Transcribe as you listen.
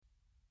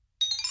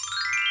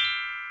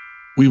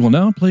We will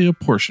now play a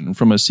portion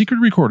from a secret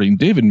recording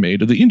David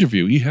made of the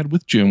interview he had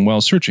with Jim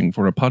while searching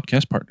for a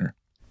podcast partner.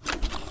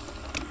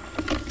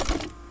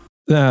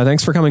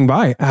 Thanks for coming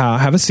by.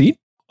 Have a seat.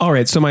 All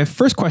right. So my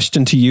first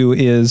question to you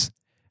is,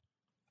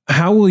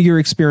 how will your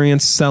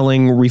experience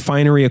selling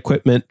refinery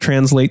equipment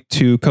translate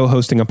to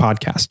co-hosting a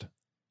podcast?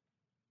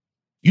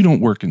 You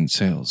don't work in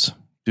sales,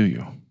 do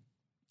you?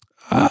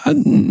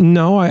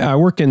 No, I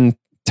work in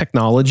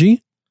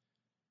technology.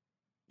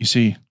 You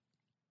see,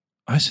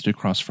 I sit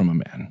across from a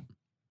man.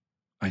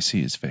 I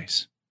see his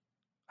face.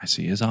 I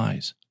see his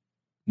eyes.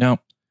 Now,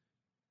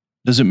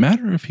 does it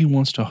matter if he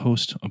wants to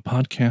host a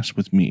podcast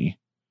with me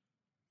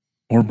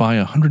or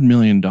buy $100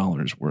 million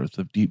worth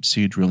of deep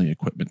sea drilling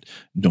equipment?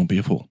 Don't be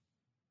a fool.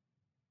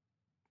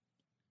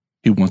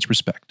 He wants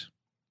respect.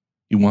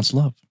 He wants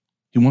love.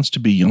 He wants to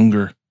be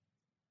younger.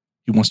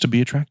 He wants to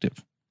be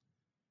attractive.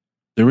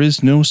 There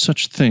is no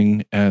such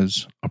thing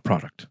as a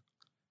product.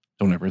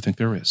 Don't ever think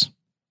there is.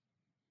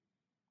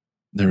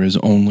 There is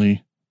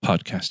only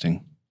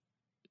podcasting.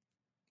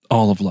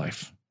 All of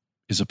life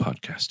is a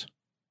podcast.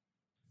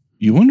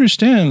 You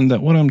understand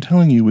that what I'm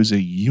telling you is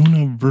a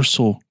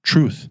universal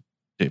truth,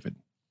 David?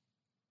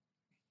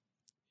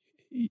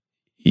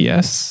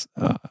 Yes.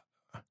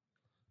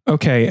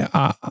 Okay.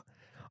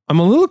 I'm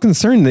a little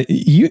concerned that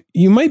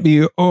you might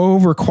be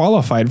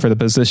overqualified for the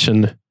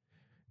position.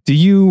 Do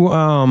you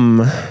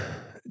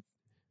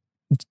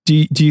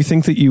do you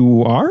think that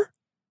you are?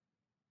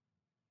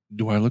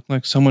 Do I look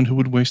like someone who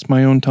would waste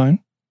my own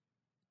time?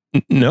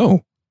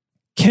 No.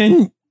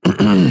 Can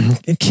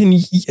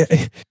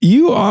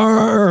you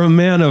are a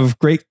man of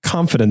great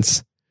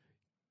confidence.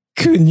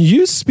 Could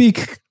you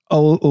speak a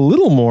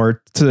little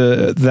more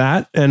to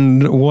that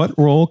and what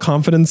role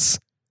confidence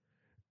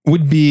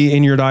would be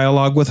in your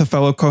dialogue with a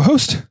fellow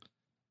co-host?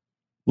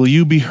 Will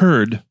you be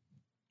heard?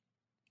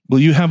 Will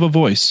you have a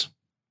voice?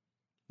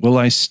 Will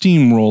I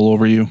steamroll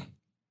over you?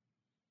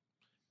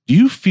 Do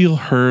you feel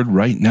heard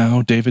right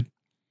now, David?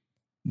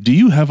 Do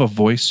you have a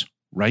voice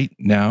right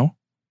now?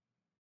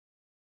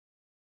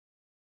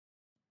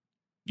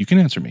 You can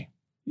answer me.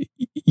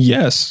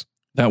 Yes.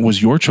 That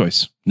was your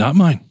choice, not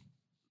mine.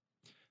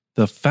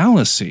 The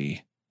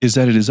fallacy is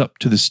that it is up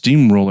to the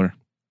steamroller.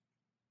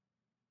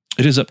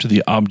 It is up to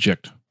the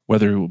object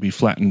whether it will be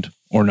flattened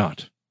or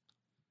not.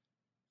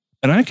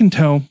 And I can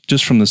tell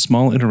just from the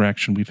small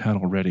interaction we've had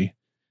already,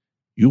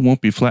 you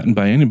won't be flattened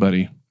by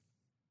anybody.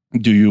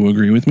 Do you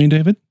agree with me,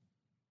 David?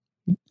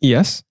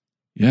 Yes.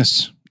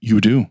 Yes,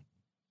 you do.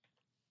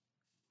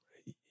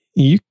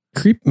 You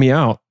creep me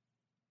out,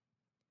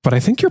 but I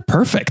think you're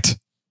perfect.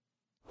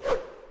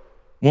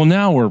 Well,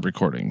 now we're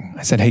recording.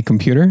 I said, "Hey,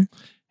 computer.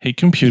 Hey,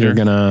 computer.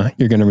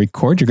 You're gonna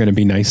record. You're gonna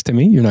be nice to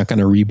me. You're not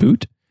gonna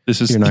reboot.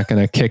 You're not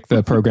gonna kick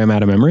the program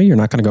out of memory. You're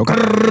not gonna go."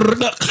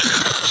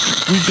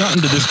 We've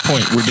gotten to this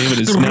point where David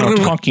is now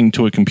talking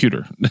to a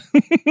computer,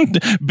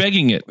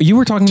 begging it. You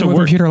were talking to a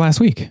computer last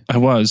week. I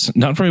was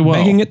not very well,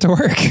 begging it to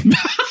work.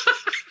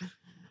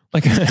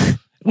 Like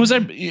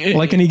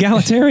an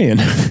egalitarian.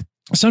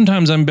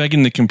 Sometimes I'm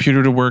begging the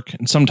computer to work,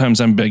 and sometimes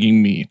I'm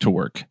begging me to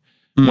work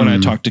when I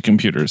talk to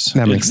computers.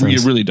 That makes sense.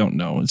 You really don't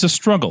know. It's a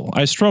struggle.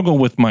 I struggle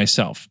with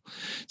myself.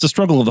 It's a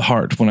struggle of the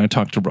heart when I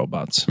talk to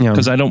robots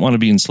because I don't want to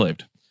be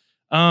enslaved.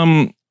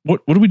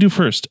 What do we do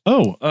first?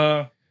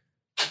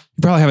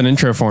 You probably have an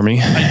intro for me.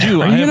 I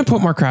do. Are you going to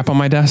put more crap on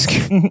my desk?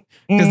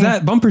 Because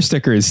that bumper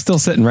sticker is still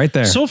sitting right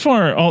there. So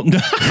far, all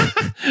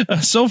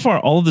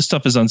of the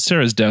stuff is on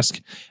Sarah's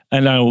desk,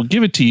 and I will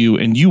give it to you,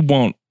 and you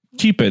won't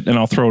keep it, and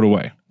I'll throw it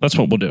away. That's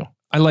what we'll do.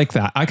 I like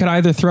that. I could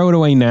either throw it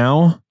away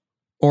now,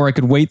 or I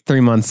could wait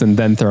 3 months and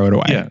then throw it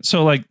away. Yeah.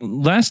 So like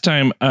last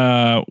time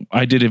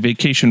I did a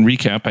vacation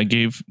recap,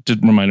 to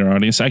remind our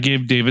audience, I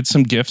gave David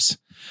some gifts.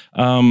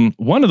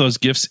 One of those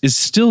gifts is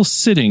still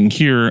sitting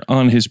here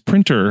on his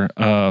printer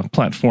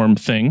platform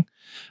thing.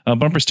 A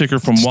bumper sticker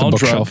from Wild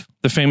Drunk,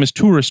 the famous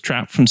tourist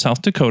trap from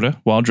South Dakota,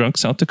 Wild Drunk,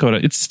 South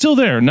Dakota. It's still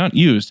there, not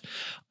used.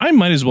 I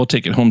might as well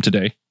take it home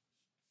today.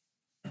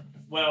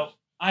 Well,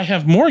 I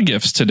have more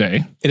gifts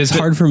today. It is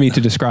hard for me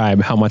to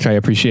describe how much I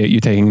appreciate you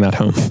taking that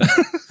home.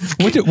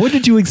 What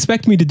did you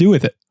expect me to do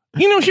with it?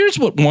 Here's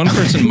what one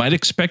person might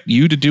expect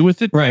you to do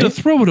with it. Right. To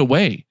throw it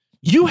away.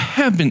 You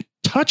haven't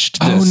touched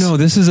this. Oh no,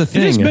 this is a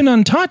thing. It has been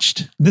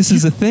untouched. This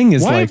is a thing.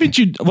 Why haven't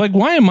you,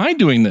 why am I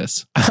doing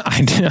this?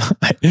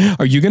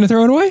 Are you going to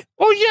throw it away?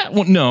 Oh yeah.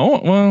 Well,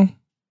 no. Well,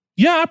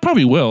 yeah, I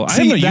probably will. I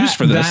have no use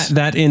for this.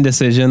 That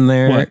indecision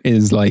there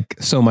is like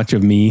so much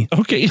of me.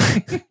 Okay.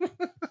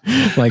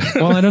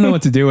 I don't know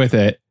what to do with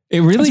it. It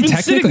really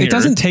technically, it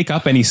doesn't take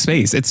up any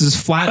space. It's as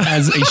flat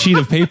as a sheet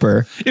of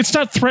paper. It's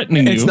not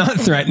threatening you. It's not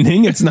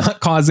threatening. It's not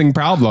causing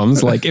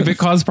problems. Like if it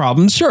caused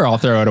problems, sure, I'll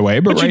throw it away.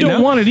 But right you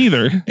don't want it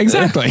either.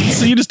 Exactly.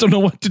 So you just don't know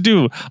what to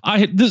do.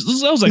 That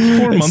was like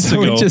 4 months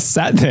ago. It just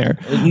sat there.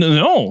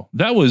 No,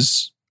 that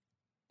was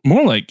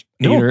more like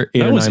 8 or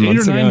 9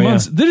 months ago. Yeah.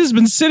 That has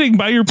been sitting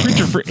by your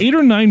printer for 8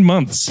 or 9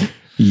 months.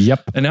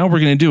 Yep. And now we're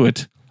going to do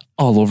it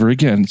all over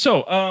again.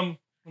 So,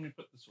 let me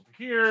put this over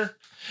here.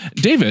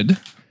 David,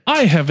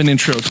 I have an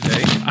intro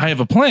today. I have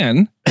a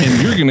plan,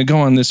 and you're going to go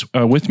on this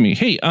with me.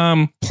 Hey,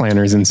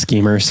 planners and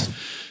schemers.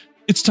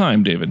 It's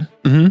time, David.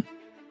 Mm-hmm.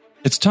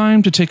 It's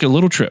time to take a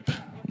little trip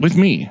with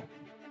me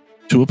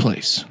to a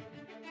place.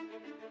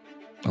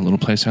 A little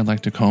place I'd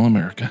like to call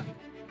America.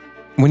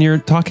 When you're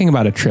talking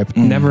about a trip,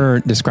 never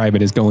describe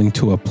it as going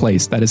to a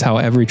place. That is how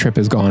every trip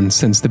has gone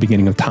since the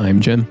beginning of time,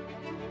 Jim.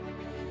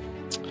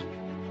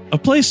 A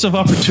place of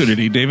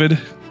opportunity, David,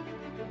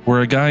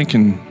 where a guy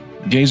can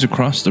gaze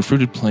across the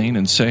fruited plain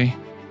and say,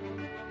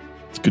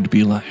 it's good to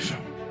be alive.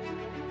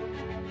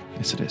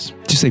 Yes, it is.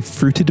 Did you say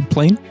fruited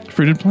plain?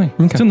 Fruited plain.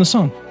 Okay. It's in the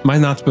song. Am I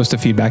not supposed to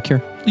feedback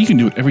here? You can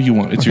do whatever you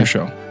want. It's your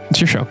show.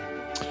 It's your show.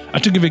 I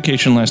took a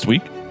vacation last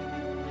week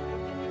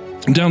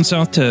down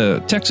south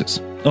to Texas.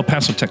 El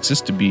Paso,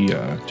 Texas, to be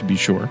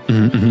sure. A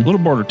little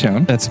border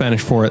town. That's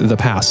Spanish for the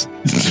pass.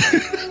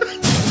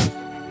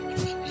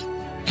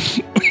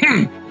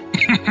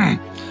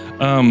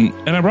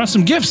 And I brought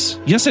some gifts.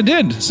 Yes, I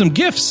did. Some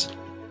gifts.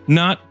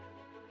 Not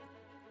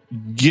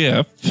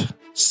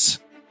gifts.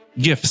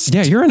 Gifts.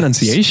 Yeah, your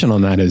enunciation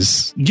on that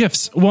is...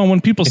 Gifts. Well,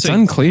 when people it's say...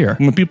 unclear.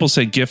 When people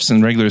say gifts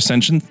in regular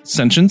sentence,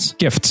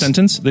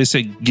 they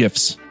say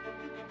gifts.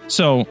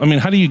 So, I mean,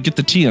 how do you get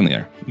the T in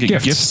there?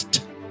 Gifts.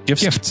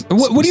 Gifts.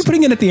 What are you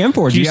putting in at the end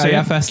for?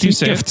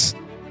 G-I-F-S-T? Gifts.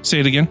 Say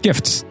it again.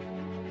 Gifts.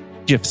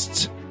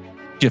 Gifts.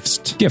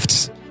 Gifts.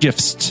 Gifts.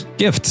 Gifts.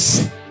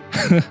 Gifts.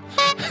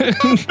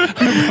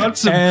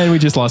 And we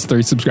just lost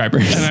 3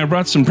 subscribers. And I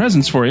brought some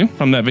presents for you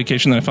from that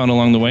vacation that I found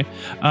along the way.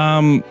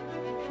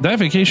 That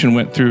vacation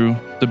went through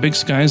the big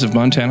skies of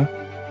Montana,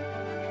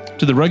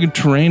 to the rugged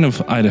terrain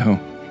of Idaho,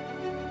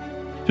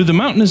 through the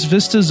mountainous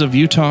vistas of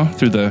Utah,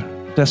 through the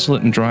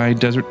desolate and dry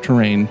desert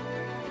terrain,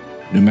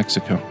 New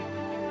Mexico,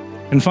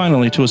 and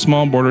finally to a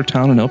small border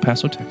town in El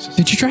Paso, Texas.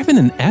 Did you drive in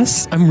an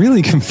S? I'm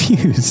really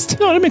confused.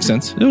 No, that makes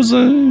sense. It was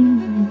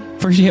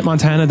first you hit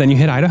Montana, then you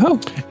hit Idaho?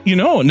 You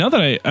know, now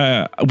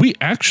that we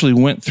actually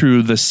went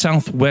through the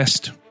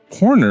southwest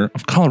corner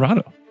of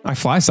Colorado. I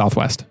fly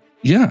Southwest.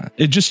 Yeah,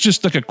 it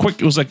just like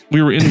it was like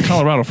we were in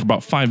Colorado for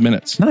about 5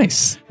 minutes.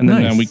 Nice. And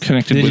then we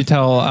connected. Did you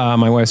tell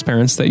my wife's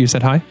parents that you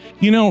said hi?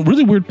 You know,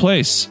 really weird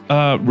place.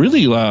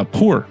 Really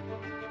poor.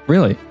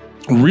 Really?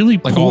 Really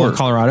like poor. All of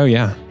Colorado,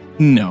 yeah.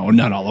 No,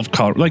 not all of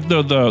Colorado. Like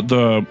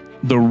the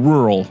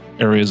rural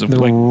areas of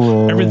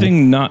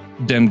everything, not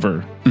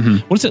Denver. Mm-hmm.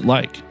 What is it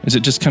like? Is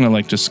it just kind of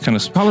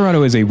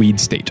Colorado is a weed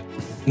state.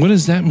 What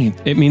does that mean?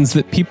 It means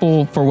that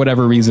people, for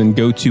whatever reason,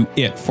 go to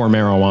it for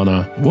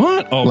marijuana.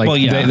 What? Oh, like, well,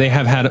 yeah. They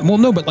have had, well,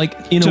 no, but like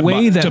in a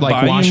way that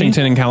like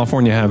Washington and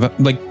California have,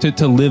 like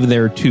to live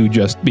there to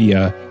just be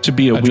a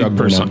weed drug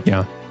person.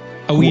 Yeah.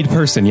 A weed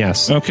person,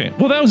 yes. Okay.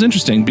 Well, that was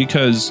interesting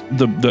because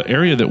the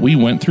area that we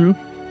went through,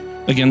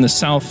 again, the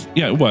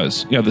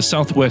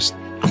southwest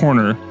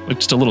corner, like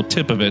just a little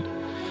tip of it,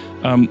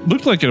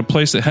 looked like a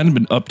place that hadn't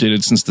been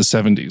updated since the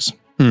 70s.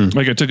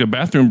 Like I took a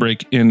bathroom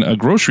break in a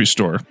grocery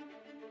store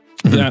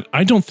that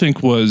I don't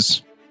think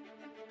was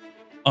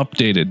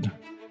updated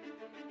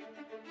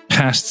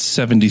past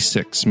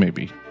 76,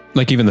 maybe.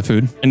 Like even the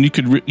food? And you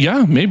could,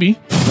 maybe.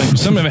 Like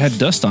some of it had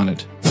dust on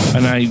it.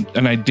 And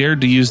I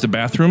dared to use the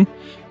bathroom,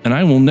 and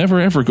I will never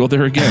ever go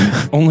there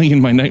again. Only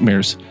in my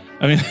nightmares.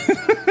 I mean,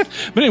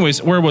 but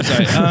anyways, where was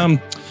I?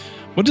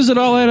 What does it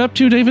all add up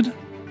to, David?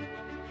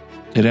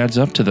 It adds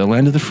up to the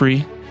land of the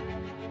free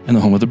and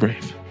the home of the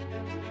brave,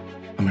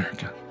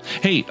 America.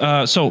 Hey,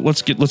 so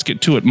let's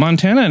get to it.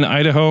 Montana and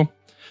Idaho,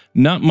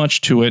 not much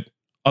to it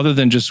other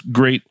than just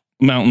great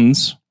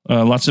mountains,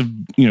 lots of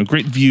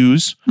great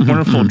views,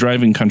 wonderful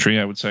driving country,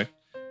 I would say.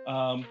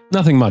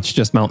 Nothing much,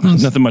 just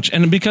mountains. Nothing much.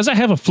 And because I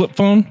have a flip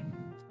phone,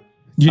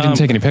 you didn't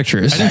take any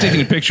pictures. I didn't take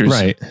any pictures.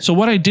 Right. So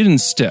what I did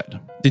instead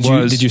did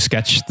you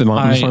sketch the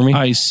mountains for me?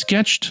 I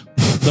sketched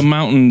the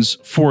mountains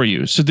for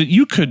you so that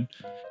you could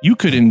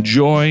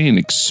enjoy and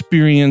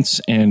experience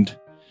and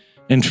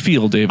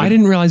feel, David. I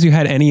didn't realize you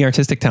had any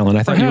artistic talent.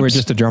 I thought you were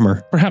just a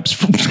drummer. Perhaps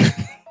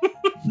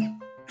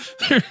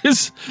there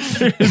is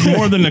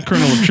more than a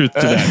kernel of truth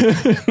to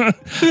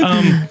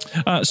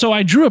that. So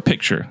I drew a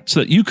picture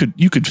so that you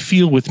could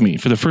feel with me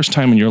for the first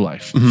time in your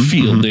life.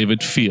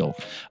 David, feel.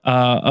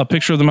 A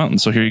picture of the mountain.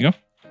 So here you go.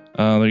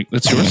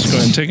 That's yours. Go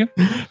ahead and take it.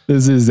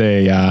 This is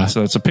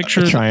so it's a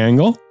picture. A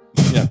triangle.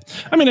 Yeah.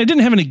 I mean, I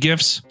didn't have any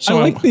gifts. So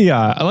I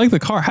like the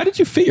car. How did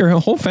you fit your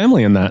whole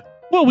family in that?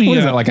 Well, what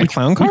is that, like a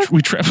clown car?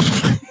 We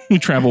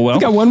travel well.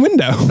 It's got one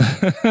window.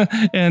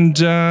 and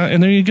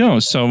there you go.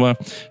 So wow.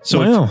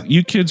 If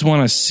you kids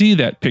want to see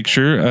that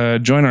picture,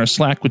 join our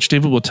Slack, which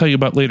David will tell you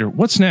about later.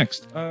 What's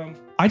next?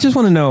 I just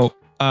want to know,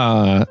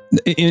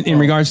 in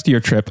regards to your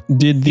trip,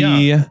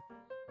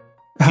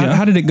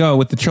 how did it go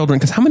with the children?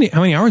 Because how many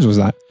hours was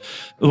that?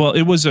 Well,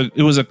 it was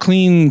a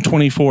clean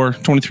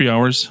 23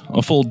 hours,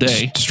 a full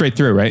day. Straight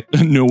through, right?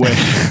 No way.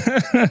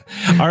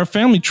 Our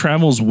family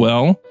travels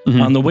well.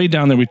 On the way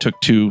down there, we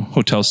took 2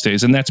 hotel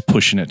stays, and that's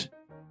pushing it.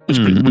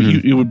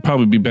 It would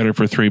probably be better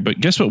for 3, but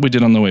guess what we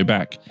did on the way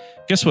back?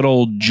 Guess what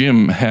old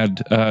Jim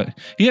had?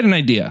 He had an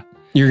idea.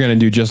 You're going to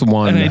do just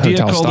one hotel stop. An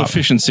idea called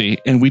efficiency,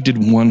 and we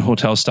did one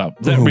hotel stop.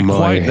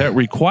 That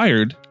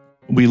required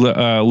We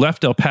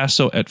left El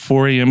Paso at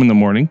 4 a.m. in the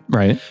morning.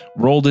 Right.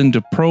 Rolled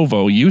into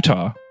Provo,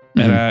 Utah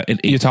at 8.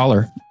 You're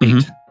taller.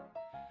 8.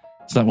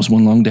 So that was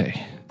one long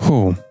day.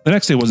 Ooh. The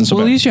next day wasn't so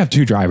bad. At least you have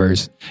 2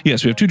 drivers.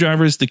 Yes, we have 2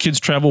 drivers. The kids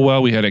travel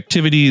well. We had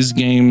activities,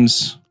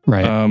 games,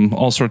 right?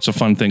 All sorts of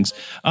fun things.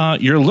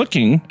 You're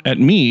looking at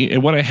me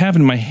at what I have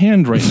in my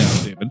hand right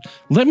now, David.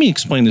 Let me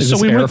explain this. Is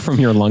this air from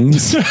your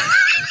lungs?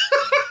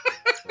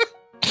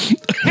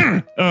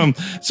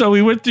 So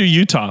we went through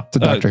Utah. It's a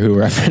Doctor Who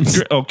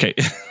reference. Okay.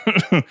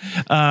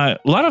 A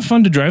lot of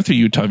fun to drive through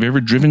Utah. Have you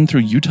ever driven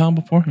through Utah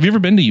before? Have you ever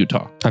been to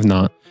Utah? I've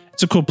not.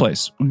 It's a cool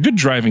place. Good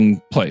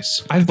driving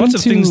place. I've Lots been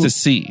of things to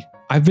see.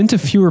 I've been to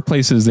fewer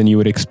places than you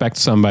would expect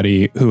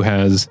somebody who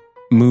has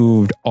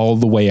moved all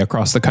the way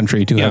across the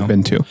country to have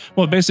been to.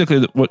 Well,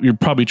 basically what you're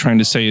probably trying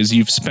to say is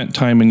you've spent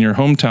time in your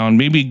hometown,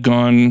 maybe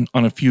gone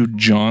on a few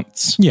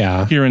jaunts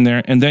here and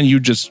there, and then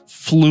you just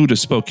flew to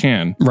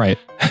Spokane. Right.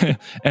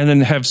 And then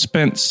have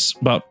spent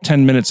about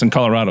 10 minutes in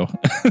Colorado.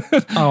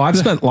 Oh, I've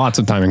spent lots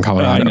of time in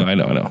Colorado. I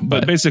know.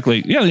 But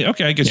basically,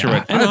 okay, I guess you're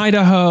right. And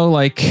Idaho,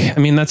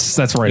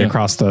 that's right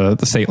across the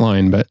state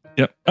line, but...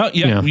 Yep.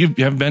 You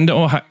have been to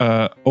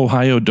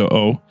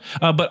Ohio,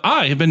 but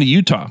I have been to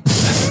Utah.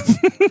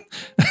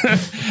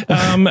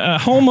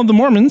 Home of the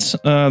Mormons,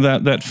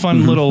 that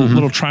fun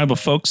little tribe of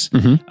folks.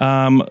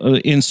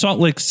 In Salt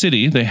Lake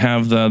City, they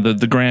have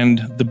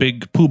the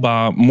big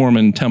Poobah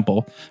Mormon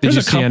temple. There's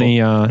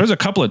a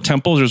couple of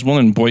temples. There's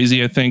one in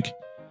Boise, I think.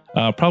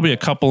 Probably a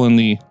couple in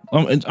the.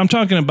 I'm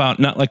talking about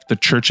not like the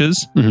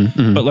churches,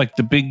 but like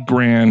the big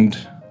grand.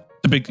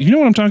 You know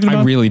what I'm talking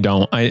about? I really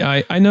don't.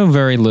 I know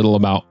very little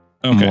about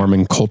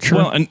Mormon culture.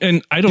 Well,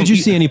 and I don't. Did you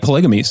see any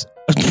polygamies?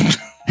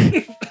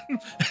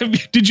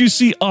 Did you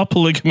see a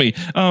polygamy?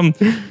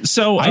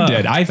 So I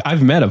did.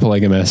 I've met a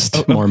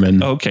polygamist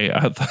Mormon. Okay.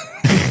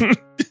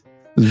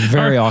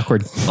 Very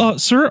awkward.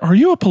 Sir, are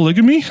you a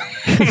polygamy?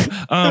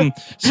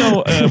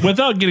 So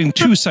without getting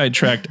too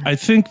sidetracked, I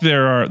think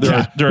there are.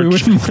 We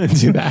wouldn't want to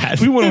do that.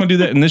 We wouldn't want to do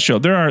that in this show.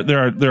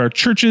 There are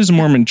churches,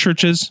 Mormon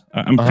churches.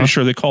 I'm pretty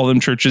sure they call them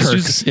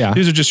churches.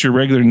 These are just your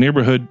regular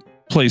neighborhood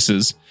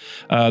places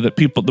that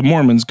the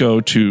Mormons go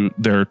to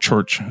their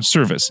church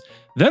service.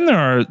 Then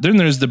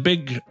there's the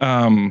big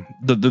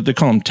they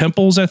call them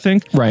temples, I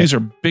think. Right. These are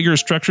bigger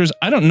structures.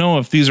 I don't know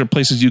if these are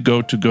places you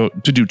go to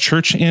do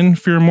church in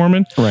if you're a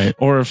Mormon, right?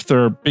 Or if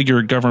they're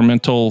bigger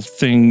governmental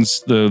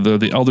things.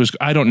 The elders,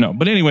 I don't know.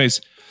 But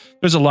anyways,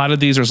 there's a lot of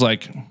these.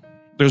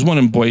 There's one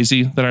in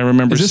Boise that I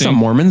remember seeing. Is this a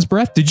Mormon's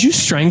breath? Did you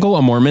strangle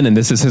a Mormon and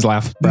this is his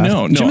last breath?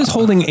 No. Jim is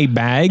holding a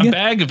bag of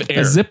air.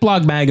 A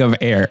Ziploc bag of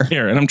air.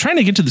 And I'm trying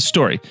to get to the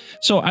story.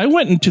 So I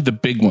went into the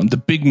big one, the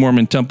big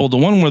Mormon temple, the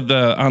one where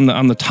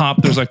on the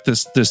top, there's like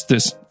this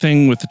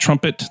thing with the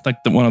trumpet, like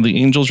one of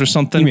the angels or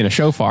something. You mean a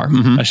shofar.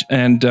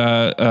 And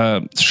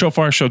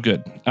shofar show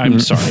good. I'm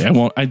sorry.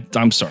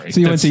 I'm sorry. So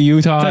you went to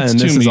Utah and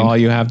this is all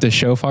you have to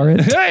shofar it?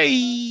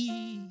 Hey!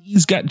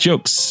 He's got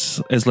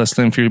jokes, as Les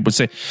Lamfield would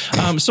say.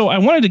 So I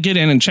wanted to get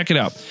in and check it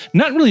out.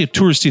 Not really a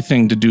touristy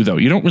thing to do, though.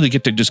 You don't really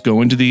get to just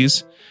go into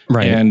these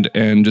and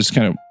just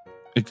kind of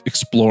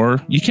explore.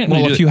 You can't.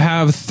 Well, if you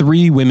have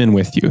 3 women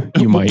with you,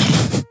 you might.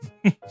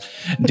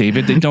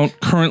 David, they don't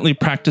currently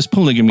practice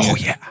polygamy. Oh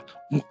yeah.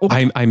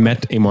 I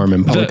met a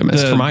Mormon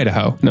polygamist from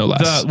Idaho, no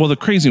less. The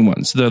crazy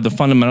ones, the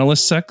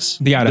fundamentalist sects,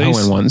 the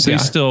Idahoan ones. They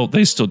still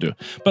do.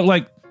 But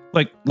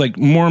like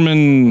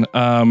Mormon.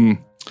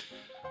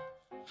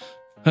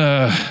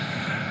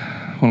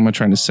 What am I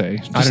trying to say?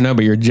 I don't know,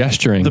 but you're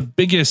gesturing. The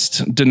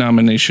biggest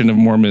denomination of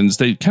Mormons,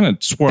 they kind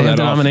of swore that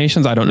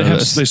denominations? off. I don't know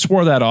this. They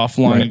swore that off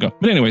long ago.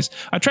 But anyways,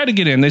 I tried to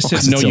get in. They said,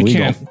 no, you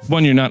can't.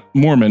 One, you're not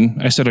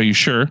Mormon. I said, are you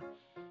sure?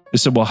 They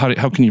said, well,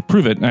 how can you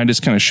prove it? And I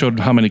just kind of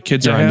showed how many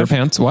kids I have.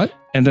 Underpants, what?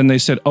 And then they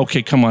said,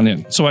 okay, come on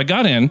in. So I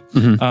got in.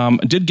 I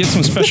did get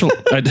some special.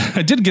 I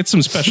did get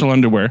some special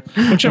underwear,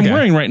 which I'm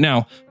wearing right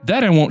now.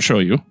 That I won't show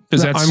you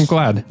because I'm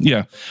glad.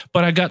 Yeah,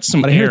 but I got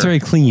some. But I hear it's very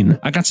clean.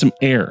 I got some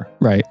air.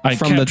 Right.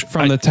 From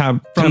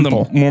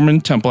the Mormon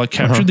temple. I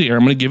captured the air.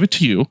 I'm going to give it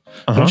to you.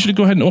 I want you to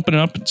go ahead and open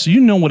it up so you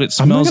know what it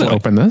smells like. I'm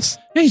not going to open this.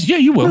 Yeah,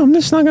 you will. No, I'm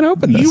just not going to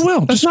open this. You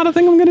will. That's not a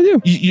thing I'm going to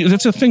do.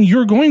 That's a thing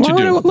you're going to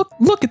do.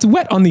 Look, it's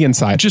wet on the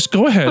inside. Just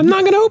go ahead. I'm not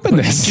going to open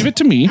this. Give it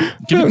to me.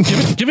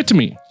 Give it to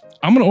me.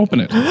 I'm going to open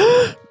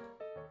it.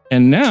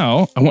 And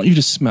now I want you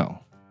to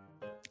smell.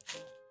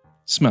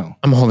 Smell.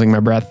 I'm holding my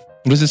breath.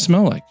 What does it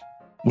smell like?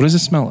 What does it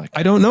smell like?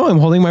 I don't know. I'm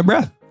holding my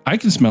breath. I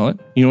can smell it.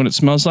 You know what it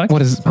smells like? What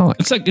does it smell like?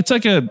 It's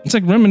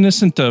like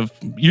reminiscent of,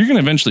 you're going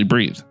to eventually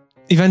breathe.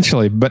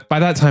 Eventually, but by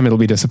that time it'll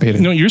be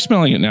dissipated. No, you're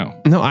smelling it now.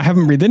 No, I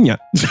haven't breathed in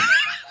yet.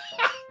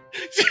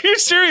 You're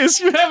serious?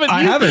 You haven't?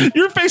 I haven't.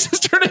 Your face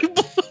is turning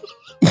blue.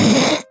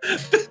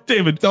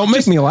 David, don't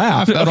make me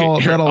laugh.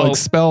 That'll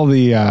expel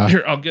the.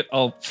 Here,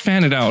 I'll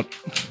fan it out.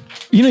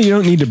 You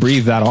don't need to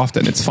breathe that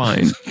often. It's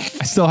fine.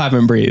 I still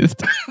haven't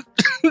breathed.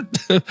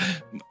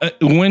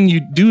 When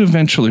you do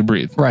eventually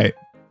breathe, right?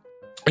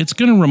 It's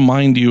going to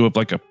remind you of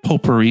like a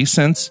potpourri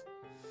sense.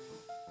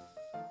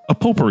 A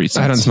potpourri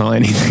sense. I don't smell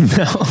anything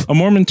now. A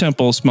Mormon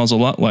temple smells a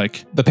lot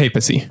like the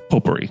papacy.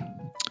 Potpourri.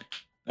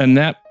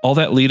 And all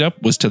that lead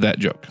up was to that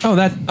joke. Oh,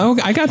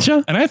 I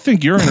gotcha. And I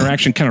think your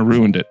interaction kind of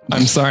ruined it.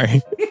 I'm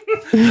sorry.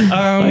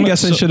 I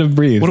guess I should have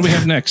breathed. What do we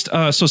have next?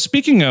 So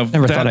speaking of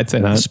Never thought I'd say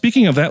that.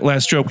 Speaking of that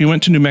last joke, we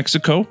went to New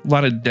Mexico, a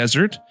lot of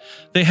desert.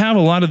 They have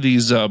a lot of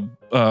these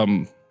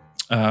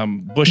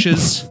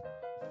bushes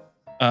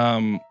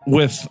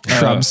with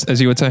shrubs, as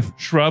you would say.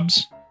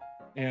 Shrubs.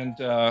 And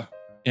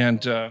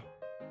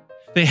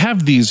they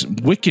have these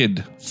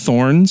wicked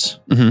thorns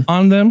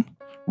on them.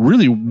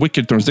 Really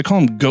wicked thorns. They call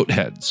them goat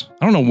heads.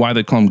 I don't know why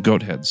they call them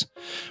goat heads,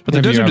 but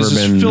the desert is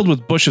just filled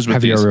with bushes with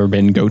these. Have you ever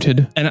been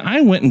goated? And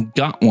I went and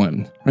got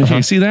one. Right here,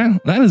 you see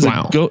that? That is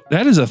a goat.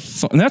 That is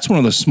and that's one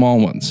of the small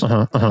ones.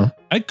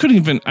 I couldn't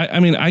even.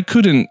 I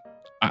couldn't.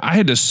 I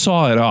had to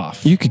saw it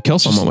off. You could kill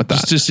someone with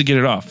that just to get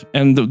it off.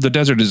 And the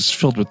desert is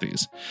filled with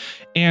these.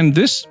 And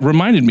this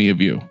reminded me of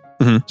you.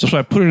 So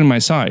I put it in my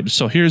side.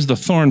 So here's the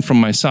thorn from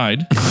my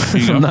side.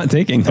 I'm not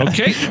taking that.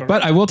 Okay.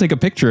 But I will take a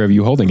picture of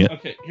you holding it.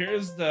 Okay. Here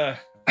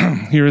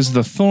is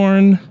the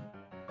thorn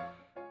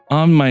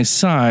on my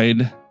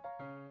side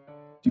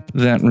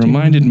that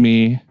reminded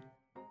me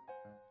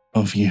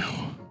of you.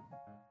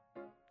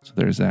 So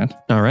there's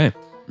that. All right.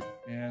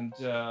 And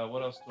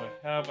what else do I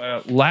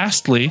have?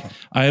 Lastly,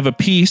 I have a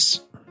piece.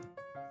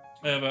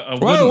 I have a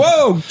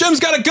whoa! Jim's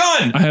got a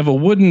gun. I have a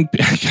wooden.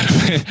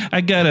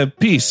 I got a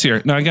piece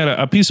here. No, I got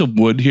a piece of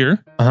wood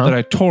here that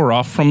I tore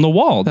off from the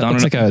wall. That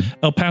looks like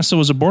El Paso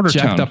was a border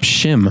jacked town. Up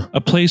shim.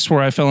 A place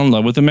where I fell in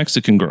love with a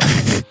Mexican girl.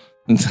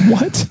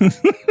 What?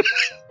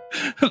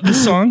 The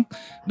song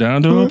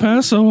 "Down to El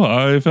Paso,"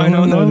 I fell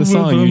in love with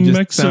a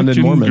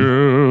Mexican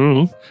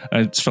girl.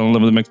 I just fell in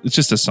love with a Mexican. It's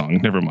just a song.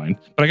 Never mind.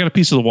 But I got a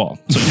piece of the wall.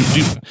 So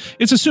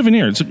it's a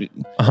souvenir.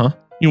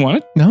 You want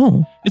it?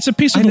 No. It's a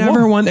piece of the wall. I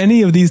never want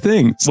any of these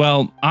things.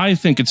 Well, I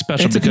think it's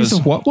special because a piece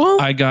of what wall?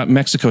 I got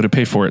Mexico to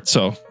pay for it.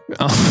 So.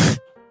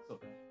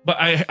 But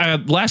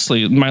I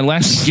lastly, my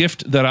last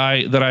gift that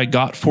I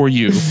got for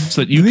you,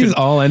 so that you these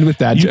all end with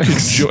that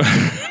jokes.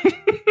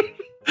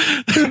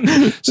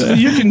 So that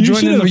you can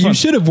join in the fun. You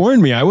should have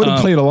warned me. I would have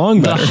played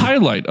along better. The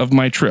highlight of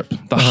my trip.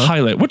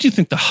 Highlight. What do you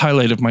think the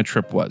highlight of my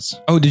trip was?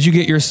 Oh, did you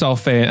get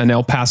yourself an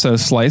El Paso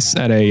slice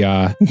at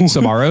a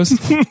Sbarro's?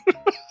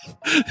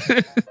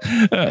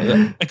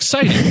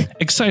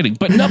 Exciting,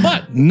 but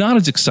not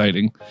as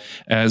exciting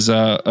as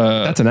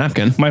that's a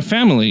napkin. My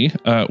family,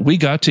 we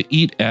got to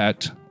eat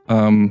at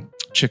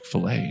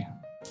Chick-fil-A.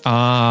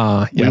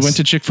 Yes. We went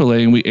to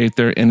Chick-fil-A and we ate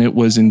there, and it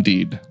was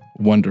indeed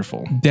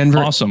wonderful.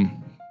 Awesome.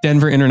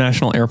 Denver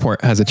International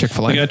Airport has a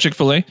Chick-fil-A. They got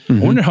Chick-fil-A? I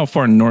wonder how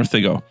far north they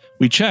go.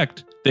 We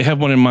checked. They have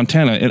one in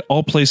Montana. At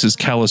all places,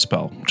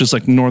 Kalispell, which is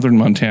like northern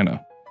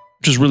Montana,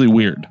 which is really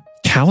weird.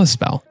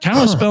 Kalispell,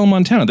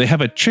 Montana. They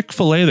have a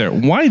Chick-fil-A there.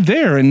 Why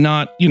there and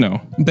not,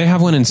 They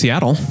have one in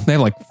Seattle. They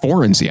have like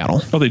 4 in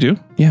Seattle. Oh, they do?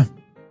 Yeah.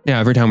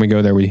 Yeah. Every time we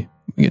go there, we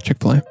get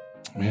Chick-fil-A.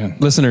 Man.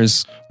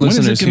 Listeners who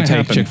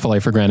take Chick-fil-A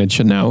for granted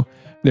should know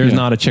there's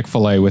not a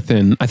Chick-fil-A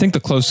within. I think the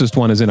closest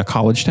one is in a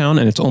college town,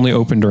 and it's only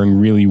open during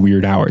really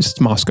weird hours. It's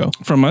Moscow.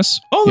 From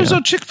us? Oh, there's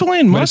a Chick-fil-A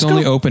in Moscow? But it's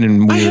only open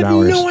in weird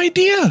hours. I had no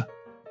idea.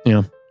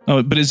 Yeah.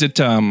 Oh, but is it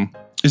an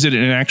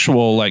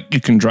actual, like, you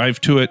can drive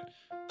to it,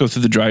 go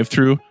through the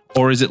drive-through?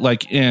 Or is it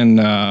like in...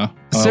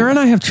 Sarah and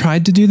I have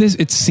tried to do this.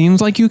 It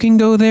seems like you can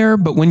go there,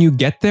 but when you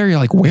get there, you're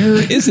like, where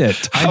is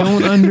it? I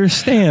don't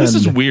understand. This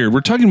is weird.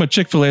 We're talking about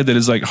Chick-fil-A that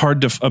is like hard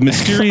to... A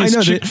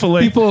mysterious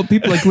Chick-fil-A. People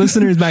like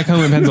listeners back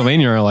home in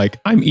Pennsylvania are like,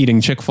 I'm eating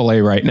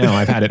Chick-fil-A right now.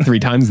 I've had it 3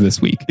 times this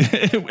week.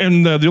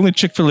 And the only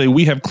Chick-fil-A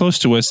we have close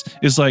to us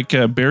is like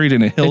buried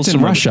in a hill. It's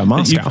in Russia,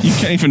 Moscow. You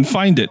can't even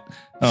find it.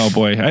 Oh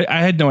boy. I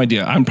had no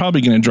idea. I'm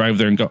probably going to drive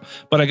there and go.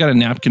 But I got a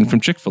napkin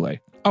from Chick-fil-A.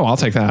 Oh, I'll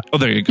take that. Oh,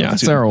 there you go. Yeah,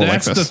 Sarah will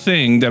That's like this. the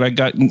thing that I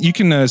got. You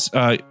can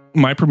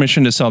my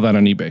permission to sell that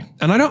on eBay.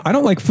 And I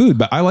don't like food,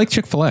 but I like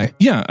Chick-fil-A.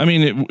 Yeah, I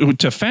mean,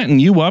 to fatten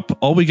you up,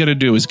 all we got to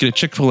do is get a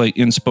Chick-fil-A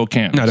in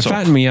Spokane. No, to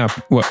fatten me up,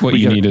 what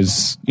you need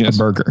is a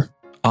burger.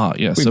 Ah,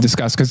 yes. We've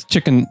discussed because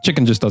chicken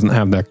just doesn't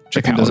have the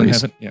chicken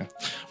calories. doesn't have it. Yeah.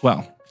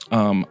 Well,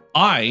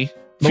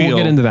 But we'll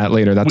get into that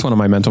later. That's one of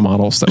my mental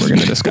models that we're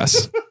going to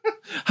discuss.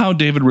 How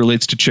David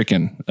relates to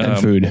chicken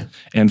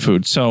and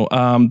food. So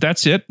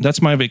that's it.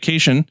 That's my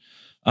vacation.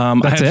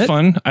 That's I had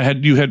fun. I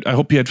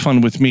hope you had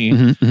fun with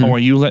me. Or are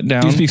you let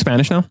down? Do you speak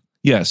Spanish now?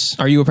 Yes.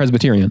 Are you a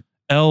Presbyterian?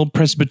 El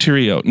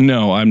Presbyterio.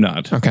 No, I'm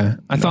not. Okay.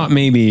 I thought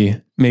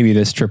maybe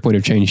this trip would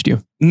have changed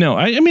you. No,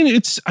 I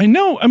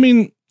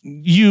mean,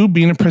 you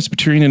being a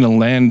Presbyterian in a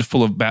land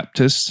full of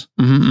Baptists,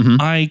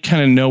 I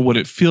kind of know what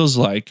it feels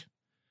like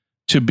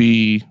to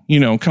be,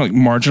 kind of like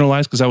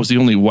marginalized, because I was the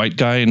only white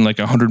guy in like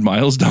 100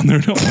 miles down there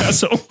in El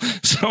Paso.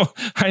 So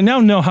I now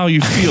know how you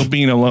feel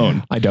being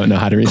alone. I don't know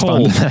how to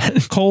respond to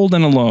that. Cold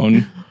and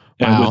alone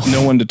and with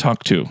no one to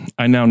talk to.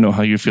 I now know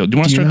how you feel. Do you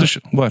want to start the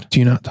show? What? Do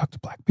you not talk to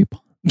black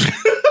people?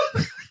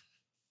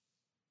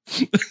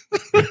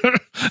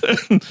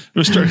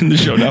 We're starting the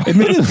show now.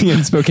 Admittedly,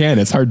 in Spokane,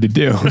 it's hard to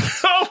do.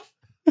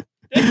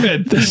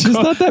 There's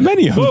just not that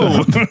many of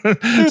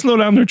them. Slow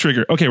down their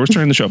trigger. Okay, we're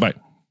starting the show. Bye.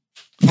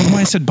 I don't know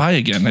why I said bye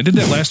again. I did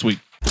that last week.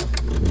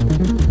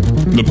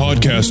 The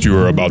podcast you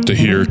are about to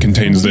hear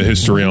contains the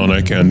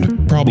histrionic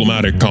and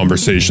problematic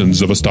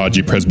conversations of a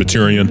stodgy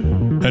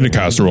Presbyterian and a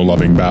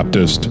casserole-loving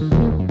Baptist.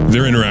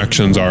 Their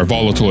interactions are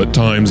volatile at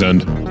times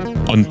and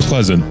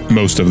unpleasant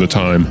most of the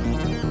time.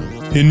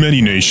 In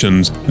many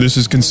nations, this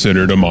is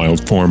considered a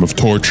mild form of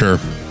torture.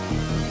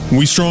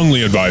 We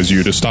strongly advise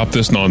you to stop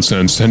this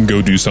nonsense and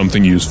go do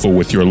something useful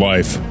with your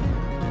life.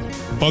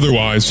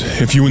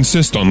 Otherwise, if you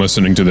insist on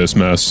listening to this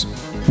mess,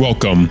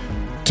 welcome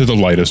to the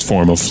lightest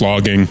form of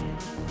flogging.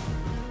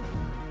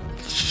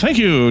 Thank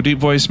you, Deep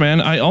Voice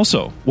Man. I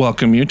also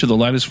welcome you to the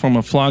Lightest Form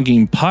of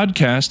Flogging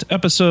podcast,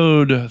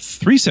 episode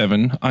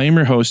 37. I am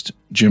your host,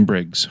 Jim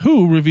Briggs,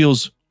 who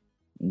reveals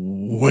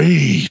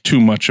way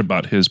too much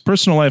about his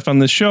personal life on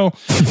this show.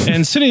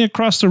 And sitting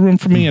across the room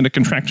from me at a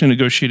contractually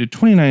negotiated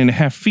 29 and a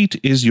half feet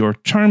is your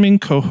charming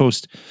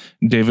co-host,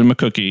 David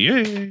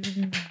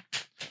McCookie,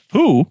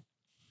 who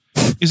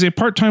is a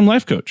part-time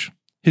life coach.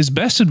 His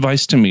best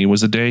advice to me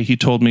was the day he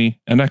told me,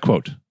 and I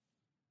quote,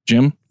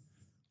 "Jim,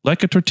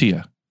 like a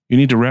tortilla, you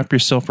need to wrap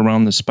yourself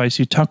around the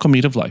spicy taco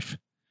meat of life.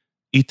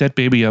 Eat that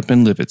baby up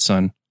and live it,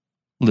 son.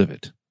 Live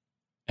it."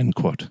 End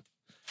quote.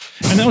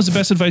 And that was the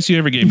best advice you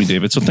ever gave me,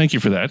 David. So thank you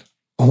for that.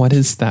 What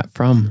is that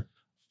from?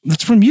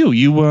 That's from you.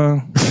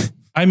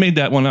 I made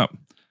that one up.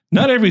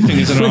 Not everything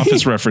is an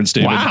office reference,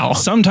 David. Wow.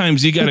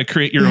 Sometimes you got to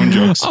create your own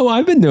jokes. Oh,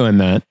 I've been doing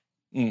that.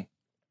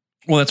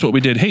 Well, that's what we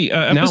did. Hey,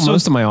 now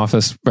most of my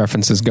office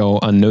references go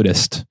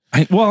unnoticed.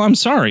 I'm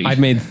sorry. I've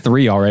made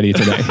 3 already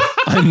today.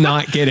 I'm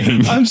not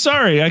kidding. I'm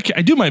sorry. I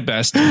do my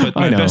best, but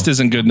my best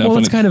isn't good enough. Well,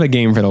 it's kind of a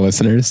game for the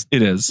listeners.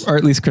 It is. Or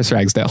at least Chris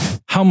Ragsdale.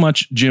 How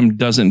much Jim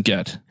doesn't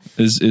get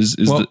is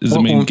the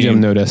main won't game.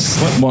 Jim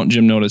notice? What won't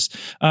Jim notice?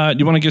 Do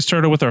you want to get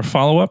started with our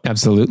follow-up?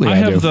 Absolutely, I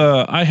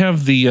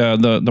have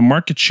the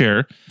market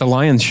share. The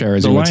lion's share,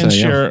 as the you would say. lion's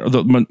share,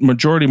 the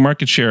majority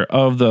market share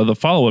of the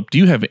follow-up. Do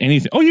you have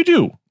anything? Oh, you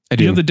do. I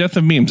do. You have the death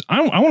of memes.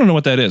 I want to know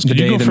what that is. The Could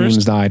day you go the first?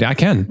 memes died. I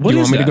can. What do you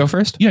want is me that? to go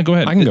first? Yeah, go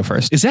ahead. I can go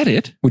first. Is that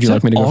it? Would you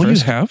like me to go all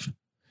first? You have?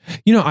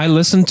 You know, I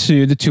listened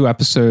to the 2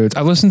 episodes.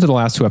 I listened to the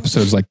last 2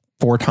 episodes like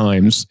 4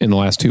 times in the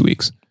last 2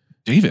 weeks.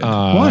 David,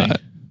 why?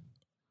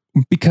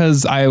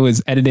 Because I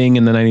was editing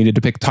and then I needed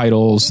to pick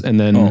titles and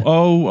then...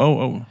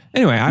 Oh.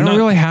 Anyway, I don't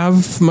really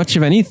have much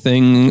of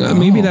anything.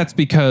 Maybe that's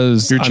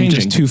because You're I'm changing.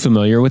 just too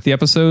familiar with the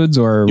episodes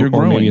or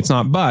maybe it's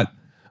not. But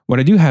what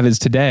I do have is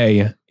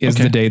today is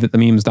the day that the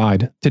memes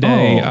died.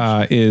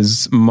 Today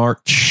is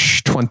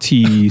March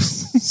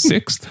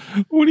 26th.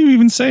 What are you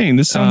even saying?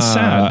 This sounds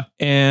sad.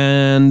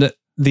 And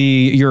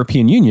the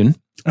European Union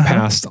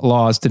passed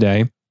laws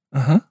today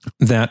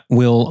that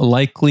will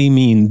likely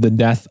mean the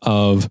death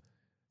of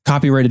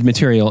copyrighted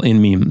material in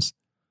memes.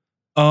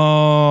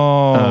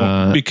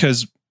 Oh,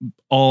 because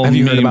all have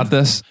you heard about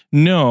this?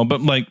 No,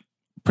 but like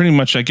pretty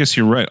much, I guess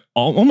you're right.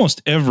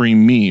 Almost every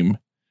meme,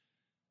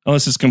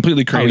 unless it's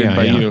completely created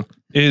by you,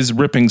 is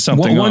ripping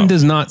something off. One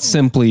does not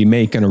simply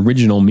make an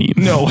original meme.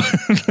 No.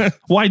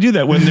 Why do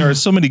that when there are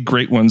so many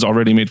great ones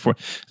already made for it?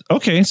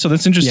 Okay, so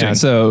that's interesting. Yeah,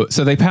 so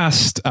they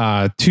passed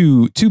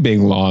two big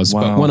laws,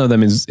 but one of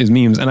them is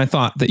memes. And I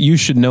thought that you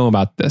should know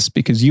about this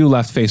because you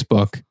left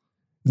Facebook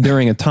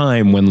during a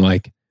time when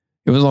like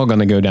it was all going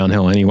to go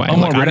downhill anyway.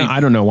 I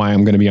don't know why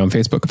I'm going to be on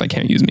Facebook if I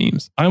can't use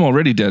memes. I'm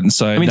already dead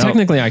inside. I mean,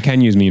 technically I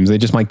can use memes. They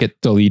just might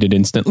get deleted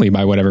instantly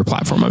by whatever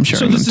platform I'm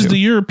sharing. So this is the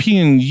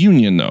European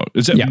Union though.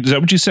 Is that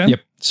what you said? Yep.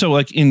 So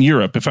like in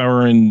Europe, if I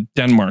were in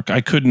Denmark,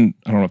 I don't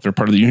know if they're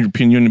part of the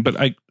European Union, but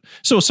I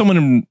was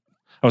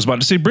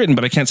about to say Britain,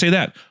 but I can't say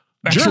that.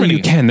 Actually, Germany.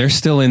 you can. They're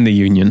still in the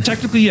Union.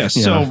 Technically, yes.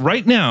 Yeah. So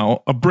right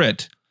now, a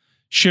Brit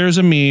shares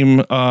a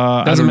meme.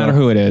 Doesn't matter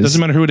who it is.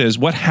 Doesn't matter who it is.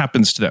 What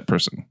happens to that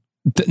person?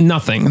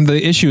 Nothing.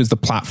 The issue is the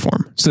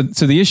platform. So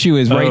the issue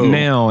is right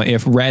now,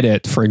 if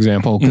Reddit, for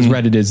example, because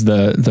Reddit is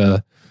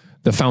the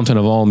fountain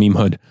of all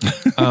memehood.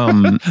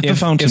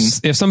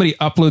 If somebody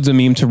uploads a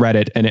meme to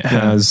Reddit and it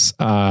has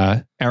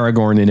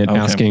Aragorn in it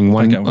asking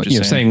one,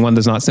 saying one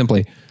does not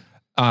simply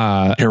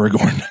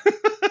Aragorn.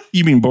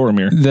 You mean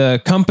Boromir?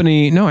 The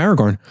company, no,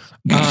 Aragorn.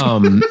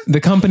 The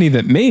company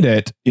that made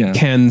it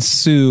can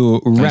sue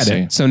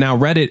Reddit. So now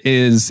Reddit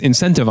is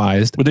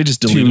incentivized. Would they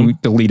just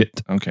delete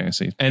it? Okay, I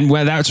see. And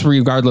that's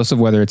regardless of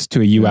whether it's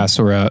to a US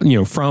or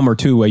from or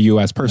to a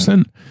US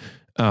person.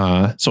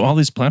 So all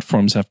these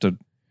platforms have to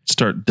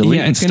start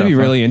deleting it's going to be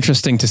really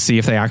interesting to see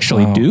if they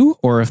actually do,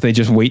 or if they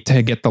just wait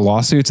to get the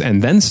lawsuits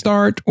and then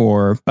start,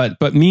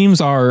 but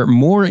memes are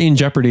more in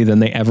jeopardy than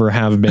they ever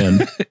have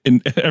been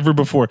ever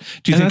before.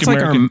 Do you think that's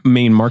like our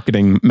main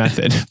marketing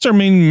method? It's our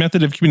main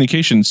method of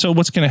communication. So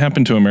what's going to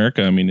happen to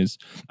America?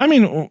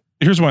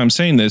 Here's why I'm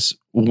saying this.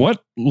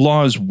 What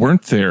laws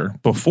weren't there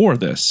before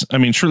this? I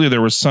mean, surely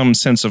there was some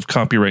sense of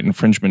copyright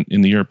infringement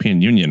in the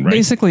European Union, right?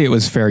 Basically, it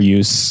was fair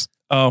use.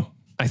 Oh,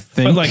 I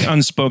think. But like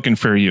unspoken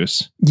fair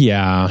use.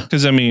 Yeah.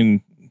 Because, I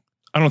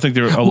don't think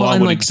a law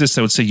would exist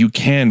that would say you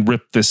can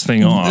rip this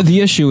thing off. The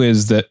issue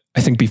is that I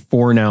think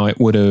before now it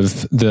would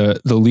have, the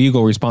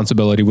legal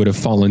responsibility would have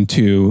fallen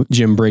to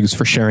Jim Briggs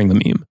for sharing the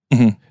meme.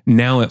 Mm-hmm.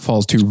 Now it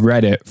falls to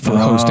Reddit for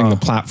hosting the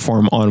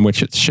platform on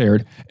which it's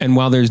shared. And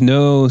while there's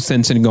no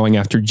sense in going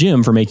after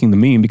Jim for making the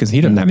meme because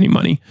he doesn't have any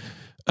money.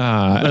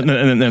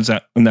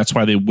 And that's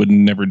why they would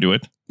never do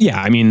it.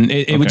 Yeah. I mean,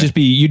 it would just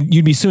be,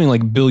 you'd be suing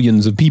like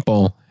billions of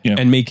people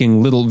and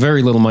making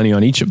very little money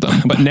on each of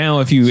them. But now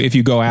if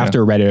you go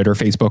after Reddit or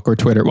Facebook or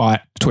Twitter, well,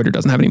 Twitter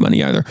doesn't have any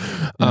money either.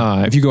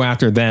 If you go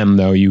after them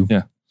though, you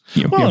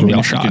have a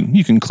real shot.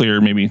 You can clear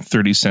maybe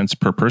 30 cents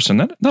per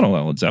person.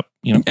 That'll adds up,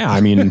 you know? Yeah.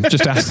 I mean,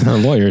 just ask the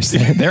lawyers.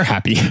 They're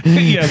happy.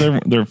 Yeah.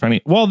 They're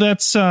funny. Well,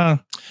 that's sad.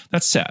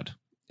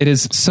 It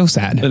is so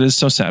sad. It is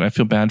so sad. I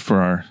feel bad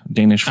for our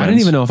Danish friends. I don't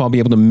even know if I'll be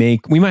able to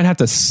we might have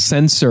to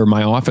censor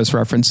my Office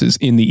references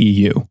in the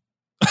EU.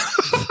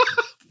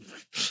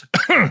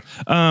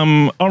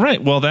 All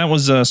right. Well, that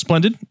was a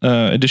splendid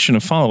edition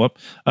of Follow-Up.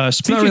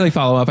 It's not really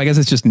follow-up. I guess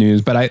it's just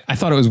news, but I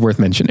thought it was worth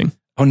mentioning.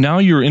 Oh, now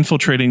you're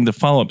infiltrating the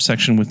follow-up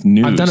section with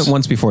news. I've done it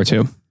once before,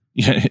 too.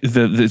 Yeah,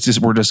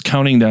 we're just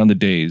counting down the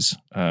days.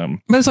 But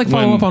it's like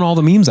follow-up on all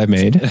the memes I've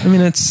made. I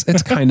mean,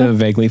 it's kind of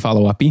vaguely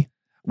follow-up-y.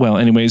 Well,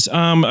 anyways,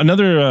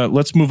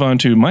 let's move on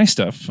to my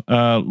stuff.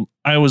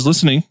 I was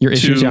listening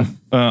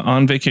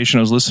on vacation.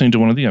 I was listening to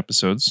one of the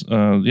episodes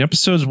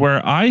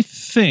where I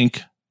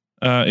think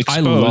exposed. I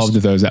loved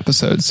those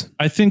episodes.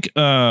 I think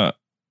I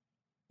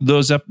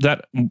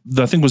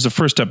think was the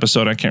first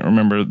episode. I can't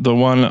remember the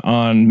one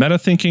on meta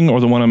thinking or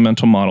the one on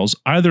mental models.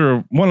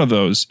 Either one of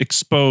those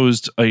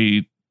exposed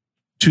a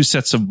 2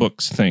 sets of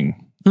books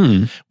thing.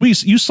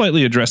 You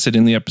slightly addressed it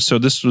in the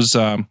episode. This was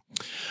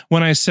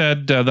when I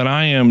said that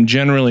I am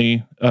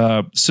generally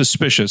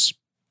suspicious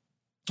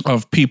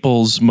of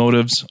people's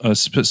motives,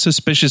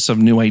 suspicious of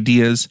new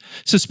ideas,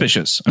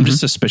 suspicious. I'm just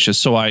suspicious.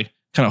 So I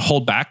kind of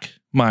hold back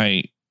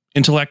my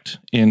intellect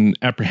in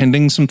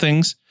apprehending some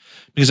things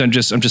because I'm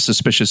just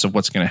suspicious of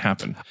what's going to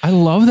happen. I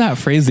love that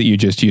phrase that you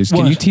just used.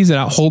 Can you tease it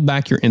out? Hold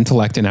back your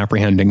intellect in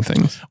apprehending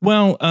things.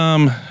 Well,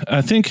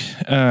 I think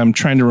I'm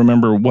trying to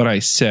remember what I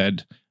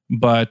said,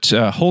 but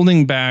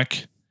holding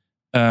back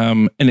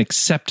an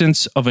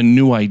acceptance of a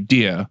new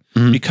idea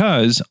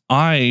because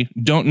I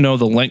don't know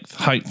the length,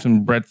 height,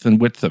 and breadth and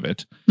width of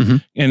it.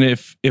 And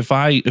if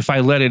I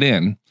let it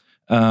in,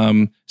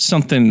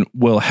 something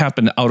will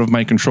happen out of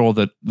my control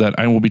that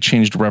I will be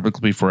changed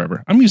irrevocably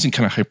forever. I'm using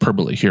kind of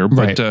hyperbole here,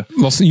 but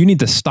well, so you need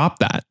to stop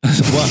that.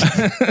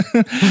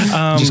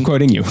 Just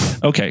quoting you.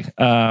 Okay.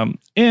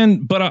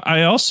 But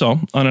I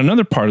also, on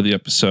another part of the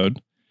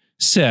episode,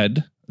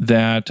 said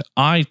that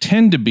I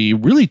tend to be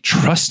really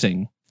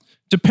trusting,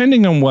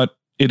 depending on what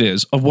it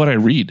is, of what I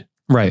read.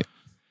 Right.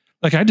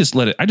 Like I just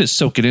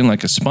soak it in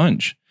like a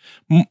sponge.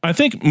 I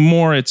think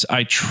more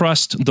I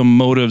trust the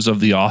motives of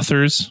the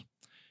authors.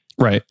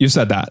 Right. You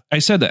said that. I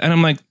said that. And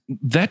I'm like,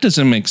 that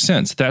doesn't make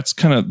sense.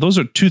 Those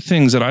are two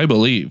things that I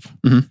believe.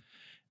 And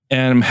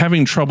I'm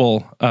having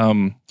trouble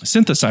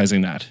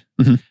synthesizing that.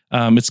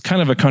 It's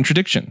kind of a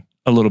contradiction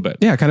a little bit.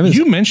 Yeah, it kind of is.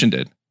 You mentioned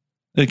it.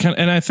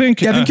 And I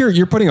think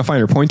you're putting a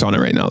finer point on it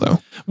right now, though.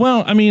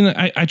 Well, I mean,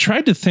 I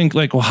tried to think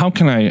like, well, how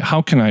can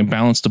I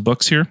balance the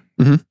books here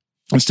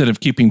instead of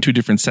keeping 2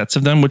 different sets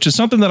of them, which is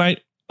something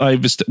that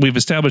we've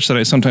established that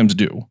I sometimes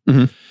do.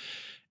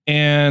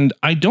 And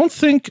I don't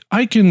think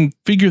I can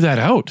figure that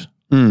out.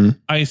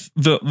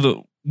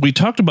 We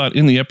talked about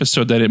in the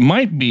episode that it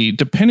might be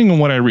depending on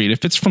what I read.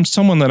 If it's from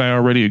someone that I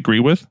already agree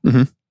with,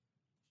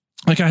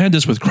 like I had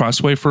this with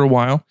Crossway for a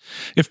while.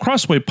 If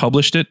Crossway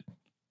published it,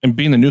 and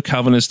being the new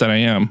Calvinist that I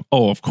am,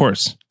 of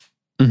course.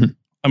 I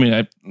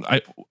mean,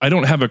 I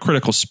don't have a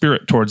critical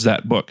spirit towards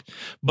that book.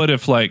 But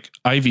if like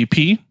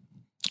IVP,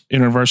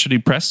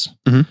 InterVarsity Press,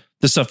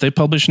 the stuff they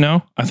publish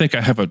now, I think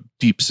I have a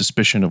deep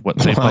suspicion of what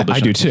they publish.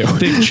 I do too.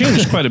 They've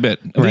changed quite a bit.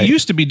 They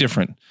used to be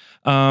different.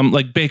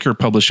 Like Baker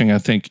Publishing, I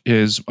think,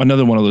 is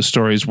another one of those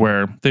stories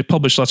where they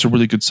publish lots of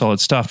really good,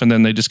 solid stuff, and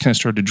then they just kind of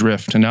started to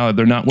drift, and now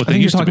they're not what they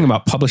used to be. You're talking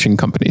about publishing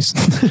companies.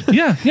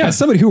 Yeah. As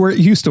somebody who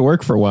used to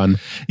work for one,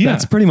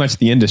 that's pretty much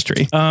the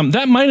industry.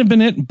 That might have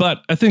been it,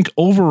 but I think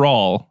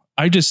overall,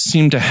 I just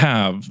seem to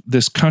have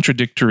these 2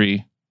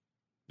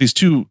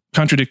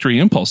 contradictory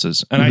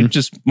impulses, and I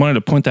just wanted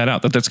to point that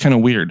out, that's kind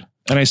of weird,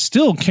 and I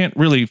still can't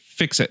really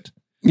fix it.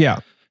 Yeah.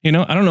 You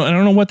know, I don't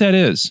know what that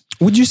is.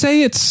 Would you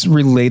say it's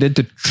related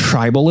to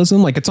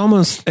tribalism? Like it's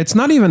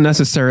not even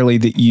necessarily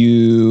that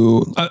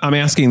I'm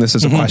asking this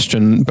as a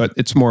question, but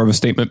it's more of a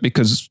statement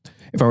because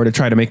if I were to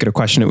try to make it a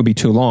question, it would be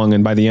too long.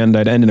 And by the end,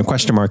 I'd end in a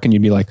question mark and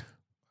you'd be like,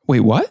 wait,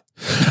 what?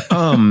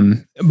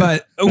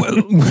 But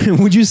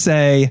would you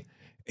say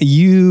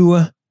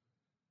you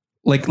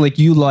like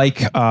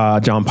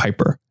John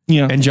Piper?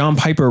 Yeah. And John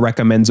Piper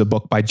recommends a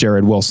book by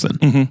Jared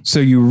Wilson. So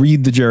you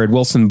read the Jared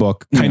Wilson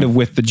book kind of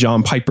with the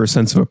John Piper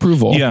sense of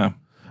approval. Yeah.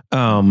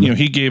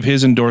 He gave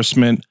his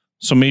endorsement.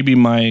 So maybe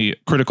my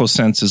critical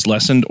sense is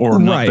lessened or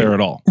not there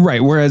at all.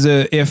 Right. Whereas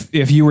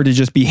if you were to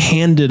just be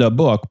handed a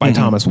book by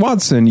Thomas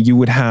Watson, you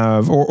would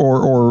have,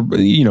 or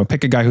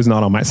pick a guy who's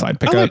not on my side,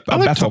 pick a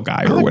Bethel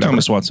guy or whatever.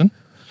 Thomas Watson.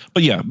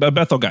 But yeah, a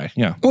Bethel guy.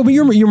 Yeah. Well, but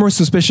you're more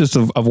suspicious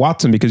of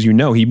Watson because you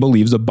know he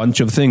believes a bunch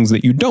of things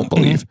that you don't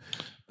believe.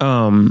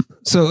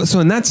 So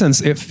in that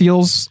sense, it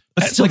feels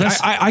like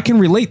I can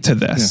relate to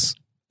this,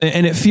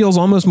 and it feels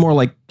almost more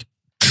like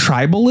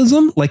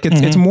tribalism. Like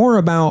it's more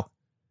about,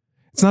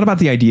 it's not about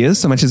the ideas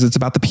so much as it's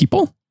about the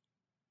people.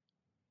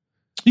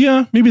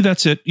 Yeah, maybe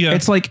that's it. Yeah.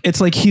 It's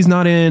like he's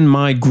not in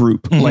my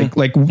group.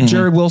 Like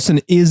Jared Wilson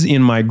is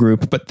in my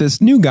group, but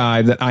this new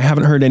guy that I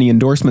haven't heard any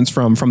endorsements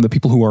from the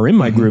people who are in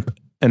my group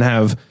and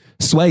have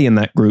sway in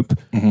that group.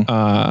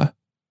 I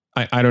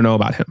don't know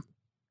about him.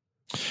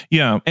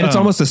 Yeah. And it's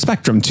almost a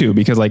spectrum too,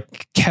 because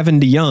like Kevin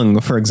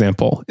DeYoung, for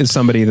example, is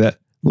somebody that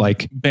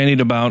like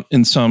bandied about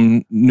in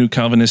some new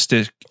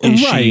Calvinistic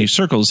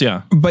circles.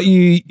 Yeah. But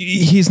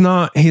he's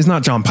not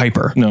John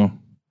Piper. No.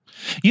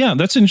 Yeah,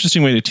 that's an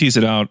interesting way to tease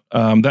it out.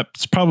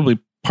 That's probably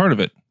part of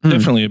it.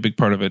 Definitely a big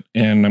part of it.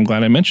 And I'm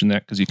glad I mentioned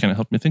that because you kind of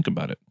helped me think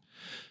about it.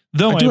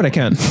 Though I do what I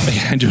can.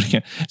 I do what I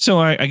can. So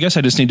I guess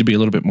I just need to be a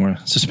little bit more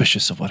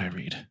suspicious of what I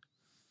read.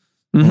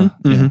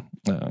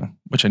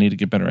 Which I need to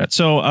get better at.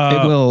 So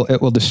it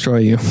will destroy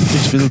you.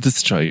 It will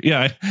destroy you.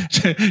 Yeah.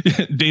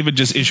 David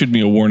just issued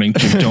me a warning.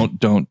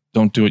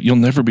 Don't do it. You'll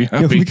never be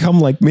happy. You'll become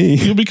like me.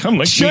 You'll become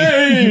like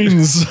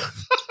Chains.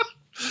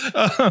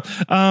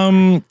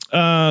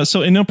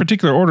 So in no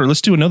particular order,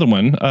 let's do another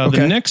one.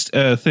 The next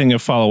thing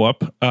of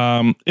follow-up,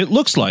 it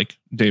looks like,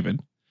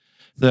 David,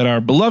 that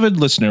our beloved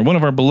listener, one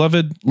of our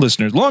beloved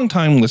listeners,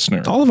 longtime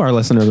listener. All of our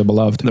listeners are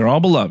beloved. They're all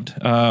beloved.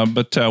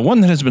 But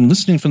one that has been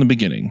listening from the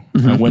beginning.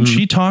 When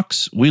she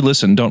talks, we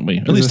listen, don't we?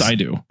 At least I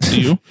do.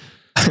 Do you?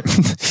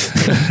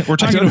 We're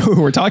talking. I don't know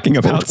who we're talking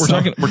about.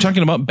 We're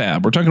talking about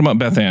Bab. We're talking about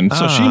Beth Ann.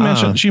 So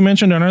she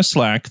mentioned on our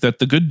Slack that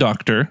the good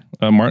doctor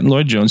Martin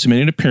Lloyd-Jones, who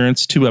made an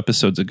appearance 2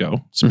 episodes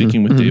ago,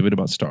 speaking with David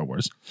about Star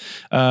Wars,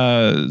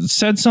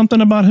 said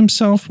something about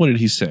himself. What did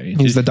he say?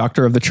 He's the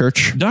doctor of the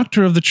church.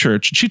 Doctor of the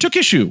church. She took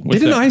issue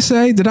with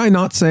that. Did I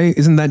not say?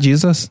 Isn't that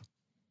Jesus?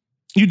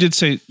 You did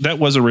say that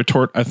was a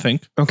retort, I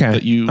think.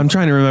 Okay. I'm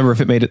trying to remember if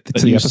it made it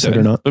to the episode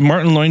or not. But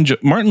Martin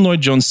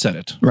Lloyd-Jones said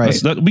it. Right.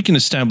 We can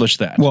establish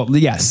that. Well,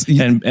 yes.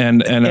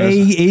 And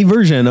a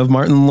version of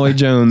Martin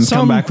Lloyd-Jones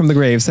come back from the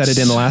grave said it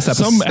in the last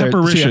episode. Some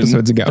apparition 2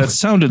 episodes ago. That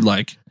sounded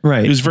like.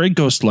 Right. It was very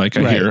ghost-like,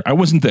 I hear. I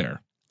wasn't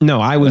there.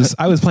 No, I was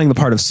playing the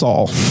part of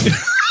Saul.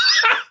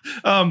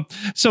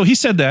 So he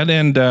said that,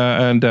 and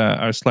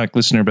our Slack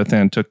listener Beth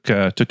Ann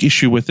took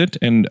issue with it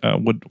and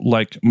would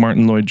like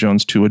Martin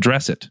Lloyd-Jones to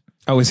address it.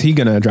 Oh, is he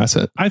going to address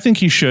it? I think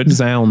he should.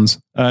 Zounds.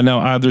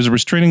 No, there's a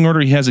restraining order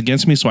he has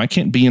against me, so I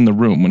can't be in the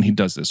room when he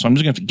does this. So I'm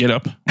just going to have to get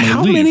up.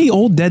 How many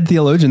old dead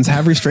theologians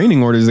have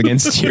restraining orders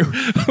against you?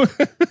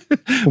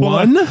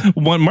 One?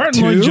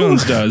 Martin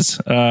Lloyd-Jones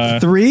does.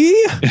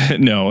 3?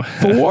 No.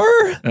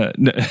 4?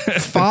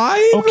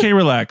 5? Okay,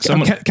 relax.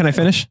 Can I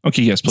finish?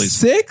 Okay, yes, please.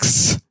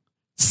 6?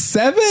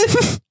 7?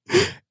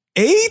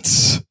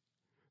 8?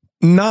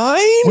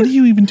 9? What are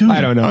you even doing?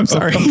 I don't know. I'm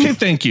sorry. Okay,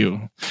 thank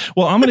you.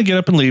 Well, I'm going to get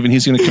up and leave, and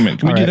he's going to come in.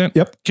 Can we do that?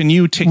 Yep. Can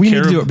you take care of... We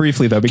need to do it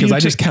briefly, though, because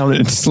I just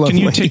counted slowly. Can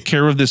you take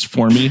care of this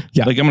for me?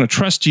 Yeah. Like, I'm going to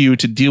trust you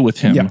to deal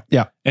with him.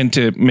 Yeah. And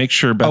to make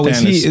sure Beth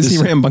Ann is he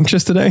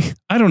rambunctious today?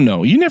 I don't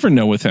know. You never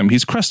know with him.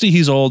 He's crusty.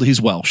 He's old.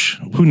 He's Welsh.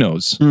 Who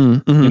knows?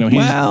 You know,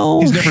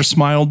 he's never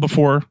smiled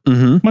before.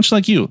 Much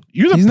like you.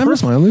 He's never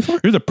smiled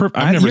before? You're the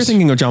perfect... You're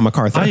thinking of John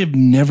MacArthur. I have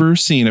never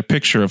seen a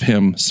picture of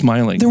him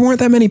smiling. There weren't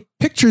that many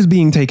pictures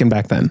being taken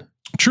back then.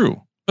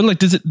 True. But like,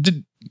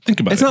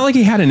 think about it. It's not like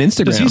he had an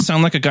Instagram. Does he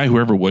sound like a guy who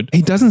ever would?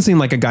 He doesn't seem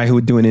like a guy who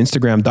would do an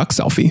Instagram duck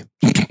selfie.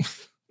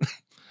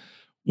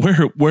 What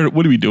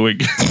are we doing?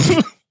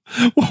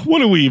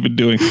 What are we even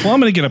doing? Well, I'm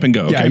going to get up and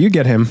go. Yeah, you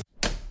get him.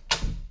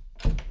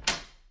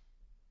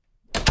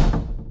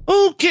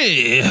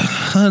 Okay.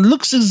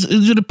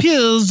 It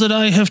appears that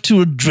I have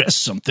to address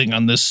something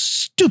on this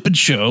stupid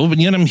show, but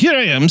yet here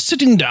I am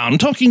sitting down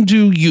talking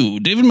to you,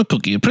 David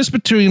McCookie, a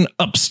Presbyterian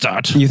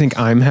upstart. You think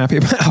I'm happy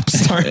about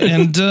upstart?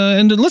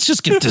 and let's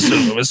just get this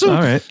over with. So,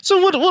 all right.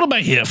 So what am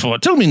I here for?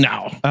 Tell me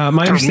now.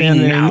 My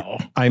understanding. Now.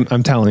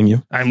 I'm telling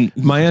you.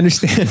 My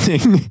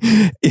understanding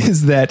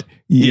is that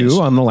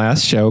you on the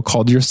last show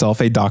called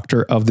yourself a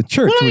doctor of the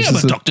church. Well, I'm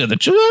a doctor of the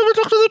church. I'm a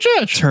doctor of the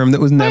church. Term that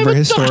was never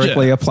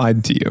historically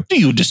applied to you. Do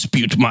you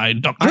dispute my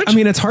doctorate? I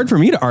mean, it's hard for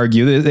me to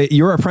argue that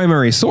you're a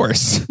primary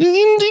source.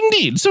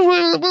 Indeed. So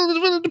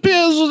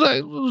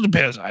it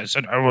appears I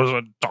said I was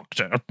a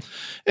doctor.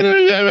 And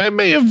I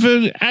may have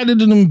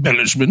added an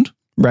embellishment.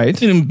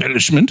 Right. An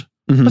embellishment.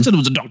 I said I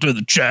was a doctor of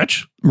the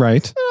church.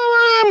 Right.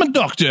 I'm a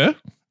doctor.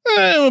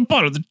 I'm a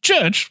part of the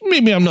church.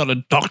 Maybe I'm not a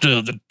doctor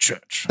of the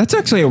church. That's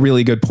actually a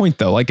really good point,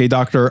 though. Like a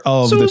doctor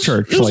of the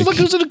church. It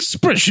was an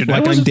expression.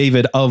 Like I'm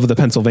David of the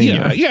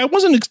Pennsylvania. Yeah. I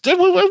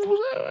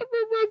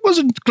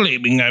wasn't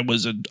claiming I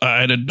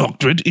had a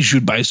doctorate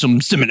issued by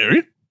some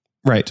seminary.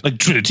 Right. Like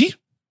Trinity.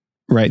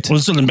 Right. Or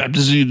Southern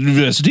Baptist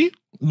University,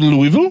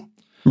 Louisville.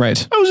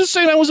 Right. I was just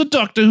saying I was a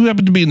doctor who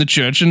happened to be in the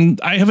church,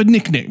 and I have a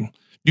nickname.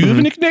 Do you have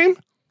a nickname?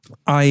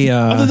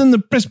 Other than the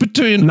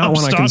Presbyterian not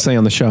upstart, one I can say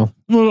on the show.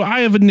 Well,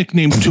 I have a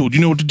nickname too. Do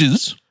you know what it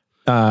is?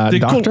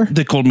 Doctor?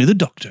 They called me the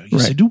doctor.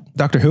 Yes, I do.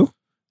 Doctor who?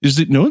 Is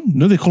it no?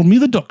 They called me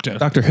the Doctor.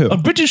 Doctor who? A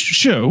British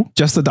show.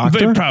 Just the Doctor?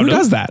 Very proud Who of.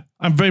 does that?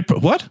 I'm very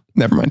proud. What?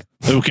 Never mind.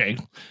 Okay.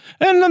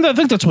 And I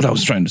think that's what I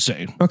was trying to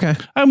say. Okay.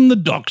 I'm the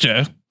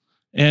Doctor.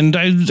 And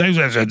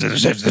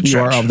the You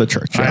are of the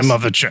church. Yes. I'm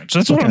of the church.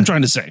 That's what I'm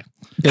trying to say.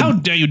 How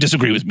dare you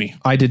disagree with me?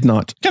 I did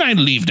not. Can I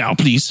leave now,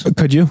 please?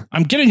 Could you?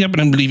 I'm getting up and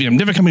I'm leaving. I'm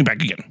never coming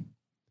back again.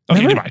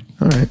 Okay, Never? goodbye.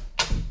 All right.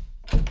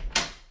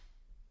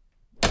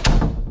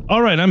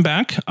 All right, I'm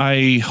back.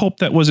 I hope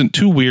that wasn't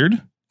too weird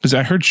because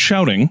I heard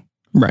shouting.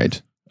 Right.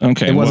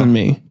 Okay, It wasn't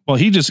me. Well,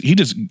 he just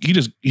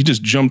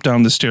jumped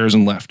down the stairs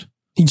and left.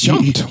 He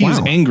jumped. He's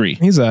Wow. angry.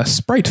 He's a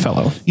sprite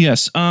fellow.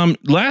 Yes.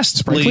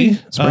 Lastly,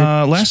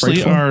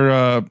 Spriteful?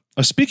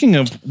 our speaking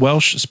of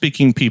Welsh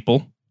speaking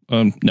people.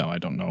 No, I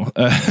don't know.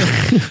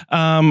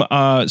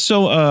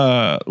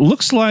 So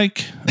looks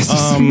like Is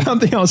this not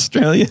the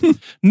Australian?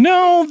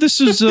 no,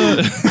 this is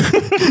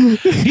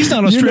he's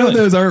not Australian. You know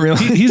those aren't real.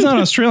 He's not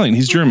Australian.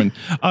 He's German.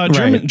 Right,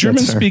 German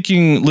that's fair.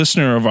 speaking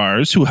listener of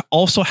ours who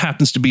also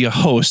happens to be a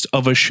host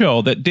of a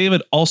show that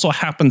David also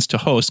happens to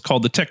host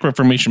called the Tech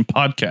Reformation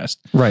Podcast.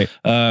 Right.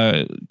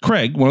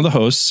 Craig, one of the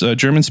hosts,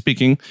 German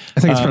speaking. I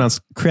think it's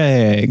pronounced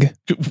Craig.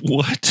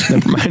 What?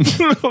 Never mind.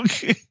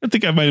 Okay. I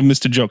think I might have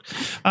missed a joke.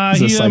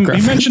 It's a psych He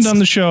reference. mentioned on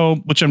the show,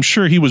 which I'm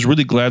sure he was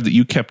really glad that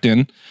you kept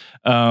in,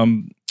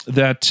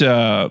 that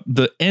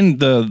the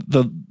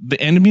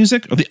end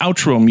music or the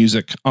outro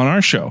music on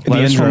our show, The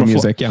intro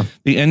music, yeah.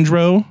 the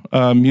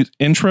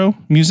intro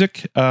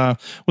music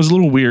was a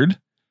little weird.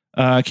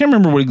 I can't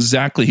remember what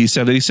exactly he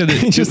said. He said that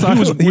He just thought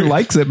he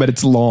likes it, but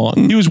it's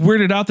long. he was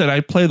weirded out that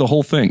I play the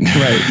whole thing.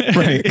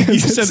 Right. you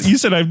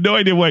said I have no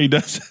idea why he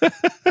does.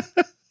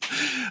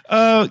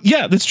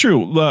 Yeah, that's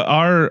true.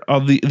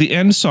 The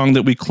end song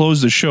that we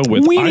close the show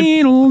with,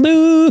 We'll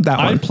do that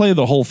I one. play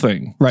the whole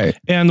thing. Right.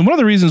 And one of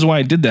the reasons why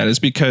I did that is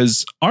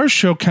because our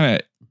show kind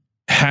of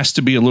has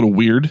to be a little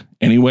weird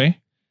anyway.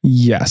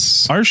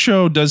 Yes. Our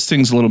show does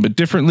things a little bit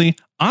differently.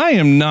 I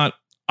am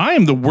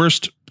the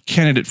worst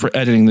candidate for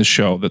editing this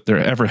show that there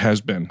ever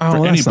has been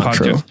for any that's not podcast.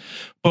 true.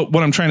 But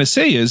what I'm trying to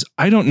say is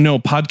I don't know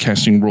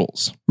podcasting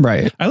rules.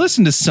 Right. I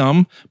listen to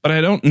some, but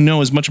I don't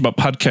know as much about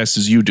podcasts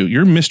as you do.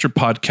 You're Mr.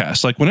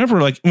 Podcast. Like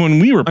when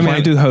we were I mean, I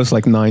do host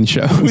like 9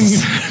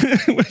 shows.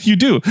 you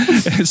do.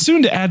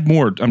 Soon to add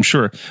more, I'm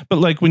sure. But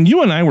like when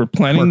you and I were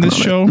planning Working this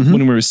on it. show,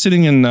 when we were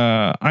sitting in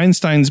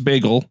Einstein's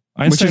Bagel,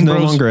 Which is no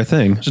longer a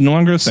thing. Which is no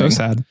longer a So thing.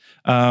 sad.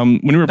 When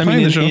we were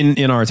planning the show,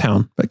 in our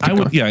town. But keep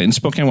going. in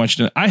Spokane,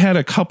 Washington, I had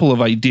a couple of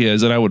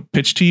ideas that I would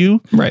pitch to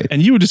you. Right.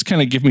 And you would just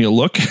kind of give me a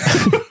look.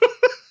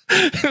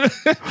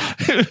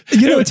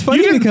 It's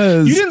funny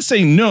because you didn't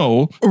say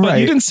no, but Right.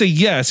 you didn't say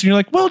yes. And you're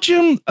like, well,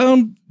 Jim,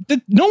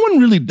 no one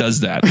really does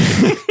that.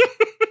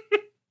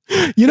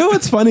 you know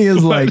what's funny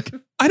is like,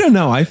 I don't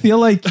know. I feel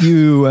like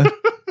you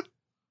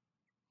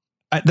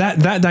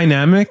that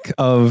dynamic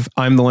of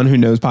I'm the one who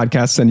knows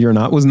podcasts and you're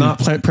not was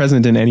not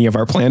present in any of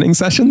our planning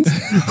sessions.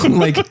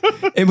 Like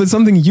it was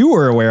something you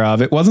were aware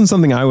of. It wasn't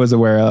something I was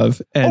aware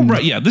of. And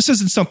right. Yeah. This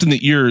isn't something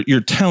that you're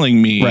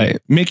telling me, Right.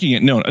 making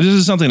it known. This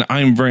is something that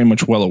I'm very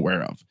much well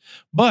aware of.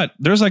 But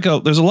there's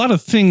a lot of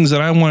things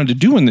that I wanted to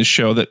do in this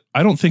show that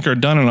I don't think are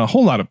done in a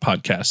whole lot of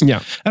podcasts.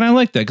 Yeah. And I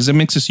like that because it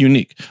makes us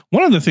unique.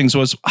 One of the things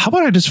was, how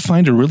about I just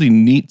find a really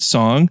neat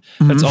song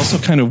that's also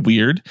kind of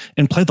weird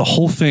and play the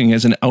whole thing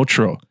as an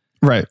outro?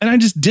 Right. And I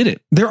just did it.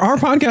 There are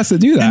podcasts that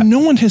do that. And no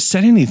one has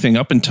said anything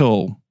up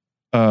until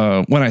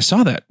when I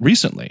saw that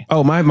recently.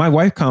 Oh, my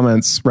wife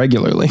comments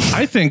regularly.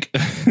 I think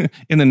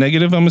in the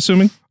negative, I'm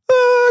assuming.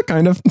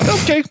 Kind of.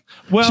 Okay.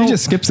 Well, She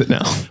just skips it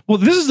now. well,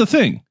 this is the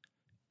thing.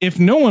 If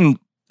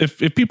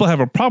people have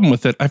a problem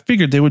with it, I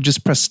figured they would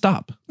just press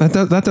stop That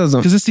doesn't.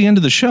 because it's the end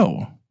of the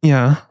show.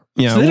 Yeah.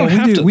 Yeah. So they don't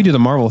have to- we do the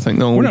Marvel thing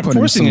though. We're We not put in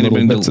forcing some little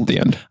anybody bits to- at the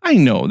end. I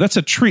know that's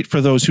a treat for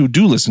those who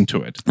do listen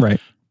to it, Right.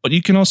 but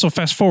you can also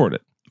fast forward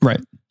it. Right.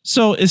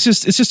 So it's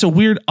just a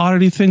weird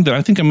oddity thing that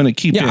I think I'm going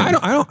to keep in. Yeah. I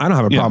don't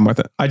have a problem with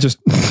it. I just,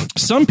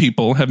 Some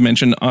people have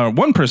mentioned,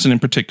 one person in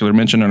particular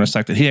mentioned on our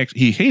site that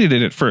he hated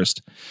it at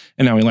first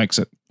and now he likes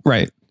it.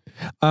 right.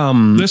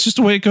 That's just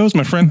the way it goes,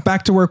 my friend.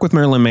 Back to Work with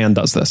Marilyn Mann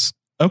does this.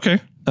 Okay.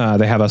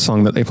 They have a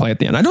song that they play at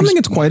the end. I don't think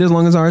it's quite as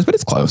long as ours, but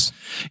it's close.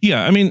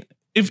 Yeah. I mean,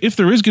 if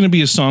there is going to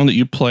be a song that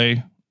you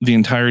play the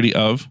entirety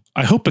of,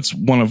 I hope it's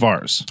one of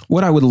ours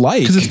What I would like,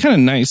 because it's kind of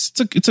nice.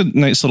 It's a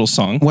nice little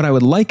song. what I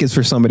would like is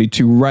for somebody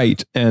to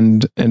write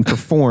and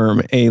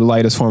perform a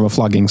lightest form of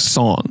flogging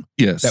song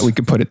Yes. that we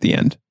could put at the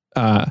end.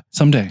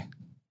 Someday.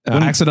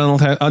 Accidental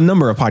Tech, a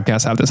number of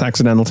podcasts have this.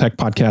 Accidental Tech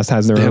podcast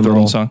has their They own have their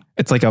little own song.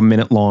 It's like a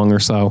minute long or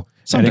so.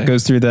 Someday. And it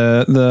goes through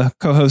the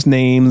co-host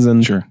names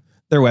and Sure.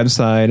 their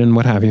website and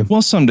what have you.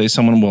 Well, someday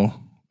someone will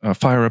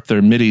fire up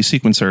their MIDI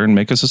sequencer and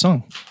make us a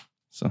song.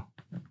 So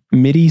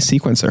MIDI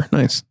sequencer.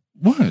 Nice.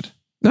 what?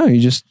 No,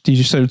 you just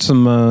showed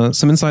some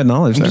inside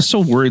knowledge I'm there. just so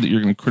worried that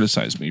you're going to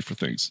criticize me for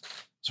things.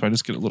 So I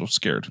just get a little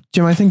scared.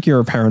 Jim, I think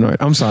you're paranoid.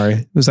 I'm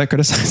sorry. Was that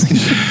criticizing?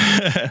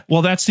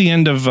 Well, that's the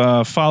end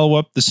of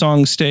follow-up. The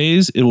song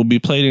stays. It will be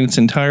played in its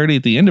entirety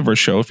at the end of our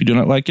show. If you do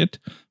not like it,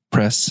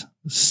 press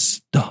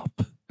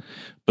stop.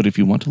 but if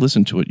you want to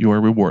listen to it, you are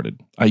rewarded.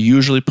 I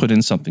usually put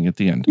in something at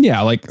the end.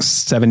 Yeah, like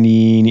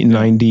 70 to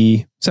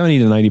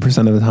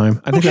 90% of the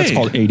time. I think that's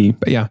called 80,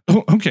 but yeah.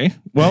 Oh, okay.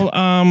 Well,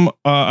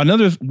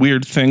 another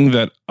weird thing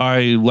that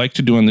I like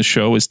to do on the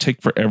show is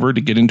take forever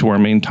to get into our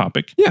main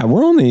topic. Yeah,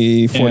 we're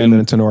only 40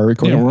 minutes into our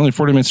recording. Yeah, we're only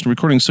 40 minutes into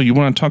recording. So you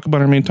want to talk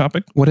about our main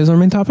topic? What is our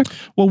main topic?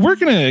 Well, we're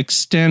going to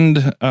extend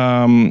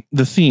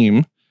the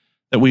theme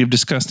that we've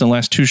discussed in the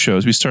last two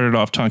shows. We started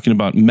off talking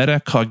about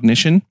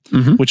metacognition,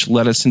 which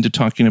led us into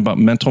talking about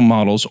mental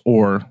models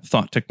or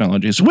thought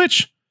technologies,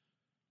 which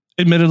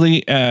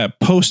admittedly,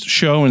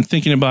 post-show and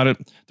thinking about it,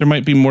 there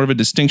might be more of a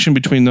distinction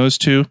between those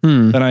two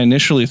than I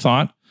initially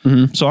thought.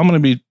 So I'm going to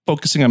be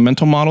focusing on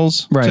mental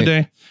models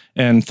today,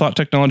 and thought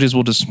technologies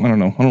will just, I don't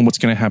know what's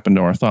going to happen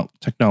to our thought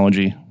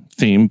technology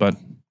theme, but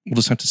we'll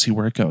just have to see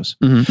where it goes.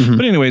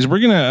 But anyways,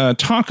 we're going to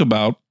talk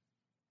about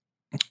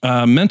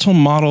mental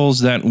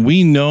models that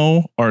we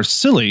know are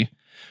silly,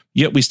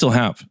 yet we still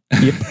have.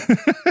 Yep.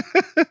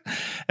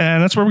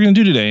 And that's what we're going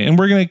to do today. And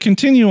we're going to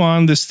continue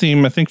on this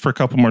theme, I think, for a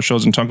couple more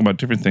shows and talk about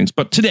different things.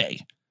 But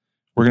today,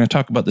 we're going to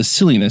talk about the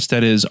silliness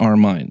that is our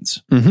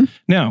minds.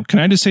 Now, can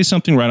I just say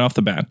something right off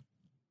the bat?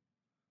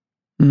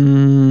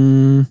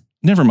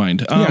 Never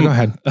mind. Yeah, go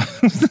ahead.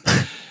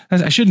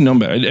 I should have known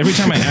better. Every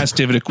time I ask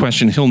David a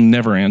question, he'll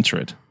never answer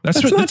it.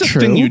 That's not a true.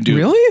 thing you do.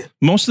 Really?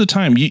 Most of the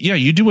time.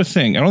 You do a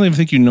thing. I don't even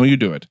think you know you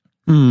do it.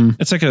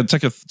 It's like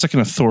an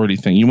authority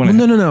thing. You want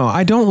to? No.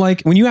 I don't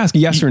like when you ask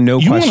yes or no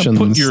questions. You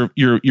want to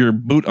put your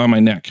boot on my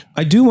neck.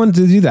 I do want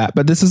to do that,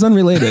 but this is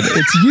unrelated.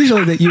 It's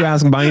usually that you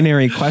ask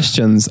binary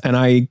questions, and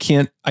I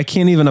can't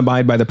even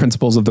abide by the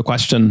principles of the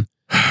question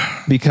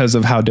because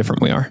of how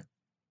different we are.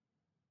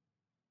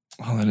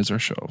 Well, that is our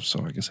show,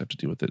 so I guess I have to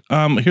deal with it.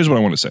 Here's what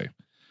I want to say.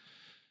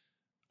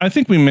 I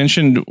think we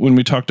mentioned when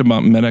we talked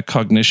about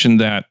metacognition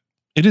that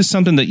it is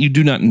something that you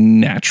do not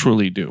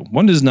naturally do.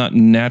 One does not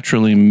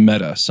naturally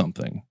meta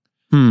something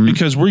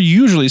because we're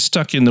usually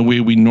stuck in the way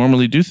we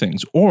normally do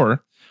things,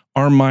 or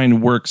our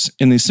mind works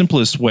in the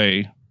simplest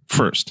way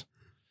first.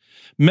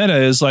 Meta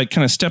is like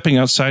kind of stepping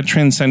outside,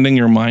 transcending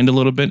your mind a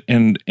little bit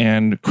and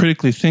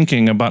critically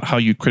thinking about how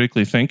you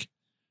critically think.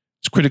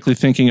 It's critically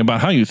thinking about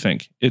how you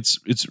think. It's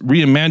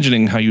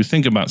reimagining how you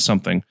think about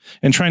something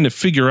and trying to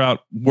figure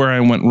out where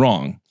I went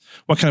wrong.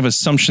 What kind of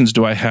assumptions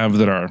do I have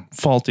that are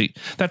faulty?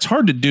 That's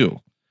hard to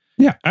do.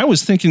 Yeah. I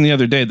was thinking the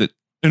other day that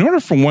in order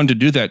for one to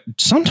do that,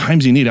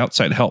 sometimes you need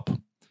outside help.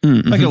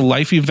 Like a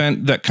life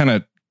event that kind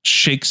of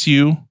shakes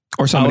you.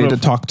 Or somebody to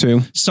talk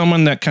to.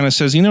 Someone that kind of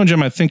says,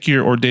 Jim, I think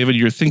or David,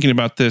 you're thinking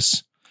about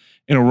this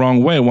in a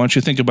wrong way. Why don't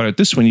you think about it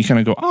this way? And you kind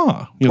of go,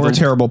 or a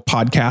terrible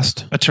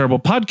podcast. A terrible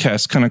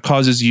podcast kind of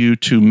causes you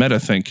to meta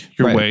think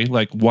your way.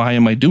 Like, why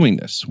am I doing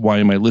this? Why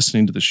am I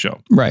listening to this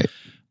show? Right.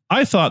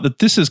 I thought that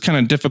this is kind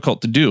of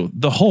difficult to do.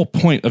 The whole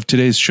point of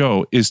today's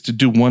show is to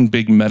do one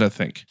big meta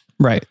think.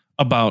 Right.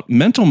 About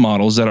mental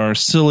models that are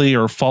silly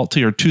or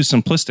faulty or too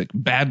simplistic,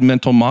 bad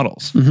mental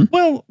models.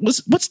 Well,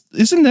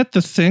 isn't that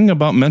the thing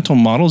about mental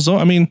models though?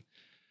 I mean,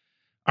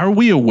 are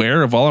we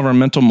aware of all of our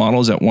mental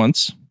models at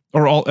once?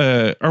 Or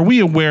are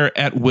we aware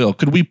at will?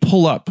 Could we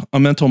pull up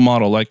a mental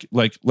model like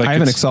I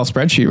have an Excel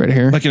spreadsheet right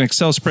here. Like an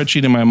Excel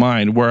spreadsheet in my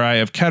mind where I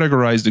have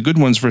categorized the good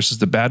ones versus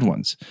the bad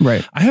ones.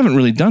 Right. I haven't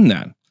really done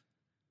that.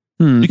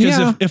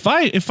 Because if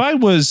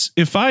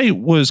I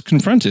was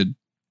confronted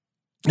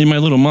in my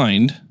little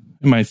mind,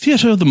 in my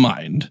theater of the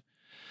mind,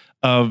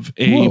 of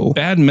a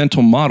bad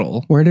mental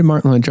model. Where did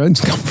Martin Lloyd Jones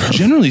come from?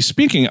 Generally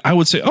speaking, I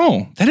would say,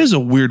 that is a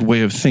weird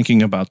way of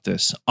thinking about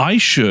this. I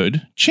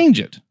should change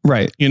it.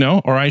 Right.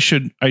 Or I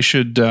should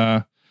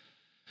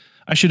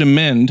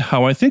amend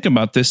how I think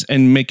about this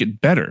and make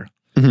it better.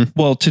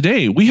 Well,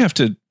 today we have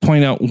to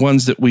point out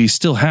ones that we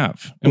still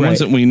have and ones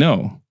that we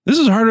know. This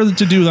is harder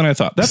to do than I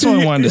thought. That's all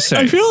I wanted to say.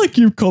 I feel like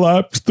you've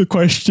collapsed the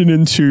question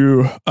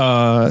into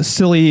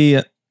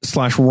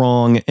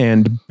silly/wrong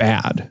and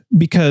bad,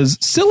 because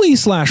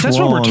silly/wrong. That's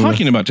what we're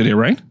talking about today,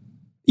 right?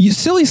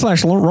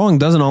 Silly/wrong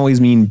doesn't always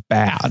mean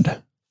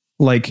bad.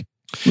 Like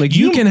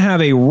you can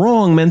have a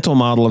wrong mental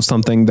model of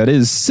something that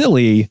is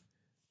silly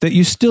that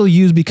you still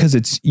use because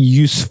it's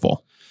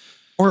useful,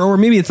 or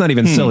maybe it's not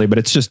even silly, but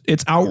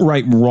it's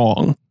outright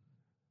wrong.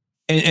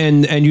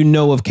 And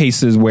of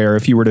cases where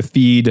if you were to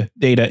feed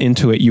data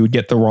into it, you would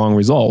get the wrong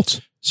results.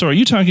 So are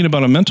you talking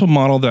about a mental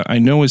model that I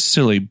know is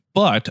silly,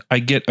 but I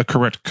get a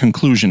correct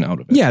conclusion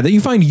out of it? Yeah, that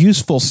you find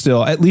useful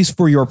still, at least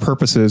for your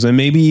purposes. And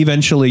maybe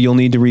eventually you'll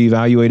need to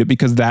reevaluate it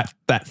because that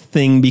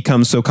thing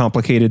becomes so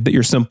complicated that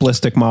your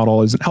simplistic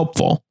model isn't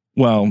helpful.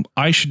 Well,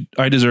 I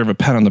deserve a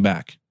pat on the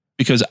back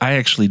because I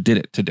actually did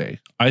it today.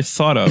 I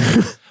thought of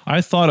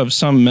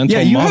some mental models.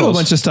 Yeah, you have a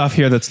bunch of stuff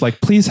here that's like,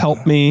 please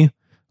help me.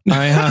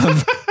 I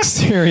have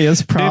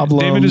serious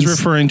problems. David is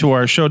referring to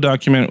our show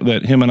document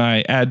that him and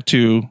I add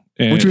to.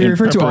 Which we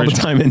refer to all the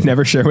time and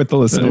never share with the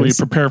listeners. We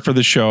prepare for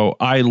the show.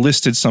 I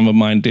listed some of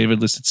mine.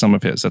 David listed some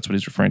of his. That's what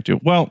he's referring to.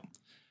 Well,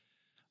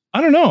 I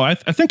don't know. I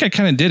think I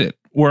kind of did it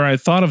where I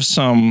thought of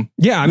some.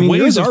 Yeah, I mean,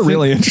 ways are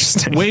really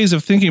interesting. Ways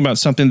of thinking about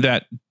something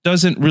that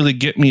doesn't really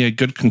get me a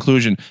good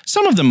conclusion.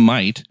 Some of them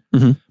might,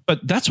 but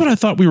But that's what I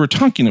thought we were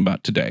talking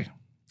about today.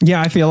 Yeah,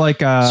 I feel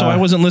like... so I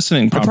wasn't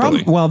listening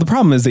properly. The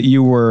problem is that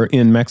you were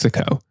in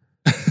Mexico.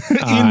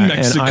 In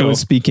Mexico. And I was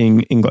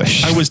speaking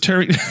English. I was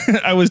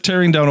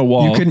tearing down a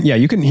wall.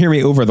 You couldn't hear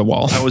me over the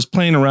wall. I was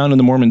playing around in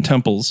the Mormon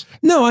temples.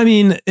 No, I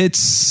mean,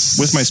 it's...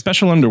 with my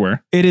special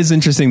underwear. It is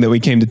interesting that we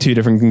came to two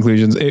different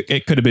conclusions.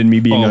 It could have been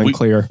me being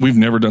unclear. We've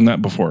never done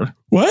that before.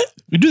 What?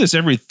 We do this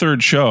every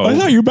third show. I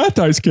thought you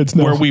baptized kids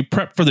now. Where we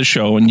prep for the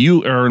show and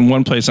you are in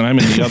one place and I'm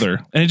in the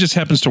other. And it just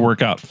happens to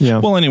work out. Yeah.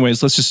 Well,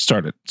 anyways, let's just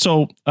start it.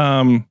 So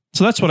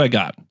that's what I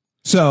got.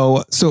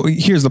 So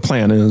here's the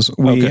plan is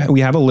we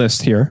have a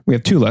list here. We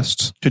have two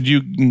lists.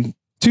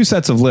 Two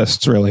sets of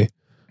lists, really.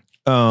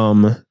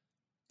 And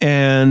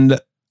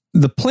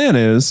the plan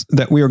is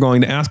that we are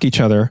going to ask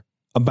each other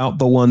about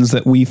the ones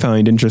that we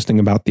find interesting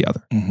about the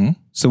other. Mm-hmm.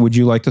 So would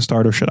you like to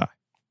start or should I?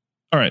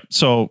 All right.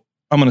 So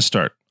I'm going to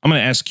start. I'm going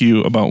to ask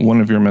you about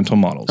one of your mental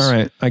models. All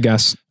right. I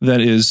guess.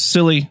 That is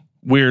silly,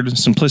 weird,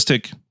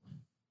 simplistic,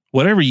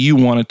 whatever you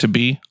want it to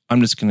be. I'm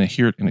just going to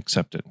hear it and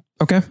accept it.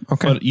 Okay.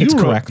 But it's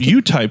correct.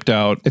 You typed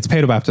out... It's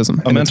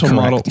paedobaptism. A mental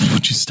model...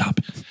 Would you stop?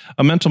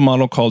 A mental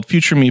model called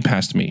Future Me,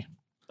 Past Me.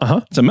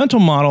 Uh-huh. It's a mental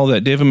model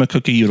that David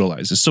McCookie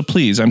utilizes. So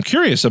please, I'm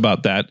curious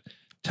about that.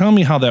 Tell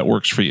me how that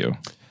works for you.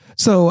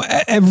 So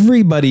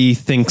everybody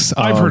thinks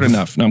I've heard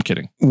enough. No, I'm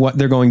kidding. What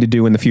they're going to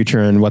do in the future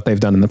and what they've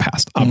done in the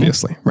past,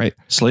 obviously, right?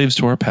 Slaves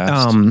to our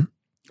past.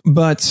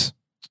 But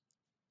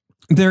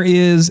there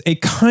is a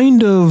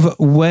kind of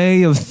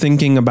way of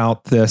thinking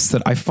about this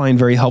that I find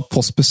very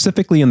helpful,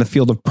 specifically in the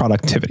field of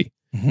productivity.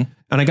 Mm-hmm.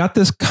 And I got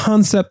this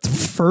concept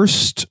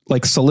first,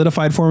 like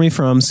solidified for me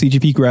from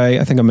CGP Grey.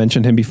 I think I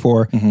mentioned him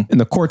before in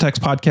the Cortex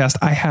podcast.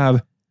 I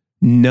have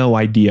no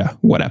idea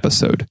what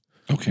episode.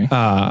 Okay.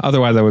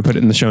 Otherwise, I would put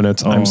it in the show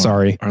notes. I'm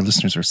sorry. Our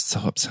listeners are so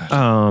upset.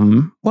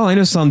 Well, I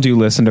know some do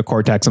listen to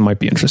Cortex and might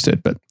be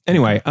interested, but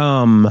anyway,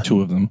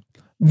 two of them.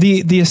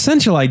 The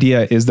essential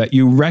idea is that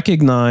you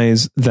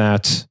recognize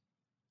that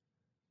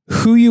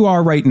who you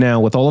are right now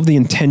with all of the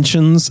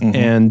intentions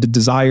and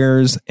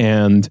desires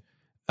and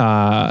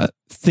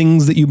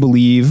things that you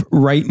believe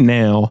right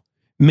now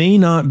may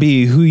not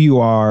be who you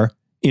are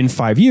in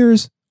 5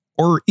 years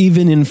or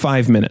even in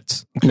 5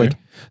 minutes. Okay.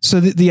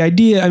 So the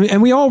idea, I mean,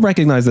 and we all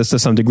recognize this to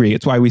some degree.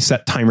 It's why we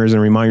set timers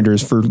and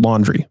reminders for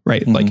laundry,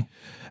 right?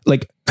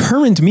 Like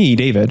current me,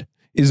 David,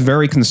 is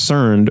very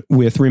concerned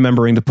with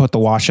remembering to put the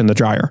wash in the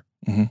dryer.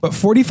 But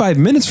 45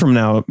 minutes from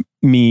now,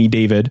 me,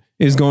 David,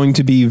 is going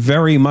to be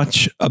very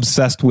much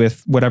obsessed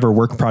with whatever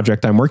work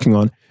project I'm working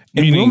on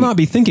and will not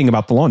be thinking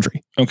about the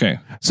laundry. Okay.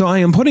 So I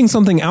am putting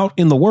something out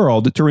in the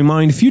world to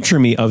remind future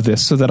me of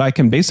this so that I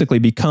can basically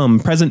become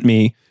present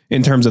me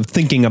in terms of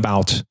thinking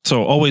about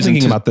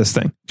about this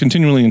thing.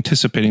 Continually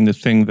anticipating the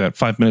thing that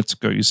 5 minutes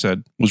ago you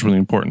said was really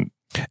important.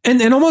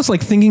 And almost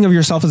like thinking of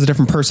yourself as a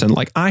different person.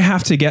 Like I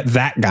have to get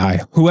that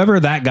guy, whoever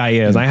that guy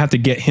is, I have to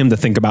get him to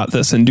think about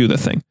this and do the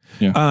thing.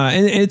 Yeah.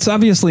 And it's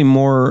obviously a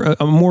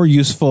more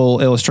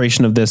useful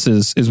illustration of this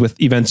is with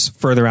events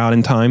further out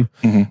in time.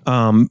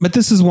 But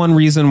this is one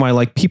reason why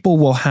like people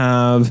will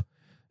have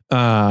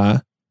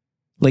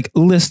like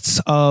lists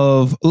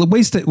of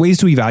ways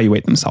to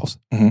evaluate themselves,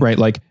 right?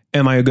 Like,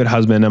 am I a good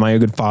husband? Am I a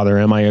good father?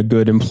 Am I a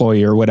good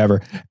employee or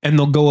whatever? And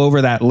they'll go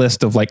over that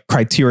list of like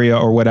criteria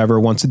or whatever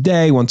once a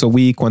day, once a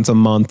week, once a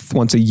month,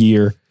 once a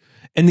year.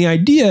 And the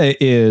idea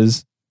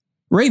is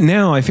right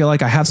now, I feel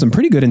like I have some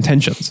pretty good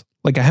intentions.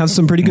 Like I have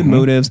some pretty good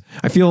motives.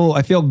 I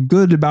feel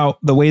good about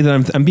the way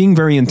that I'm being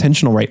very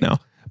intentional right now,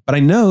 but I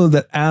know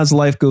that as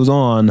life goes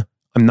on,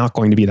 I'm not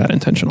going to be that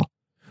intentional.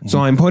 So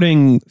I'm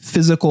putting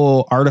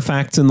physical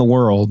artifacts in the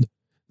world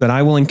that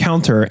I will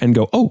encounter and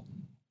go, oh,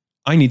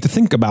 I need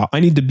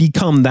to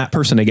become that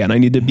person again. I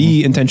need to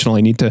be intentional.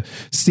 I need to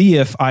see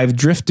if I've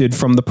drifted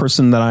from the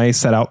person that I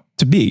set out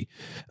to be.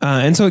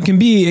 And so it can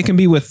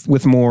be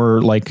with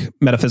more like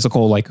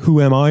metaphysical, like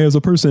who am I as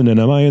a person and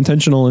am I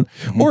intentional? And,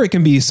 or it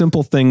can be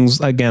simple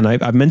things. Again,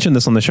 I've mentioned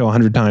this on the show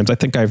 100 times. I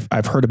think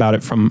I've heard about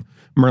it from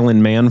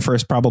Merlin Mann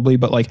first, probably,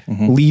 but like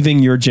leaving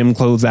your gym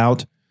clothes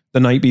out the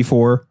night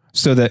before.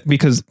 So that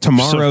because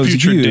tomorrow's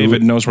future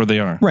David knows where they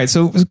are. Right.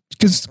 So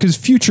because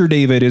future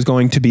David is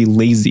going to be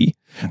lazy.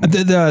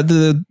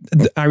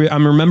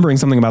 I'm remembering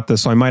something about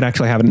this, so I might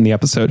actually have it in the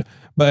episode.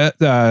 But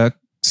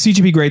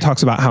CGP Grey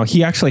talks about how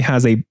he actually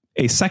has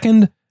a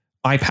second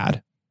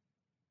iPad.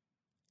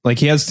 Like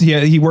he does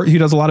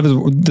a lot of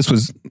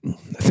his.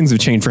 Things have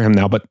changed for him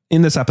now, but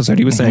in this episode,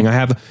 he was saying I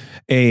have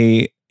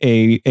a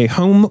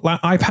home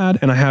iPad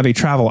and I have a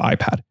travel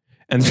iPad.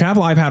 And the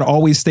travel iPad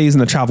always stays in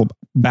the travel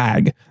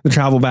bag. The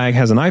travel bag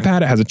has an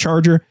iPad. It has a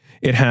charger.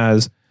 It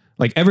has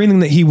like everything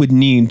that he would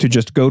need to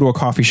just go to a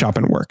coffee shop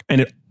and work. And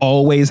it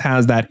always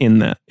has that in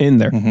there.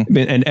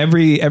 And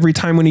every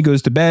time when he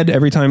goes to bed,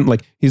 every time,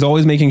 like he's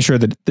always making sure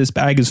that this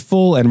bag is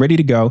full and ready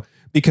to go,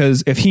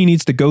 because if he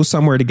needs to go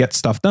somewhere to get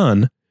stuff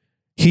done,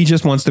 he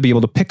just wants to be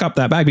able to pick up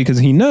that bag because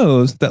he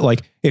knows that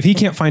like if he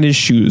can't find his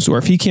shoes or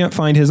if he can't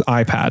find his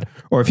iPad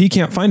or if he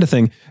can't find a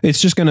thing, it's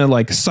just going to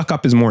like suck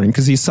up his morning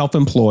because he's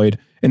self-employed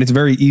and it's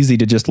very easy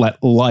to just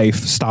let life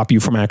stop you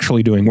from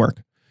actually doing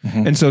work.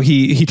 And so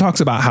he talks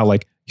about how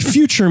like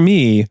future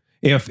me,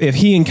 if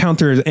he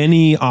encounters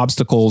any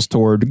obstacles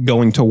toward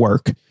going to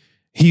work,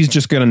 he's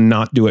just going to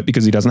not do it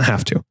because he doesn't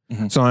have to.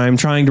 So I'm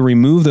trying to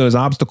remove those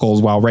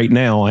obstacles while right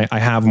now I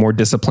have more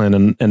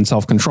discipline and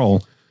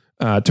self-control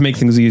to make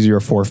things easier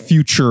for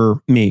future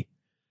me.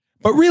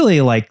 But really,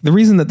 like, the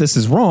reason that this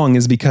is wrong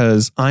is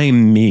because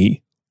I'm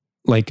me.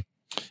 Like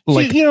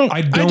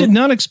I did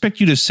not expect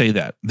you to say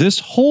that this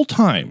whole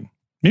time.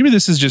 Maybe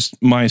this is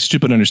just my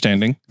stupid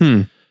understanding.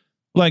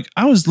 Like,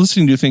 I was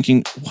listening to you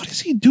thinking, what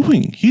is he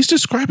doing? He's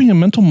describing a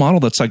mental model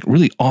that's like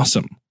really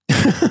awesome.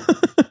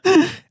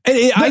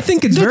 I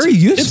think it's very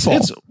useful.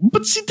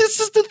 But see, this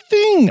is the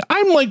thing.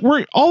 I'm like,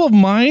 all of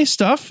my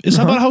stuff is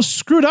about how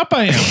screwed up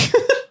I am.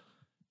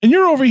 And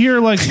you're over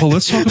here like, well,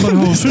 let's talk about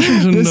how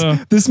efficient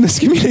and this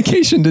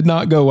miscommunication did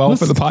not go well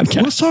for the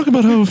podcast. Let's talk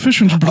about how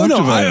efficient and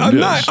productive I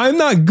am. I'm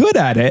not good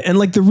at it. And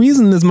like the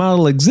reason this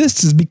model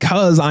exists is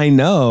because I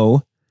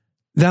know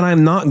that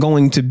I'm not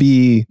going to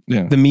be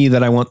the me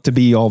that I want to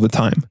be all the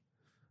time.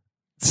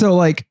 So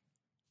like,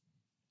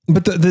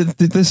 but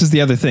this is the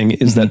other thing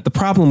is that the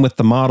problem with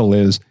the model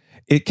is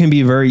it can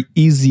be very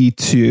easy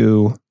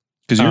to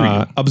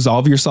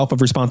absolve yourself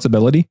of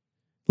responsibility.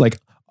 Like,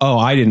 oh,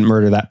 I didn't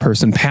murder that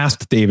person.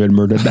 Past David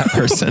murdered that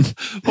person.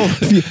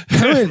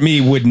 Current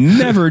me would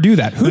never do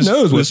that. Who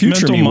knows what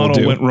future me will do? This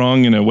mental model went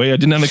wrong in a way I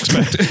did not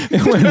expect.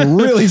 It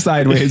went really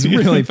sideways,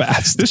 really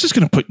fast. This is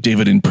going to put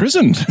David in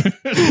prison.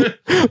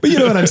 But you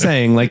know what I'm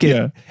saying? Like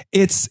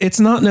it's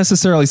not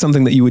necessarily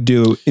something that you would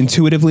do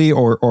intuitively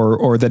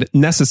or that it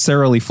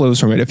necessarily flows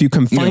from it. If you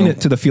confine it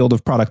to the field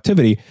of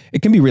productivity,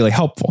 it can be really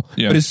helpful.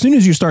 Yeah. But as soon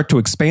as you start to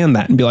expand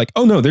that and be like,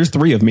 oh no, there's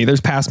three of me.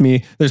 There's past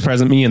me, there's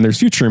present me, and there's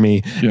future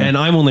me. Yeah. And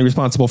I'm only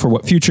responsible for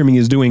what future me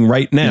is doing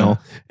right now.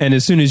 Yeah. And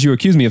as soon as you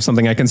accuse me of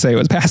something, I can say it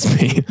was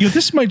past me.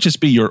 This might just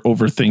be your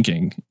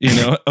overthinking,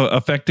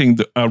 affecting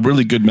a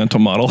really good mental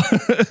model.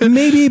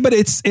 Maybe, but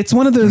it's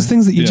one of those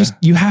things that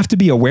you have to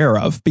be aware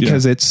of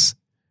because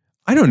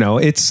I don't know.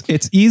 It's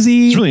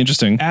easy. It's really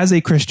interesting as a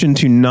Christian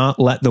to not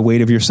let the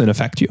weight of your sin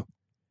affect you.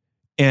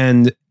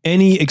 And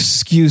any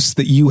excuse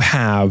that you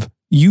have,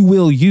 you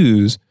will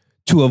use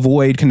to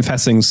avoid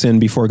confessing sin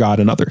before God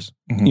and others,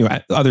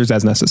 others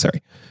as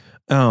necessary.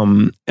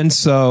 And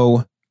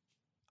so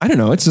I don't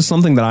know, it's just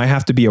something that I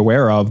have to be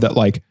aware of that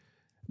like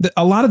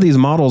a lot of these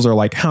models are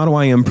like, how do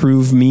I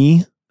improve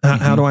me?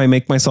 How do I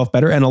make myself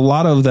better? And a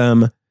lot of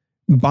them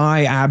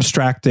by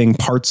abstracting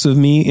parts of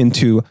me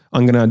into,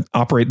 I'm going to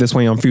operate this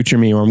way on future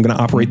me, or I'm going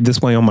to operate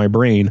this way on my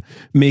brain,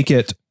 make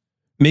it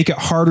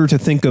harder to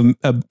think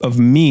of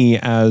me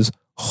as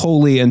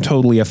wholly and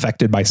totally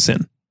affected by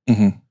sin.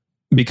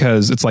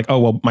 Because it's like, oh,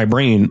 well, my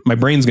brain's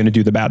going to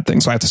do the bad thing.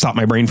 So I have to stop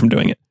my brain from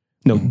doing it.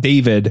 No,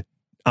 David,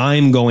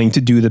 I'm going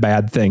to do the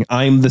bad thing.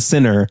 I'm the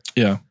sinner.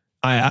 Yeah.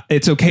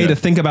 It's okay to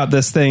think about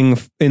this thing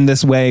in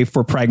this way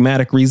for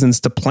pragmatic reasons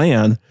to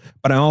plan.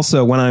 But I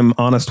also, when I'm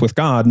honest with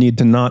God, need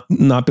to not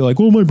be like,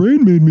 well, my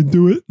brain made me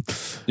do it.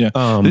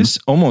 Yeah. This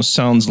almost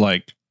sounds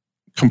like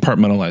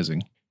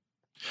compartmentalizing.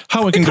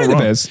 How it can go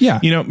wrong.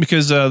 Yeah.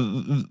 Because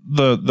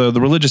the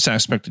religious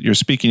aspect that you're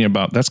speaking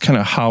about, that's kind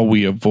of how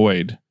we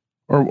avoid,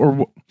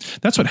 or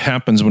that's what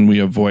happens when we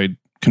avoid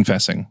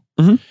confessing.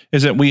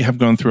 Is that we have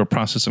gone through a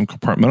process of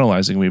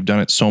compartmentalizing. We've done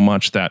it so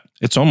much that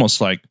it's almost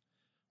like,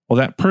 well,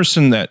 that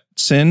person that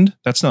sinned,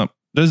 that's not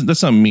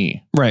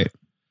me. Right.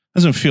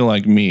 Doesn't feel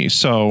like me.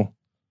 So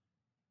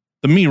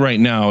the me right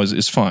now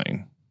is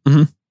fine.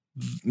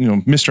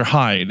 Mr.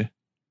 Hyde,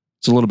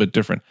 it's a little bit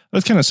different.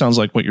 That kind of sounds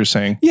like what you're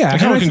saying. Yeah.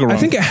 Like I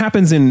think it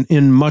happens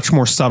in much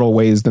more subtle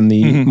ways than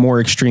the more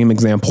extreme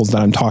examples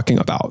that I'm talking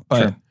about.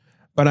 But, sure.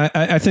 But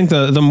I think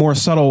the more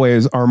subtle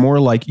ways are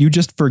more like you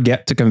just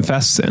forget to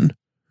confess sin.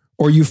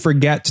 Or you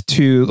forget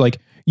to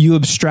you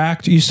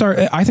abstract,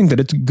 I think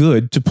that it's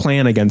good to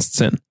plan against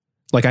sin.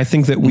 Like, I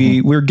think that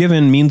we're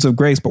given means of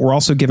grace, but we're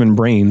also given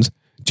brains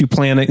to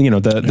plan it.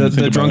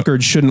 The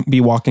drunkard shouldn't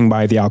be walking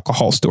by the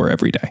alcohol store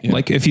every day. Yeah.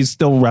 Like if he's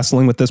still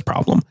wrestling with this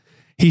problem,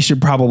 he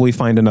should probably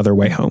find another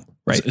way home.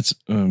 Right. It's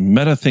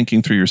meta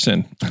thinking through your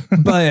sin.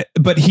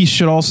 but he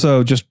should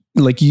also just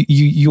like,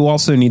 you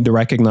also need to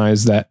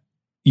recognize that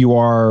you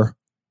are,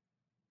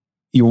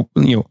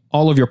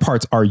 all of your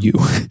parts are you.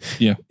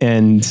 Yeah.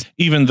 And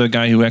even the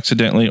guy who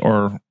accidentally,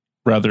 or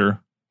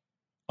rather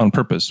on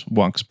purpose,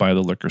 walks by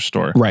the liquor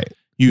store. Right.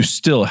 You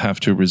still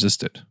have to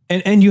resist it.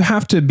 And you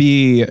have to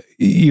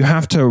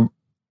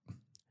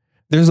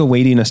there's a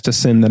weightiness to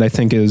sin that I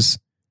think it's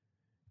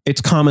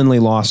commonly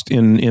lost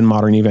in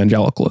modern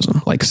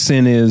evangelicalism. Like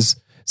sin is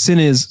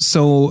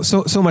so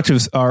much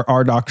of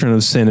our doctrine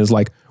of sin is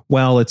like,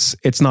 well,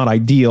 it's not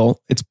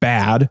ideal. It's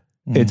bad.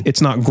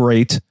 It's not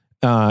great.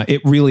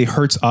 It really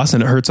hurts us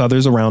and it hurts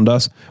others around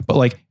us, but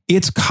like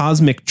it's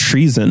cosmic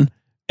treason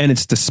and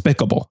it's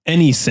despicable.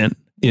 Any sin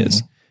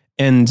is.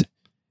 And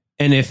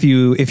if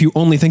you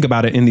only think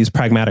about it in these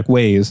pragmatic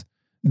ways,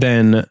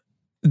 then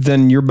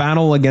your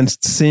battle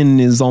against sin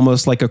is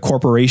almost like a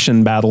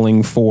corporation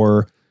battling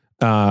for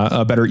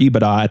a better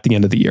EBITDA at the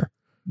end of the year.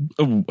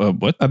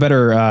 What? A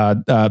better,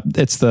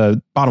 it's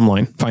the bottom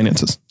line,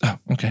 finances. Oh,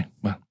 okay.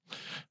 Well,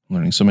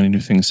 Learning so many new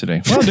things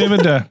today. Well,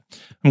 David,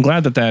 I'm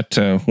glad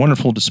that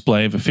wonderful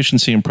display of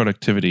efficiency and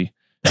productivity.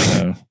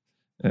 You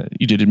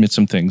did admit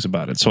some things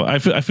about it, so I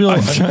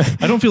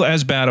don't feel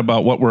as bad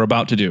about what we're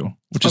about to do,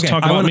 which is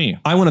talk about me.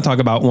 I want to talk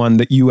about one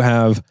that you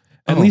have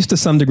at least to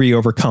some degree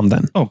overcome.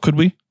 Then, could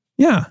we?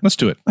 Yeah, let's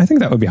do it. I think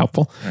that would be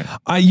helpful.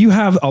 Right. You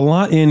have a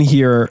lot in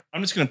here.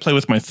 I'm just going to play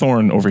with my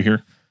thorn over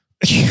here.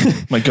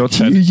 My goat's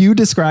head. You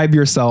describe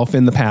yourself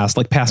in the past,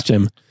 like past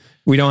Jim.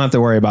 We don't have to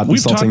worry about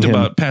insulting him. We've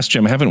talked about past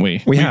Jim, haven't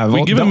we? We have.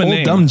 We give him a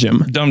name. Dumb Jim.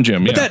 Dumb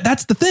Jim, yeah. But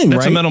that's the thing, that's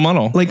right? a mental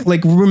model.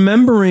 Like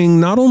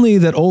remembering not only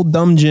that old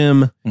dumb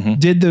Jim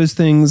did those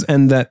things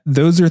and that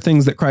those are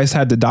things that Christ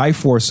had to die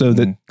for so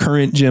that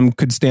current Jim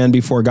could stand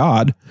before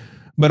God,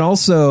 but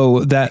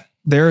also that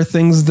there are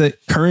things that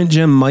current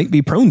Jim might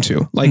be prone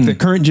to. Like the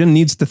current Jim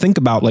needs to think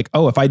about, like,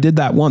 if I did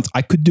that once,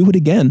 I could do it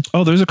again.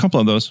 Oh, there's a couple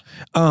of those.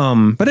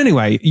 But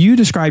anyway, you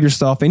describe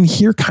yourself in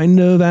here kind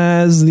of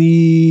as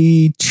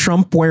the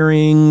Trump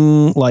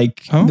wearing,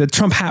 the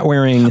Trump hat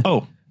wearing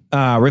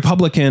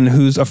Republican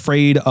who's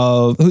afraid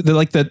of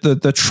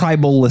the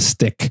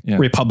tribalistic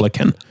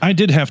Republican. I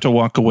did have to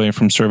walk away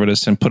from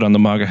Servetus and put on the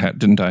MAGA hat,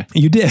 didn't I?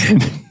 You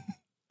did.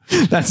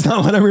 That's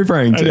not what I'm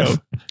referring to. I know.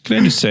 Can I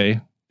just say,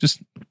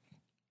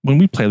 when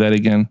we play that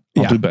again,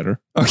 I'll do better.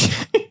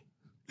 Okay.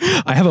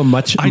 I have a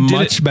much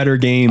better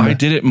game. I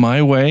did it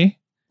my way.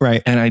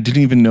 Right. And I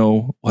didn't even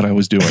know what I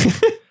was doing.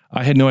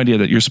 I had no idea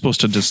that you're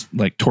supposed to just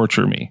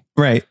torture me.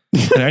 Right.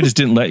 And I just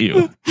didn't let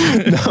you.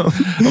 No.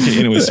 Okay.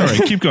 Anyway, sorry.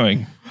 Keep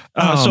going.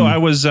 So I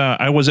was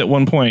at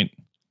one point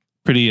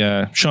pretty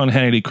Sean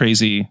Hannity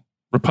crazy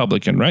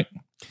Republican, right?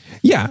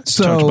 Yeah.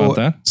 So talked about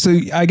that. So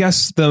I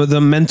guess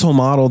the mental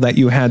model that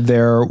you had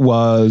there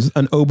was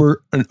an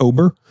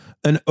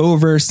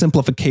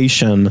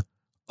oversimplification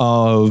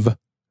of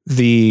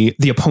the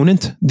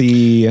opponent,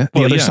 the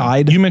other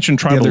side. You mentioned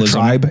tribalism. The other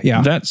tribe.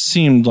 Yeah. That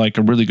seemed like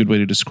a really good way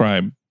to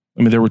describe.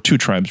 I mean, there were two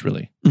tribes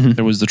really.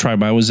 There was the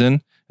tribe I was in,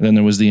 and then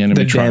there was the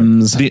enemy tribe.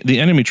 The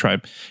enemy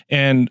tribe.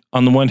 And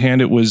on the one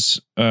hand, it was,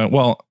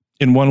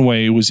 in one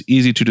way, it was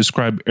easy to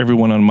describe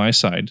everyone on my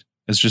side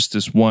as just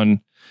this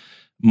one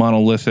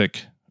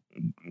monolithic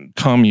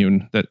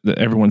commune that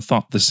everyone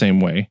thought the same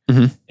way.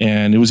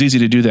 And it was easy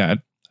to do that.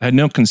 I had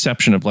no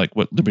conception of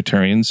what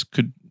libertarians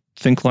could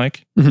think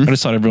like. I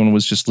just thought everyone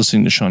was just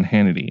listening to Sean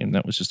Hannity, and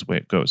that was just the way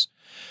it goes.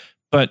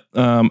 But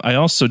I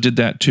also did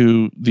that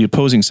to the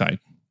opposing side,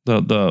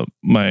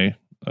 my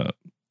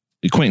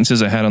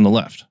acquaintances I had on the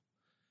left.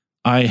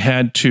 I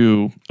had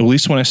to, at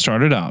least when I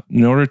started out,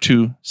 in order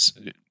to,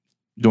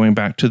 going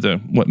back to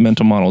what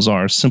mental models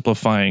are,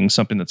 simplifying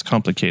something that's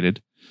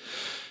complicated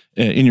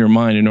in your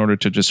mind in order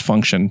to just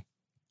function,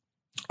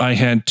 I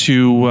had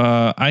to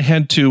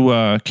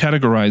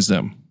categorize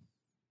them.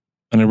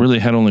 And I really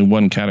had only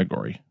one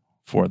category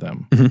for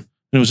them. And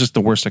it was just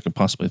the worst I could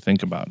possibly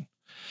think about.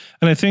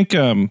 And I think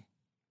in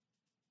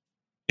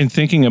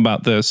thinking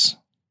about this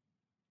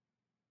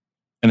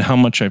and how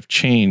much I've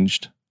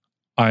changed,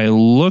 I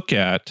look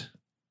at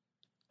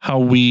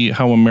how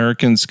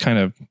Americans kind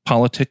of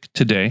politic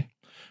today,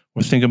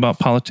 or think about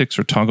politics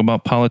or talk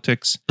about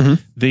politics.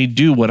 They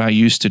do what I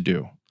used to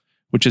do,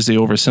 which is they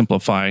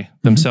oversimplify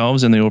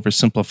themselves and they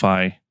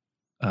oversimplify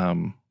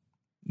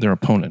their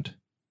opponent.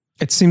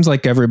 It seems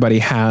like everybody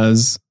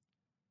has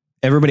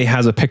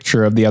a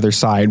picture of the other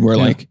side where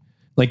like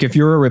if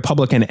you're a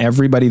Republican,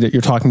 everybody that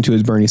you're talking to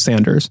is Bernie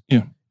Sanders.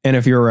 Yeah. And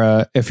if you're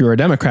a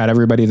Democrat,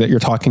 everybody that you're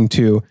talking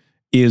to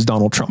is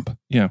Donald Trump.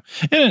 Yeah.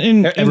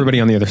 And everybody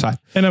on the other side.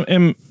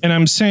 And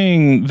I'm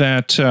saying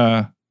that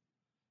I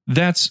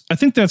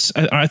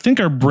think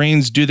our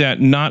brains do that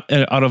not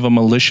out of a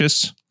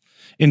malicious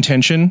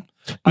intention.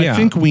 I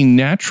think we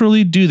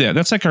naturally do that.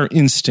 That's like our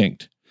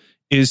instinct,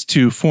 is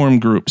to form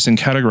groups and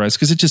categorize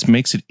because it just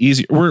makes it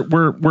easier.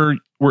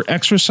 We're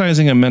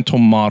exercising a mental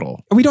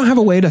model. We don't have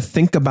a way to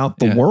think about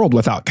the world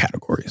without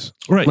categories.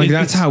 Right. Like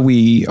that's how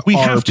we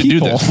have to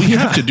people. do this. We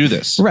have to do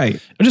this.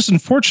 Right. And just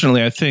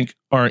unfortunately, I think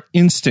our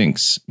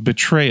instincts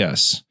betray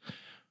us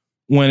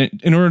when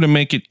in order to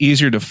make it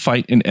easier to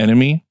fight an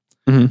enemy,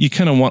 you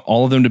kind of want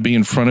all of them to be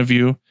in front of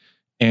you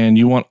and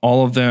you want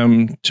all of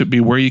them to be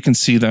where you can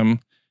see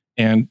them.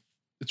 And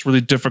it's really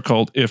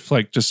difficult if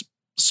just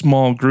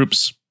small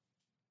groups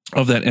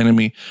of that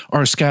enemy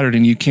are scattered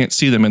and you can't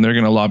see them and they're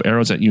going to lob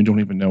arrows at you and don't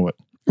even know it.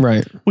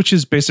 Right. Which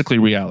is basically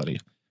reality.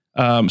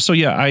 So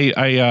yeah,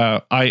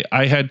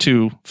 I had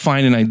to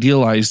find an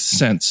idealized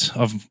sense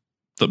of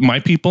my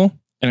people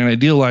and an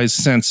idealized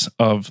sense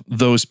of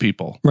those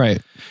people.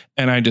 Right.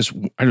 And I just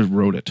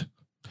rode it.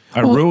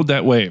 I rode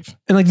that wave.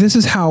 And this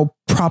is how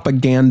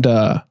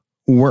propaganda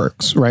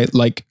works, right?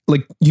 Like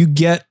you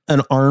get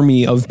an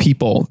army of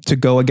people to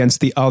go against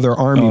the other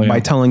army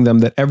by telling them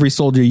that every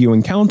soldier you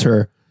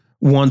encounter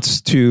wants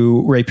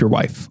to rape your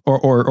wife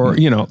or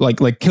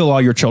kill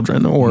all your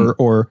children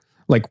or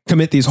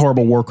commit these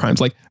horrible war crimes.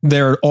 Like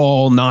they're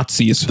all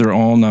Nazis. They're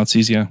all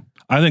Nazis. Yeah.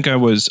 I think I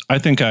was a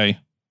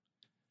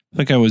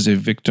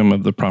victim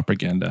of the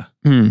propaganda.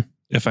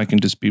 If I can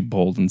just be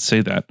bold and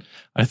say that.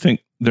 I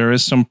think there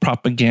is some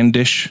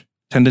propagandish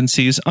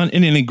tendencies in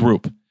any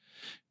group.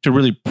 to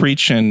really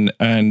preach and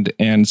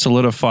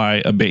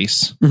solidify a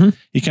base, Mm-hmm.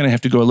 you kind of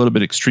have to go a little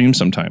bit extreme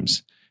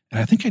sometimes. And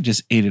I think I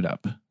just ate it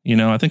up.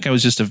 I think I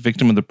was just a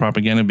victim of the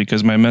propaganda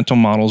because my mental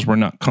models were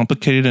not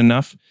complicated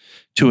enough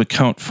to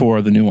account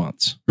for the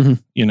nuance.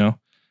 Mm-hmm.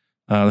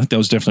 I think that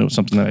was definitely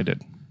something that I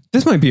did.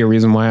 This might be a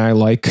reason why I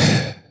like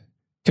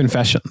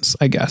confessions,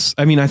 I guess.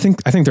 I mean, I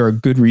think there are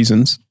good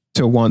reasons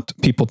to want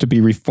people to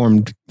be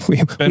reformed. We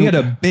had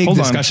a big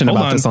discussion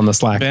about this on the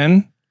Slack.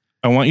 Ben,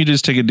 I want you to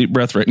just take a deep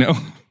breath right now.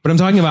 But I'm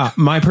talking about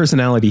my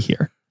personality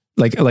here.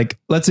 Like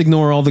let's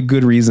ignore all the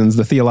good reasons,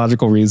 the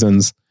theological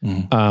reasons,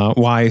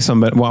 why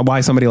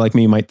somebody like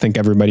me might think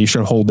everybody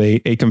should hold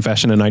a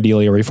confession, and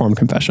ideally a reformed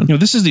confession.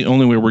 This is the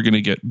only way we're going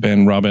to get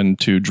Ben Robin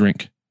to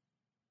drink.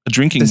 A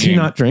drinking Does game. he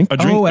not drink?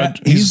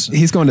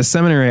 He's going to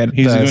seminary.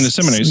 He's going to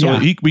seminary. So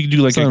we do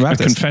like a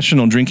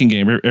confessional drinking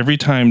game. Every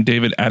time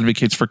David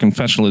advocates for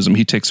confessionalism,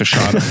 he takes a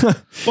shot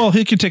of, well,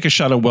 he could take a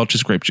shot of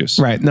Welch's grape juice.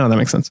 Right. No, that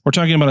makes sense. We're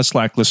talking about a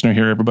Slack listener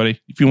here, everybody.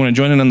 If you want to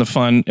join in on the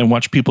fun and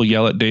watch people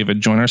yell at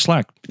David, join our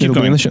Slack. It'll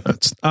be in the show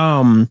notes.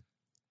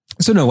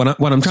 So no,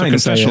 what I'm trying to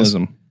say is,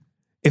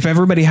 if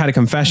everybody had a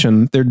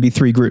confession, there'd be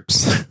 3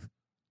 groups.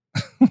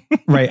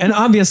 Right. And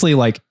obviously,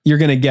 like, you're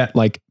going to get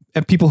like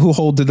people who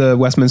hold to the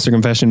Westminster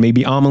Confession may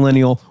be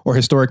amillennial or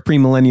historic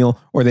premillennial,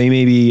 or they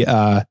may be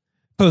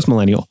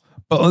postmillennial.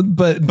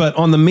 But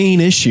on the main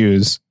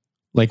issues,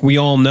 like we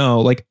all know,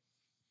 like,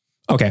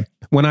 okay,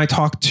 when I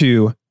talk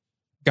to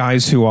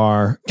guys who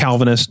are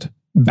Calvinist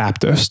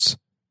Baptists,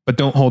 but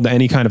don't hold to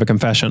any kind of a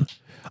confession,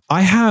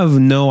 I have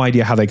no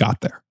idea how they got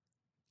there.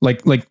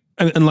 Like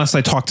unless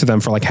I talk to them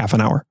for like half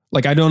an hour.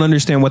 Like, I don't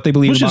understand what they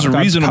believe about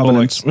God's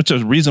covenants. Which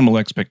is a reasonable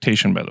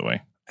expectation, by the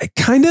way. It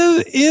kind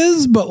of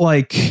is, but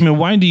like, I mean,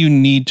 why do you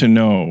need to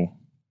know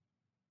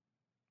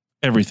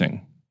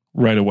everything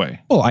right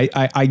away? Well,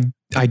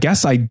 I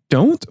guess I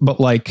don't, but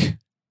like,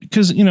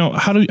 because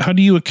how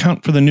do you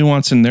account for the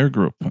nuance in their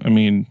group? I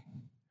mean,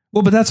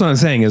 well, but that's what I'm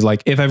saying is,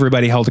 like, if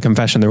everybody held a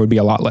confession, there would be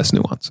a lot less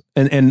nuance,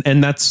 and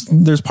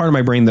there's part of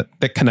my brain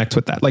that connects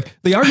with that. Like,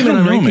 the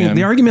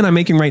argument I'm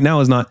making right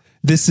now is not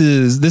this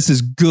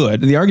is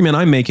good. The argument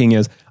I'm making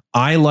is,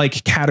 I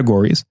like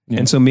categories. Yeah.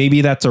 And so maybe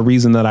that's a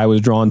reason that I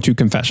was drawn to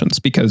confessions,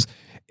 because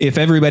if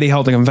everybody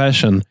held a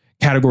confession,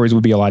 categories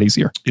would be a lot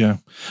easier. Yeah.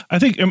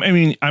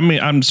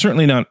 I'm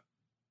certainly not,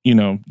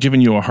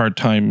 giving you a hard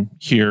time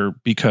here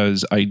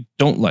because I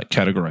don't like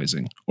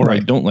categorizing or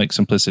right. I don't like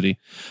simplicity.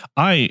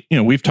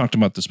 We've talked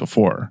about this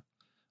before.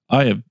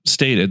 I have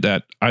stated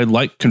that I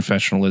like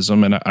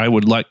confessionalism, and I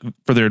would like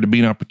for there to be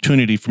an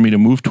opportunity for me to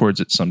move towards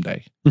it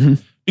someday. Mm-hmm.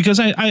 Because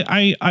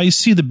I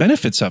see the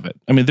benefits of it.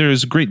 I mean, there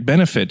is great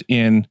benefit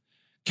in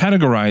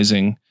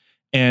categorizing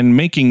and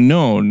making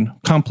known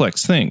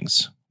complex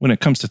things when it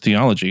comes to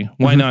theology.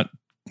 Why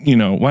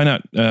mm-hmm. Why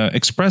not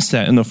express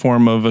that in the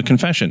form of a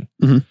confession?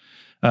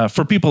 Mm-hmm.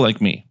 For people like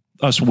me,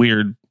 us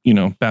weird,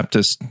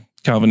 Baptist,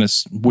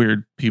 Calvinist,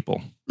 weird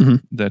people mm-hmm.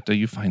 that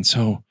you find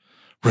so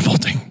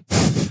revolting.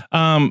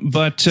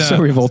 But so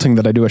revolting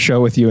that I do a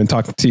show with you and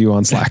talk to you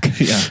on Slack.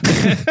 Yeah.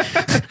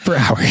 For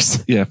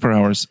hours. Yeah, for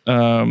hours.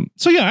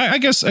 So yeah, I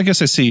guess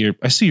I see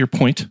your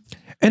point.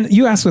 And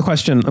you asked the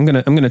question. I'm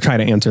gonna try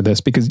to answer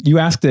this because you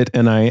asked it,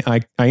 and I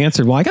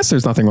answered. Well, I guess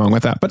there's nothing wrong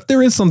with that, but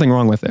there is something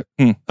wrong with it.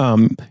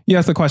 You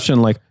asked the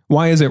question, like,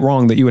 why is it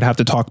wrong that you would have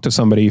to talk to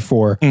somebody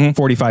for mm-hmm.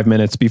 45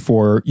 minutes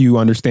before you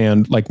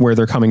understand like where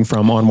they're coming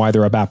from on why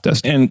they're a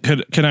Baptist? And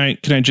can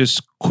I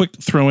just quick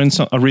throw in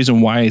a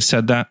reason why I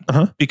said that?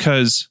 Uh-huh.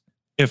 Because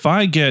if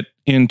I get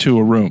into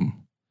a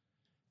room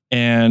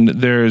and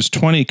there's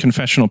 20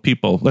 confessional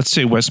people, let's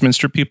say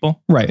Westminster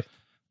people, right?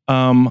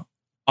 I'm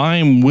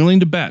willing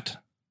to bet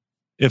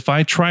if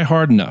I try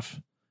hard enough,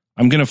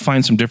 I'm going to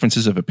find some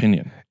differences of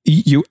opinion.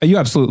 You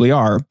absolutely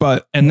are,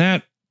 but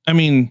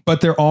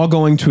they're all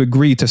going to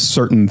agree to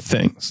certain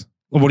things.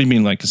 What do you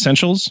mean, like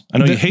essentials? I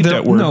know you hate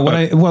that word. No,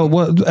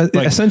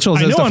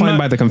 essentials is defined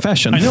by the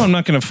confession. I know I'm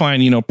not going to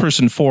find,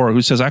 person 4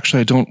 who says,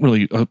 actually, I don't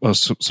really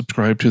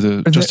subscribe to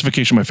the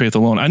justification by faith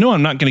alone. I know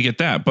I'm not going to get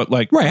that, but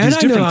like, right. And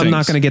I know I'm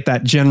not going to get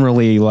that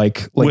generally,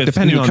 like with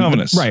depending New on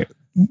Calvinists. Right.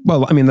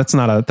 Well, I mean, that's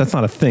not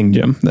a thing,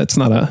 Jim. That's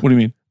not a. What do you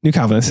mean? New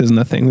Calvinists isn't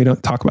a thing. We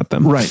don't talk about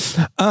them. Right.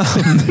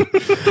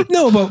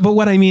 No, but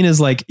what I mean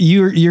is like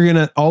you're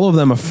gonna all of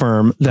them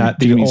affirm that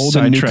the Old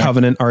and New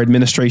Covenant are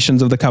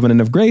administrations of the covenant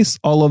of grace.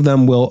 All of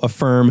them will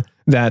affirm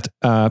that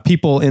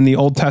people in the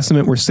Old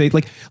Testament were saved.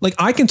 Like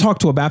I can talk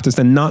to a Baptist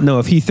and not know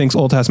if he thinks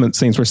Old Testament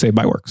saints were saved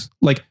by works.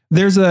 Like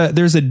there's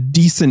a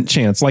decent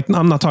chance. Like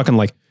I'm not talking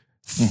like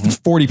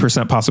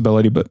 40%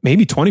 possibility, but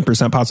maybe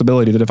 20%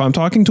 possibility that if I'm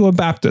talking to a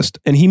Baptist,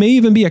 and he may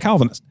even be a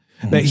Calvinist,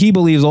 that he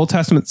believes Old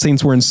Testament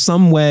saints were in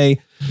some way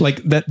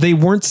like that they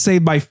weren't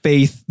saved by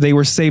faith. They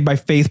were saved by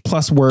faith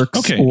plus works.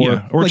 Okay.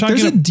 Or like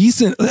there's a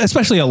decent,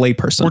 especially a lay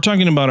person. We're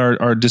talking about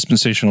our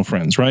dispensational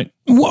friends, right?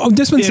 Well,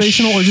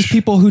 dispensational or just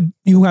people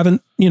who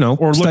haven't,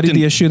 or studied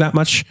the issue that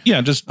much.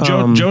 Yeah. Just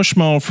Joe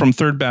Schmo from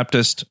Third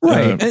Baptist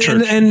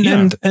Church.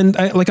 And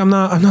I, like, I'm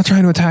not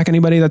trying to attack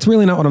anybody. That's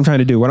really not what I'm trying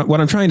to do. What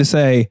I'm trying to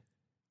say,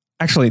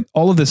 actually,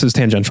 all of this is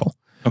tangential.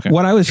 Okay.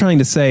 What I was trying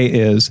to say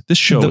is This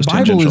show the is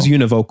Bible tangential. is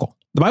univocal.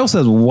 The Bible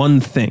says one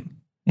thing.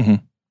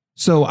 Mhm.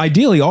 So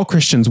ideally, all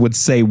Christians would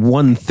say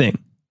one thing,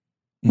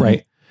 Mhm.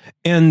 right?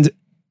 And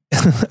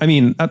I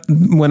mean,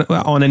 when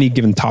on any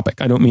given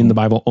topic, I don't mean the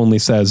Bible only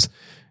says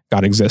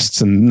God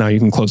exists and now you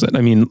can close it.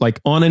 I mean, like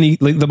on any,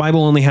 like the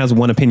Bible only has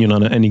one opinion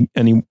on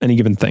any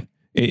given thing.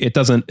 It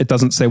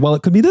doesn't say, well,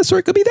 it could be this or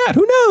it could be that.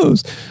 Who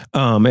knows?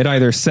 It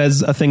either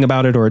says a thing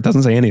about it or it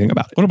doesn't say anything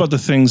about it. What about the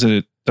things that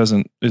it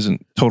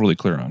isn't totally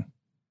clear on?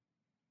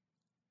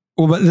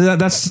 Well, but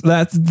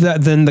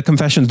then the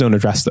confessions don't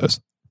address those.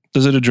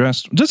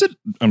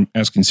 I'm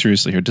asking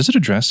seriously here. Does it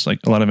address like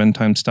a lot of end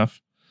time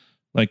stuff?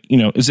 Like,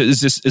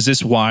 is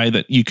this why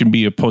that you can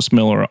be a post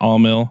mill or all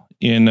mill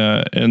in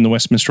the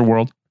Westminster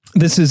world?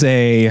 This is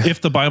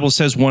if the Bible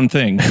says one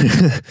thing.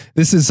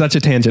 This is such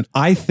a tangent.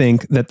 I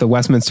think that the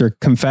Westminster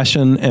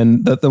Confession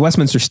and the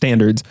Westminster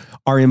Standards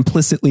are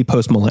implicitly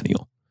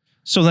post-millennial.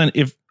 So then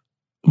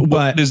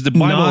But is the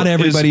Bible, not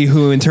everybody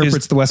who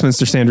interprets the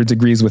Westminster Standards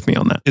agrees with me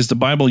on that. Is the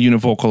Bible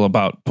univocal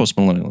about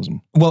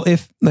postmillennialism? Well,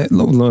 let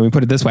me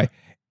put it this way.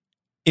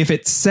 If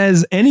it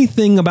says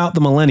anything about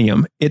the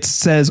millennium, it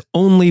says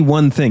only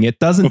one thing. It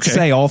doesn't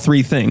say all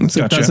three things.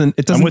 Gotcha.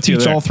 It doesn't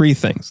teach all three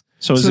things.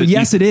 So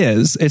yes, it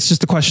is. It's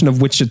just a question of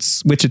which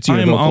it's univocal.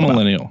 I am a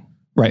millennial.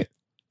 Right.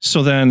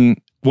 So then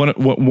what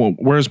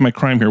where's my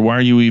crime here? Why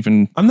are you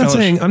even I'm not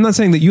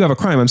saying that you have a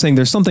crime. I'm saying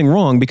there's something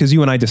wrong because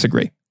you and I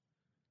disagree.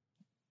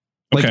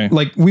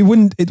 Like we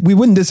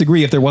wouldn't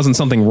disagree if there wasn't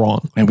something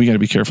wrong. And we got to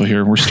be careful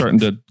here. We're starting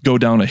to go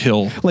down a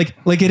hill. Like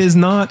it is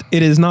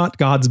not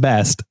God's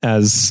best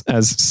as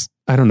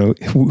I don't know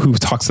who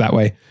talks that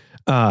way.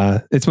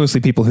 It's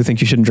mostly people who think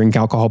you shouldn't drink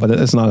alcohol, but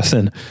it's not a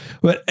sin.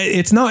 But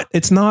it's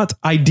not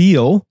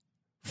ideal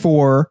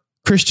for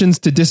Christians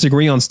to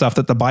disagree on stuff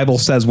that the Bible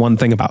says one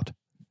thing about.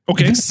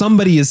 Okay.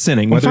 Somebody is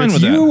sinning, whether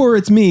it's you or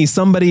it's me,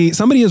 somebody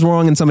is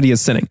wrong and somebody is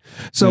sinning.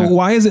 So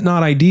why is it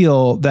not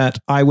ideal that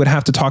I would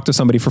have to talk to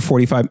somebody for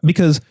 45?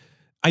 Because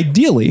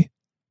ideally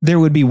there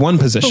would be one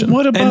position. But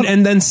what about,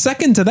 and then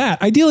second to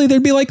that, ideally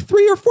there'd be like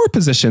 3 or 4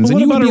 positions and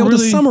you would be able to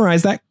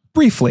summarize that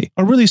briefly.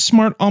 A really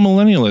smart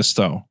amillennialist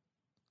though,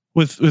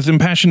 with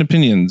impassioned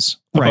opinions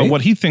about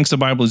what he thinks the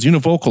Bible is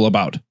univocal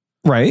about.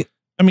 Right.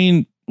 I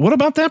mean, what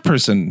about that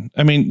person?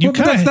 I mean,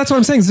 that's what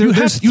I'm saying.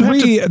 There's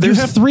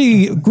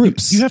three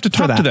groups. You have to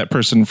talk to that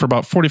person for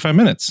about 45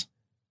 minutes.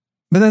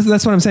 But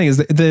that's what I'm saying is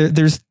that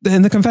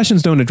the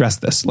confessions don't address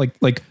this. Like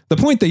the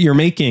point that you're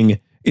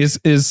making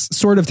is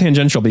sort of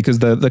tangential because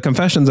the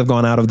confessions have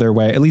gone out of their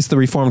way, at least the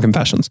Reformed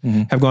confessions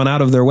have gone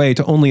out of their way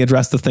to only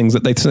address the things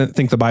that they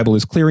think the Bible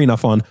is clear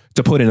enough on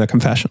to put in a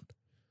confession.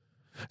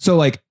 So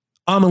like,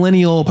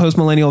 amillennial,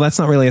 post-millennial, that's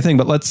not really a thing,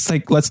 but let's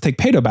take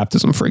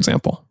paedobaptism, for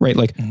example, right?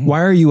 Like, why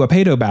are you a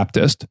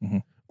paedobaptist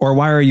or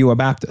why are you a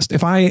Baptist?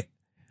 If I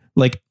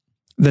like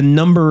the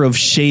number of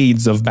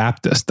shades of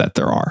Baptist that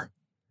there are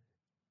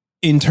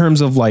in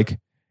terms of like,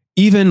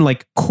 even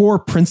like core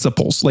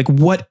principles, like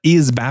what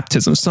is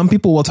baptism? Some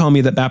people will tell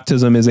me that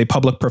baptism is a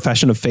public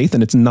profession of faith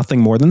and it's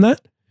nothing more than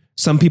that.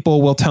 Some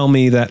people will tell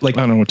me that like,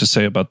 I don't know what to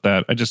say about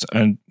that. I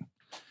don't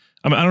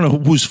know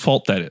whose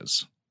fault that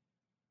is.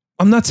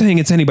 I'm not saying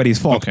it's anybody's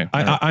fault. Okay,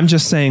 I'm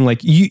just saying like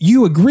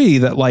you agree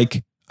that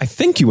like, I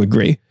think you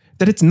agree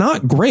that it's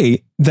not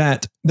great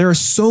that there are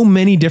so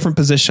many different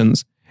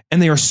positions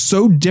and they are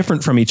so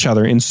different from each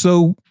other in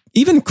so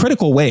even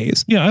critical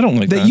ways. Yeah, I don't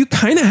like that. You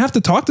kind of have to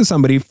talk to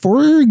somebody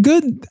for a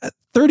good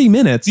 30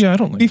 minutes. Yeah, I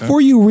don't like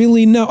before you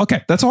really know.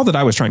 Okay, that's all that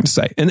I was trying to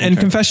say. And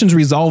confessions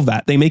resolve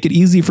that. They make it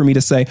easy for me to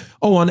say,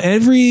 oh, on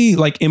every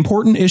like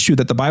important issue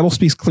that the Bible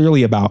speaks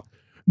clearly about,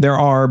 there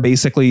are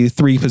basically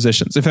 3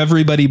 positions. If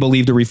everybody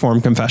believed a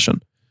Reformed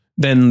confession,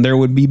 then there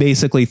would be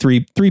basically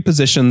three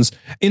positions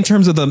in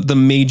terms of the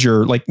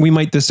major, like we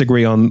might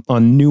disagree on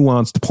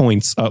nuanced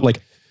points.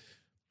 Like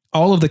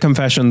all of the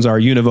confessions are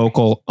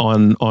univocal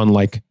on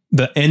like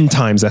the end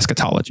times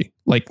eschatology,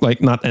 like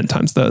not end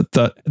times,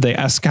 the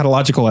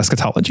eschatological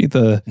eschatology,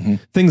 the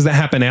things that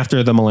happen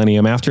after the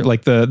millennium, after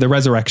like the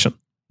resurrection.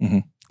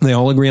 They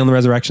all agree on the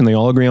resurrection. They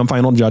all agree on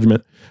final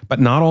judgment, but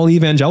not all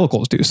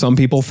evangelicals do. Some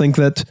people think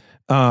that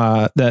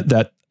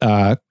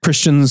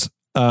Christians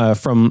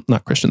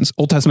not Christians,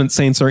 Old Testament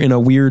saints are in a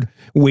weird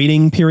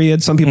waiting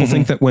period. Some people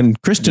think that when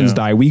Christians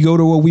die, we go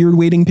to a weird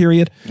waiting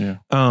period. Yeah.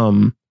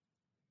 How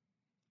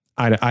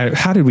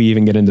did we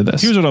even get into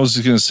this? Here's what I was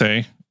going to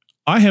say.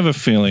 I have a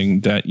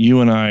feeling that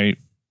you and I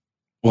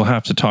will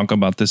have to talk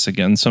about this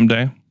again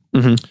someday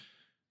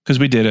because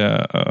we did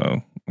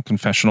a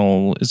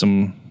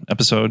confessionalism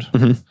episode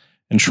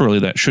and surely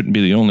that shouldn't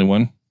be the only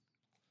one.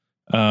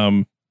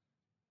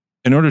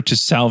 In order to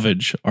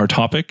salvage our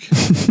topic,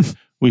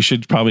 we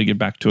should probably get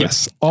back to it.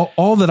 Yes.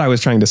 All that I was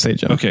trying to say,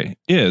 Jim. Okay.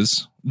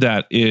 Is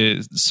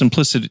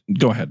simplicity.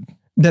 Go ahead.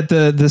 That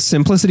the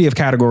simplicity of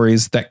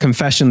categories that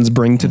confessions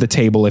bring to the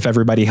table, if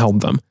everybody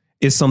held them,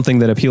 is something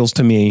that appeals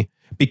to me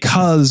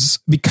because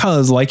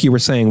like you were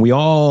saying, we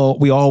all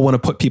want to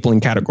put people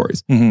in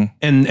categories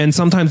and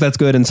sometimes that's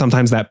good and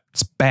sometimes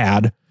that's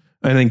bad.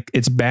 I think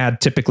it's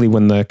bad typically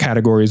when the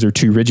categories are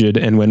too rigid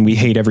and when we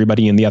hate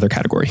everybody in the other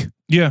category.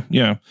 Yeah.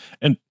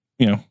 And,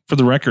 for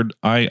the record,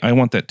 I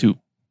want that too.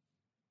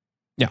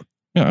 Yeah.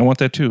 Yeah, I want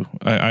that too.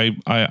 I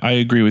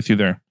agree with you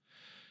there.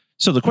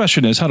 So the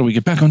question is, how do we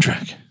get back on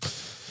track?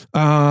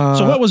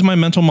 So what was my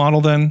mental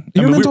model then?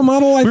 Your mental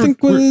model, I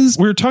think, was...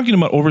 We were talking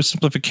about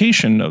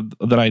oversimplification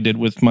that I did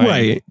with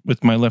my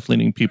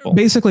left-leaning people.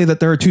 Basically, that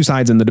there are two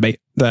sides in the debate.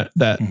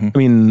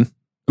 I'm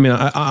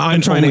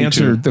trying to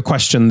answer the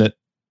question that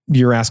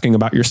you're asking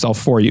about yourself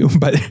for you,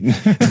 but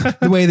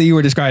the way that you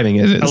were describing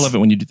it is... I love it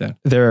when you do that.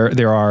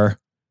 There are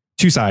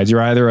two sides.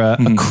 You're either a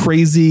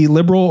crazy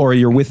liberal or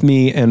you're with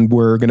me and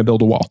we're going to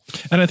build a wall.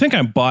 And I think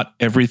I bought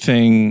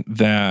everything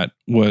that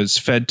was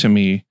fed to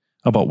me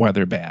about why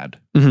they're bad.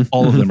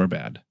 All of them are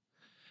bad.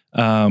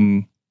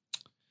 I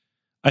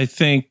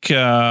think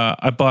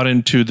I bought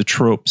into the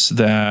tropes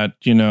that,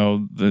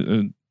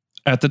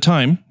 at the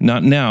time,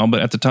 not now,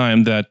 but at the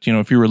time that,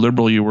 if you were a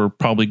liberal, you were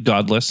probably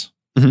godless.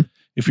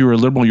 If you were a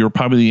liberal, you were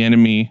probably the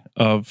enemy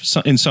of,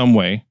 in some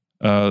way,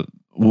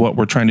 what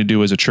we're trying to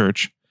do as a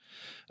church.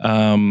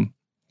 And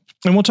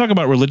we'll talk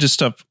about religious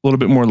stuff a little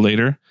bit more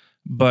later,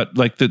 but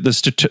like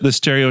the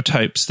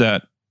stereotypes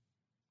that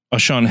a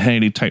Sean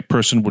Hannity type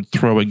person would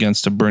throw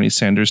against a Bernie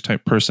Sanders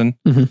type person,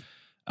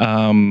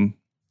 I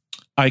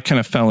kind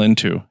of fell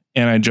into,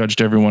 and I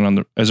judged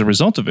everyone as a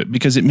result of it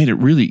because it made it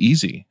really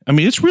easy. I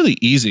mean, it's really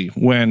easy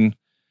when,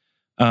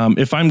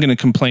 if I'm going to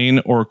complain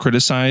or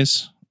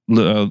criticize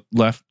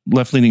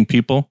left-leaning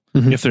people,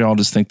 if they all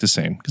just think the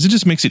same, because it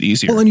just makes it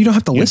easier. Well, and you don't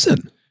have to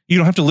listen. You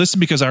don't have to listen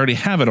because I already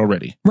have it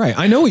already. Right.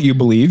 I know what you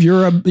believe.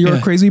 You're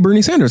a crazy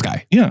Bernie Sanders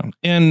guy. Yeah.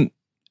 And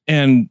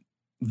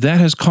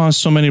that has caused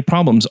so many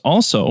problems.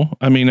 Also,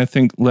 I mean, I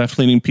think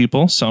left-leaning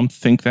people, some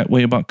think that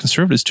way about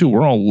conservatives too.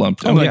 We're all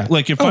lumped.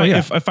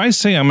 If I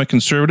say I'm a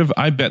conservative,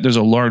 I bet there's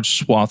a large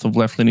swath of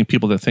left-leaning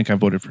people that think I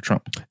voted for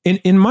Trump.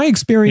 In my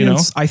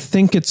experience, I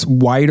think it's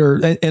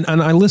wider, and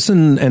I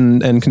listen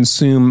and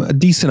consume a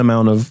decent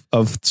amount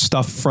of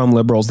stuff from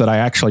liberals that I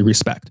actually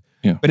respect.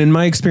 Yeah. But in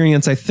my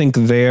experience, I think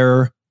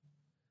their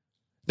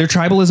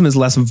tribalism is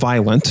less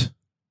violent.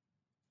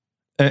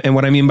 And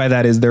what I mean by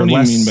that is they're less...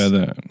 What do you mean by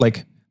that?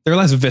 Like, they're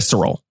less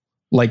visceral.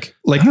 Like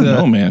I don't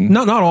know, man.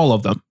 Not all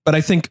of them, but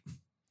I think...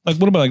 Like,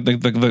 what about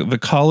like the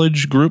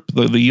college group,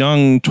 the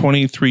young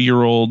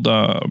 23-year-old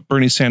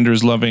Bernie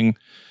Sanders loving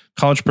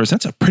college person?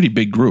 That's a pretty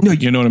big group. No,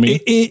 you know what I mean?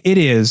 It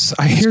is.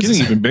 It's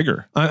getting even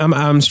bigger.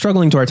 I'm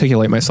struggling to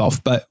articulate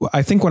myself, but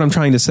I think what I'm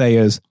trying to say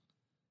is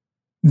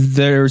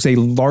there's a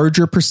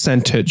larger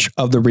percentage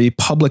of the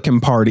Republican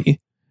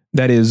Party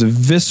that is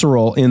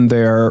visceral in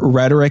their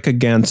rhetoric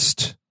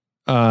against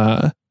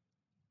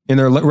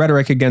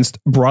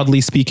broadly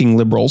speaking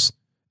liberals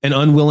and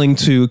unwilling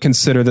to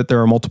consider that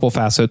there are multiple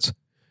facets.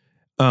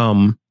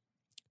 Whereas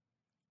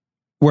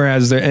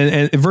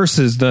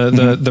versus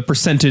the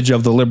percentage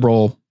of the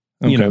liberal,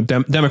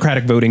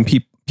 Democratic voting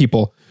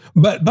people.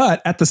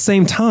 But at the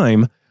same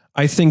time,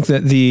 I think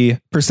that the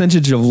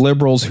percentage of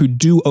liberals who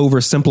do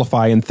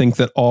oversimplify and think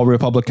that all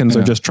Republicans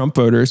are just Trump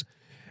voters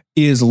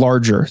is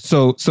larger.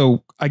 So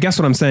I guess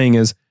what I'm saying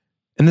is,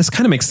 and this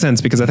kind of makes sense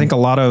because I think a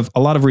lot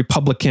of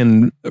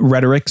Republican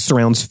rhetoric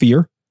surrounds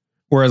fear,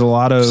 whereas a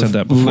lot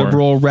of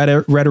liberal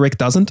rhetoric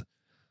doesn't.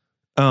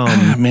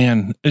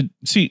 Man, I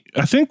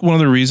think one of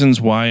the reasons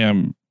why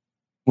I'm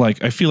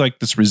like, I feel like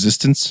this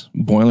resistance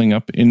boiling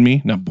up in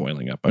me, not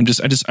boiling up. I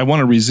want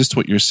to resist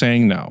what you're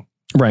saying now.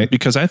 Right.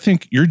 Because I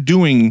think you're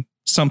doing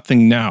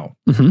something now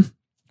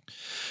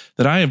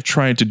that I have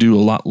tried to do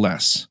a lot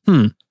less.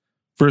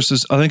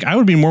 Versus, I think I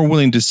would be more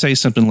willing to say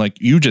something like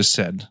you just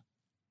said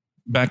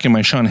back in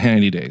my Sean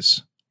Hannity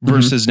days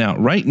versus now.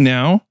 Right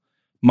now,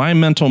 my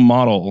mental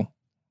model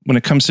when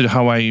it comes to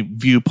how I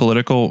view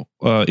political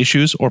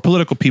issues or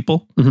political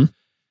people,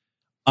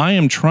 I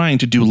am trying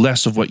to do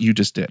less of what you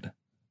just did.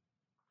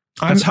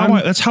 That's how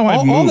I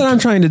all that I'm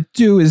trying to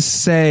do is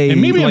say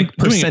like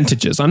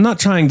percentages. I'm not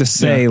trying to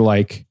say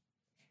like,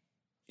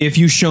 if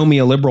you show me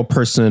a liberal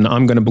person,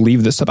 I'm going to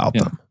believe this about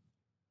them.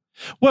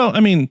 Well, I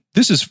mean,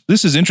 this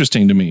is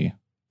interesting to me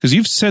because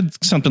you've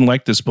said something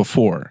like this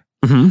before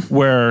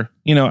where,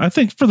 I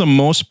think for the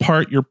most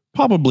part, you're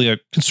probably a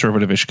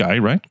conservative-ish guy,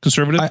 right?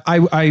 Conservative? I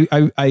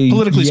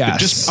politically speaking,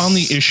 just on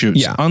the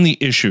issues. Yeah. On the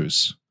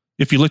issues.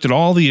 If you looked at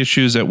all the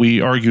issues that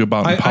we argue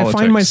about in politics. I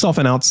find myself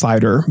an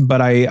outsider,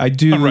 but I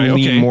do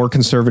lean more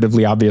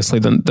conservatively, obviously,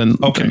 than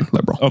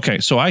liberal. Okay,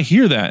 so I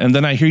hear that, and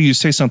then I hear you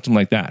say something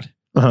like that.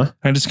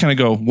 I just kind of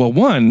go, well,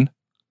 one,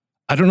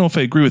 I don't know if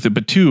I agree with it,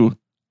 but two,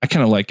 I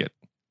kind of like it.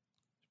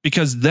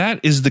 Because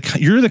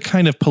you're the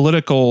kind of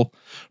political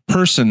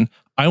person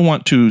I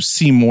want to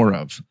see more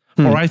of,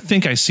 or I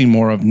think I see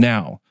more of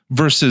now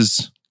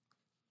versus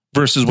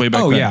way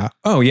back then.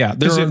 Oh yeah.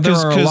 There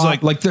are a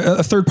lot, like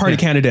a third party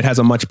candidate has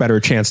a much better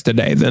chance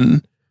today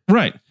than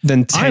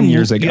 10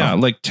 years ago. Yeah,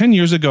 like 10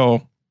 years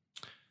ago,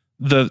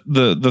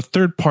 the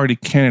third party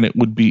candidate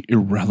would be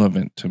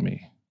irrelevant to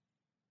me.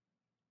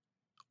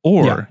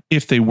 Or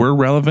if they were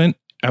relevant,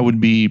 I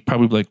would be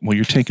probably like, well,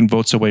 you're taking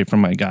votes away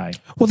from my guy.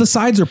 Well, the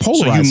sides are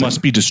polarizing. So you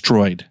must be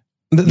destroyed.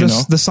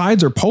 The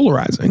sides are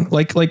polarizing.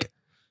 Like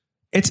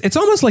it's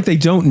almost like they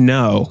don't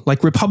know.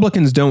 Like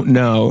Republicans don't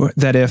know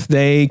that if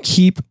they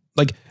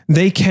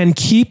can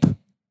keep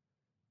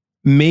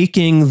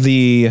making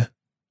the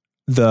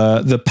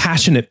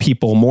passionate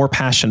people more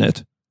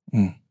passionate.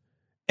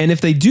 And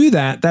if they do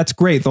that, that's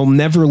great. They'll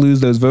never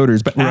lose those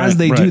voters. But as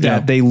they do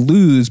that, they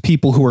lose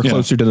people who are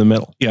closer to the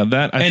middle. Yeah,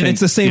 I think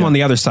it's the same on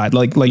the other side.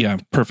 Like yeah,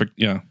 perfect.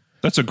 Yeah,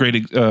 that's a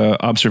great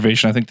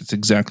observation. I think that's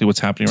exactly what's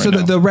happening right now.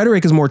 So the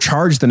rhetoric is more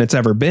charged than it's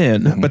ever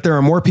been. But there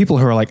are more people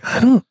who are like, I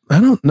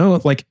don't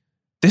know. Like,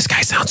 this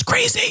guy sounds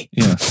crazy.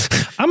 Yeah,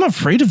 I'm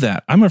afraid of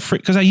that. I'm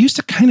afraid because I used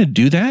to kind of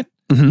do that,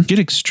 get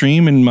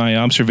extreme in my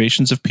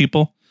observations of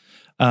people.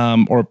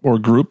 Or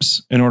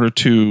groups in order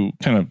to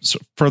kind of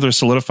further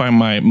solidify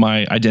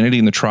my identity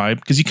in the tribe.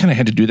 Because you kind of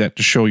had to do that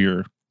to show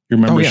your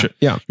membership.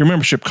 Yeah. Your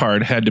membership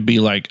card had to be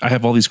like, I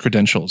have all these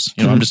credentials.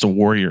 I'm just a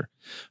warrior.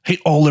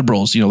 Hate all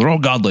liberals. They're all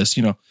godless.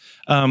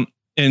 And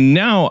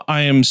now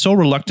I am so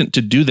reluctant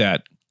to do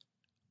that.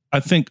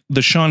 I think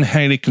the Sean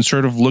Hannity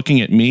conservative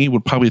looking at me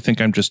would probably think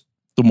I'm just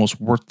the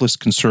most worthless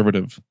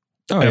conservative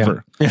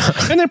ever. Yeah.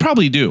 And they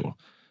probably do.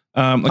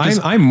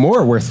 I'm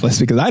more worthless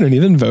because I don't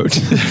even vote.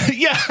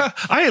 Yeah,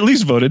 I at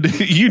least voted.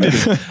 You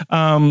didn't.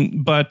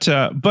 But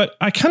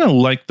I kind of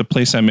like the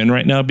place I'm in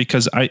right now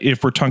because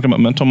if we're talking about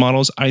mental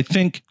models, I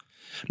think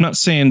I'm not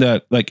saying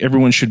that like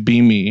everyone should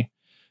be me.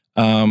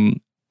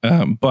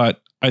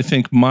 But I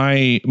think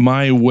my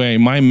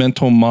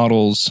mental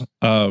models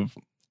of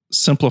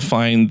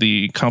simplifying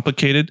the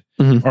complicated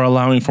are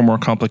allowing for more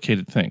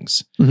complicated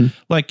things.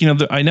 Like,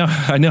 I now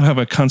have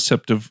a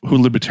concept of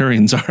who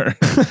libertarians are.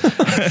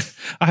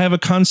 I have a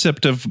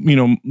concept of,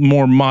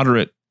 more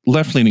moderate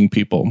left-leaning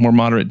people, more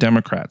moderate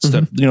Democrats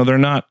that, they're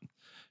not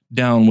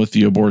down with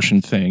the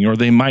abortion thing, or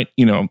they might,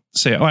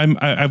 say, oh,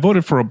 I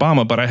voted for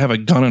Obama, but I have a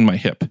gun in my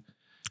hip.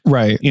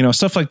 Right.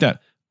 Stuff like that.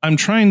 I'm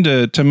trying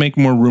to make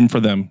more room for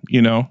them,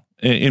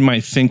 in my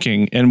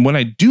thinking. And when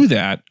I do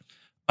that,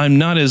 I'm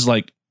not as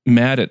like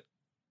mad at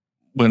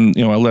when,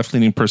 a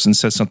left-leaning person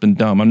says something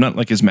dumb. I'm not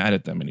like as mad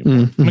at them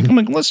anymore. I'm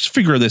like, let's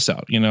figure this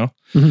out.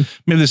 Maybe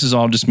this is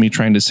all just me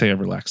trying to say I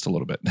relaxed a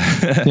little bit.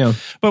 Yeah.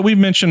 But we've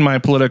mentioned my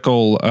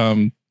political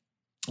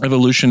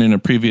evolution in a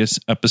previous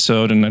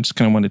episode, and I just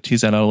kind of want to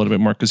tease that out a little bit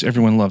more because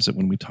everyone loves it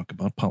when we talk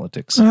about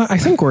politics. I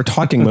think we're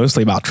talking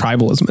mostly about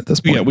tribalism at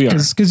this point. Yeah, we are.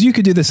 Because you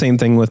could do the same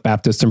thing with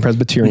Baptists and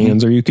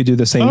Presbyterians, or you could do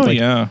the same thing.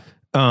 Yeah.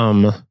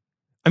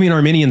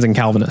 Arminians and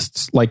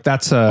Calvinists. Like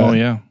that's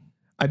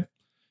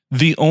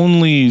the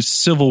only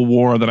civil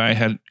war that I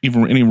had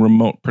even any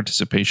remote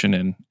participation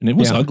in, and it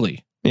was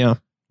ugly. Yeah,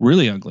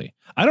 really ugly.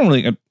 I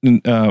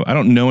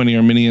don't know any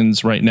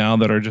Arminians right now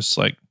that are just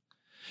like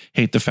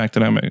hate the fact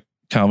that I'm a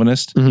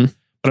Calvinist, but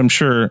I'm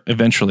sure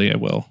eventually I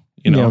will.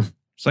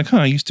 It's like,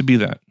 I used to be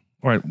that,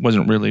 or I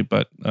wasn't really,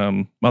 but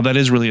that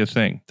is really a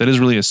thing. That is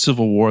really a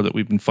civil war that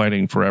we've been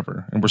fighting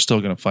forever, and we're still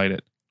going to fight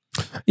it.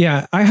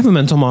 Yeah, I have a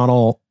mental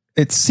model.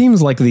 It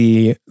seems like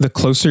the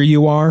closer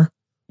you are,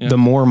 the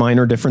more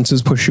minor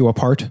differences push you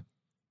apart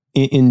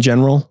in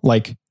general.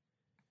 Like,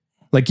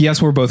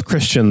 yes, we're both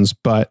Christians,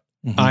 but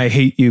I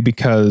hate you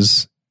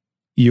because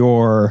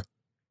you're,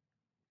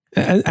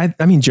 I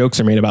mean, jokes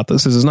are made about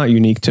this. This is not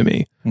unique to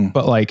me,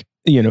 but like,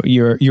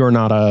 you're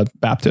not a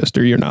Baptist,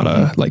 or you're not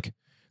a,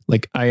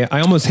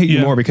 I almost hate you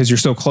more because you're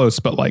so close,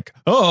 but like,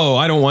 oh,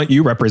 I don't want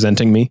you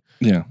representing me.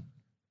 Yeah.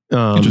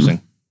 Interesting.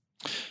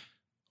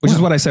 Which is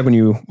what I said when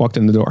you walked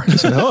in the door. I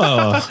said,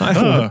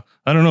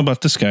 I don't know about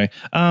this guy.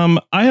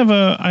 I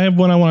have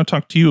one I want to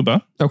talk to you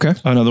about. Okay.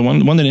 Another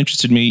one that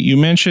interested me. You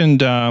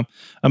mentioned a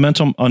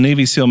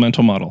Navy SEAL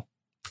mental model.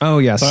 Oh,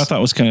 yes. So I thought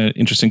it was kind of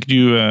interesting. Could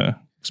you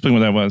explain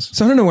what that was?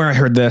 So I don't know where I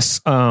heard this,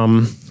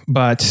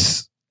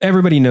 but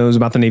everybody knows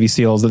about the Navy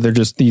SEALs, that they're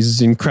just these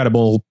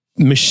incredible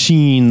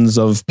machines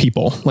of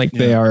people. Like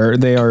they are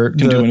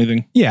can do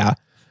anything. Yeah.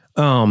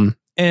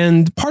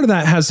 And part of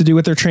that has to do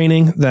with their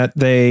training, that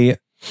they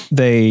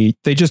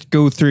just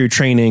go through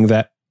training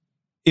that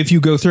if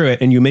you go through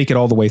it and you make it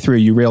all the way through,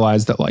 you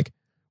realize that like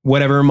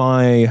whatever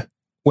my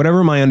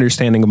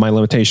understanding of my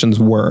limitations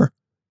were,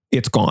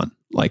 it's gone.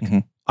 Like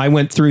I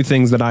went through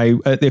things that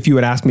if you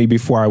had asked me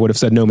before, I would have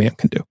said no man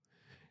can do.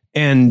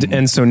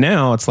 And so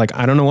now it's like,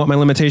 I don't know what my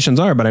limitations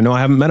are, but I know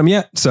I haven't met them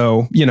yet.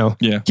 So,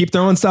 keep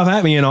throwing stuff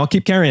at me and I'll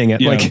keep carrying it.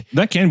 Yeah, like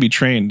that can be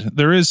trained.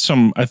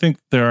 I think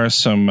there are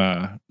some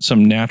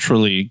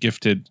naturally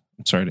gifted,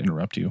 sorry to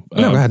interrupt you.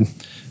 No, go ahead.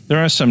 There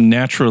are some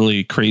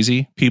naturally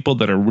crazy people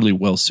that are really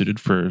well suited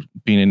for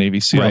being a Navy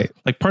SEAL. Right.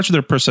 Like parts of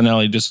their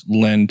personality just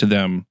lend to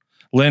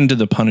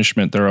the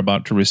punishment they're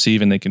about to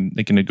receive, and they can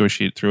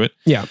negotiate through it.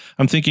 Yeah.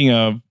 I'm thinking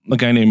of a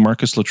guy named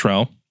Marcus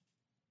Luttrell.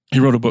 He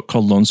wrote a book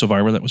called Lone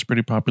Survivor that was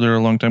pretty popular a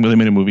long time ago. They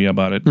made a movie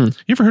about it. You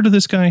ever heard of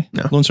this guy?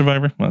 No. Lone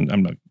Survivor? Well,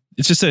 I'm not.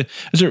 It's just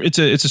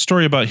it's a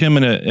story about him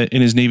and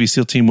his Navy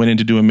SEAL team went in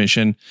to do a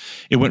mission.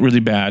 It went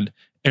really bad.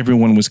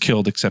 Everyone was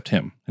killed except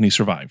him, and he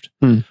survived.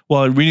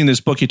 While reading this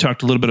book, he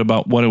talked a little bit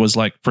about what it was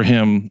like for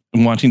him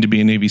wanting to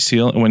be a Navy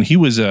SEAL. And when he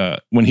was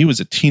a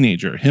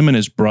teenager, him and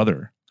his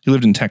brother, he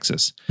lived in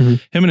Texas. Him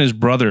and his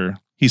brother,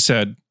 he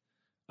said,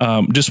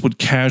 just would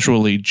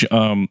casually,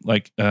 in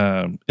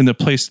the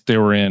place that they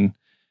were in,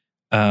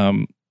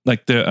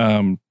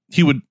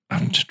 he would,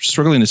 I'm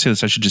struggling to say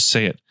this, I should just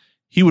say it.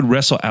 He would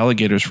wrestle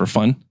alligators for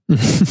fun.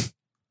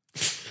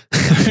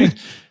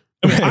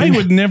 I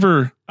would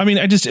never,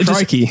 I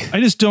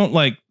just don't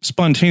like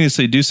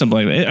spontaneously do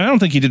something like that. I don't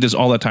think he did this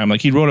all the time.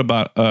 Like he wrote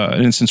about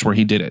an instance where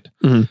he did it.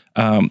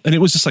 And it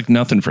was just like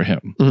nothing for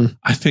him.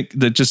 I think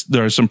that just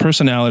there are some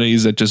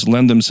personalities that just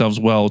lend themselves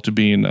well to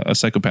being a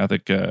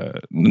psychopathic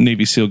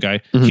Navy SEAL guy.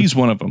 He's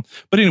one of them.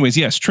 But anyways,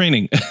 yes,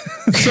 training.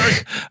 Sorry,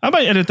 I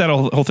might edit that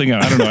whole thing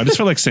out. I don't know. I just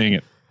feel like saying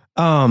it.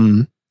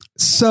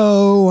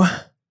 So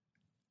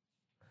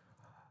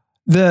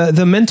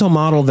the mental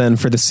model then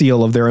for the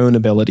SEAL of their own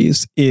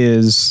abilities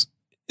is,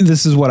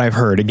 this is what I've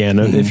heard again.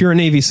 If you're a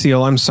Navy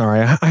SEAL, I'm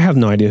sorry, I have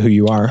no idea who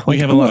you are. We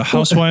have a lot of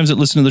housewives that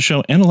listen to the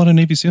show and a lot of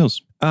Navy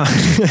SEAls.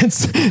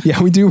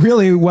 We do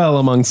really well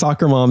among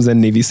soccer moms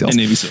and Navy SEAls.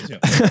 Yeah.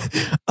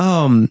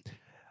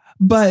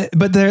 But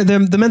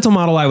the mental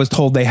model I was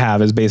told they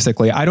have is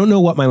basically, I don't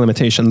know what my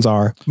limitations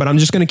are, but I'm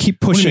just going to keep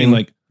pushing.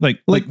 Like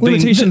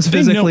limitations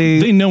physically.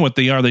 They know what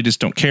they are. They just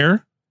don't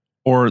care.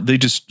 Or they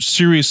just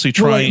seriously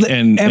try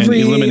and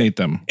eliminate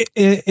them.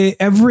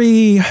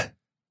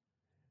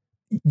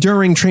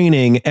 During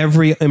training,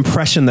 every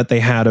impression that they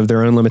had of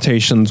their own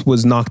limitations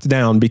was knocked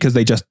down because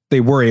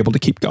they were able to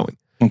keep going.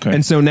 Okay.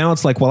 And so now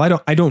it's like,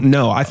 well, I don't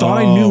know. I thought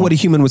I knew what a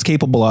human was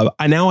capable of.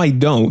 Now I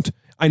don't.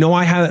 I know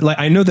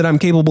I know that I'm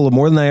capable of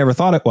more than I ever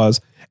thought it was.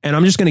 And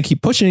I'm just going to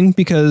keep pushing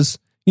because,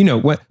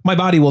 what my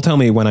body will tell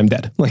me when I'm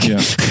dead.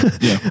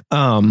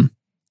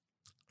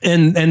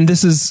 And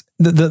this is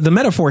the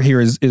metaphor here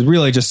is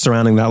really just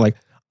surrounding that. Like,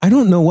 I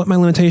don't know what my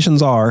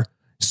limitations are,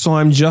 so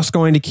I'm just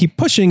going to keep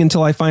pushing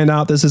until I find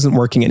out this isn't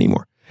working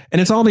anymore. And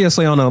it's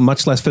obviously on a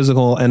much less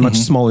physical and much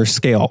smaller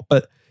scale,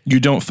 but you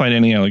don't fight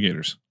any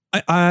alligators.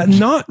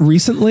 Not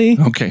recently.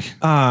 Okay.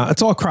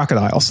 It's all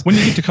crocodiles. When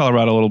you get to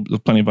Colorado,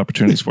 plenty of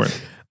opportunities for it.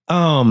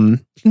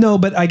 No,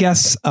 but I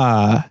guess,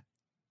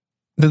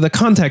 the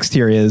context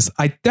here is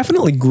I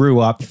definitely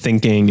grew up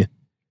thinking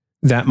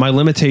that my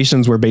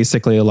limitations were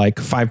basically like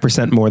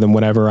 5% more than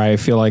whatever I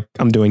feel like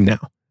I'm doing now.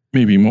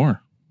 Maybe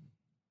more.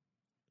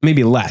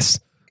 Maybe less.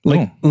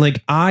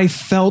 Like I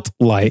felt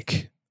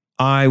like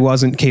I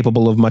wasn't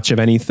capable of much of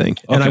anything.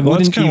 Okay, and I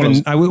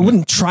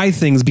wouldn't try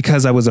things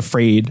because I was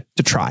afraid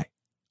to try.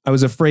 I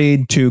was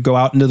afraid to go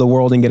out into the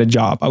world and get a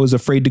job. I was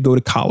afraid to go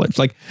to college.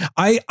 Like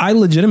I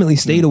legitimately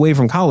stayed away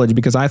from college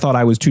because I thought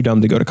I was too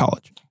dumb to go to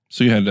college.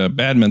 So you had a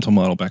bad mental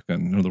model back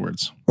then, in other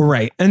words.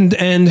 Right. And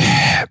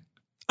Sarah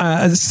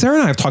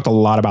and I have talked a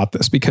lot about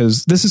this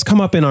because this has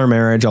come up in our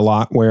marriage a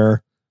lot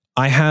where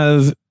I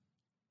have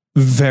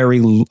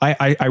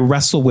I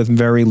wrestle with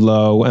very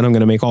low, and I'm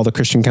going to make all the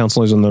Christian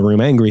counselors in the room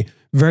angry,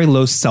 very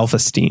low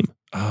self-esteem.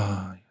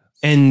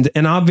 And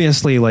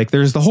obviously like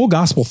there's the whole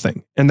gospel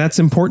thing. And that's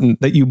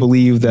important that you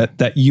believe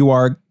that you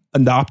are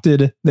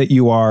adopted, that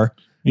you are.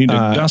 You need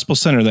to gospel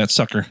center that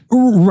sucker.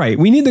 Right.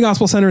 We need the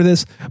gospel center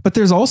this, but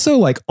there's also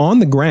like on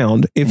the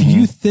ground, if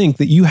you think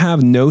that you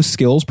have no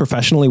skills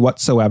professionally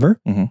whatsoever,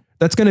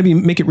 that's going to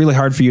make it really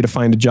hard for you to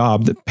find a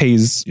job that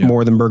pays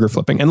more than burger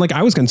flipping. And like,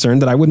 I was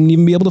concerned that I wouldn't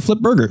even be able to flip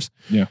burgers.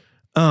 Yeah.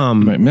 You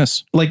might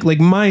miss. Like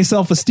my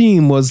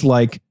self-esteem was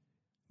like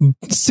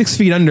 6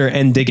 feet under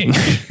and digging.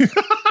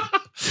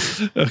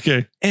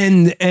 Okay.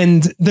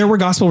 And there were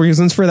gospel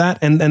reasons for that.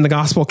 And the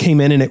gospel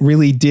came in and it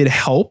really did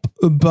help.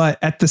 But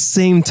at the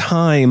same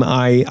time,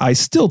 I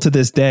still to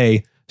this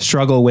day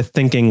struggle with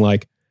thinking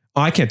like,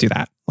 oh, I can't do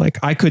that. Like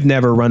I could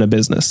never run a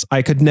business.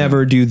 I could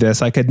never do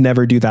this. I could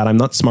never do that. I'm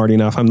not smart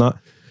enough. I'm not.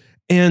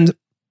 And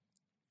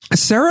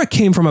Sarah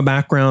came from a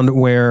background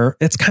where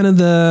it's kind of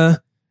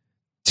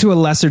to a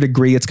lesser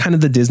degree, it's kind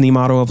of the Disney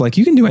motto of like,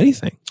 you can do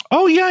anything.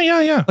 Oh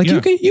yeah. Like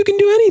you can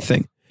do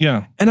anything.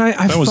 Yeah. And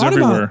I've thought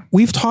about,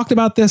 we've talked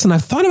about this and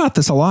I've thought about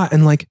this a lot.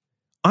 And like,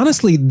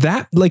 honestly,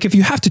 that like, if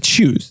you have to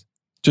choose,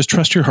 just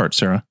trust your heart,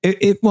 Sarah.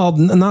 Well,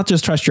 not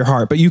just trust your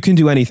heart, but you can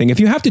do anything.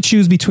 If you have to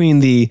choose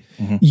between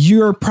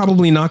you're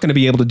probably not going to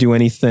be able to do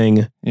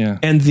anything. Yeah.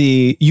 And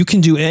you can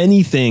do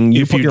anything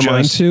you put your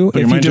mind to,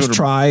 if you just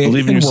try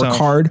and work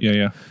hard.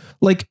 Yeah.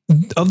 Like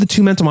of the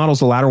two mental models,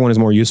 the latter one is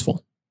more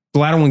useful. The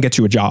latter one gets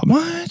you a job.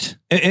 What?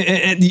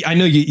 And I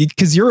know you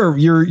because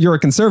you're a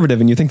conservative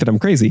and you think that I'm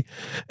crazy,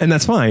 and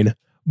that's fine.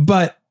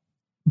 But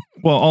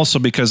also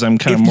because I'm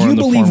kind of more. If you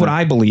believe what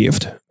I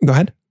believed, go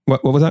ahead.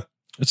 What was that?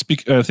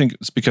 I think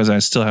it's because I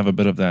still have a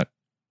bit of that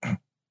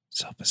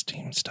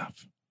self-esteem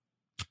stuff,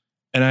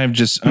 and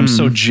I'm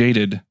so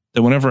jaded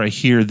that whenever I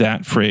hear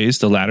that phrase,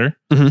 the latter,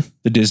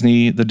 the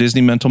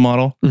Disney mental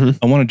model,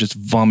 I want to just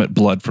vomit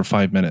blood for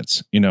 5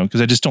 minutes,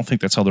 because I just don't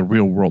think that's how the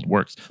real world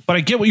works. But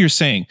I get what you're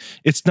saying.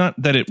 It's not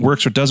that it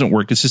works or doesn't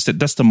work. It's just that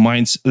that's the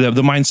mindset.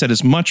 The mindset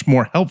is much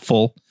more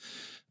helpful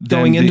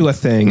going into a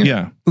thing.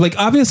 Yeah. Like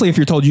obviously if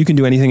you're told you can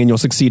do anything and you'll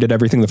succeed at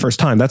everything the first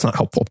time, that's not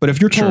helpful. But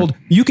if you're told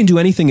you can do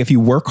anything if you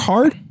work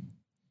hard,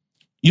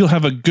 you'll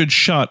have a good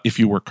shot if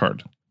you work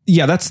hard.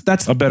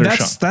 that's a better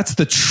shot. That's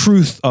the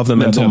truth of the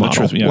mental model.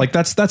 Truth, yeah. Like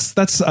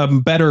that's a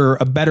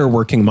better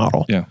working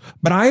model. Yeah.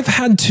 But I've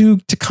had to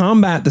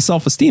combat the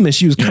self-esteem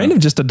issues, kind of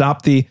just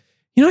adopt I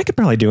could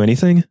probably do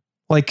anything.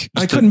 Like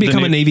I couldn't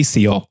become a Navy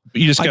SEAL.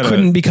 I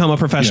couldn't become a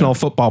professional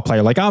football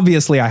player. Like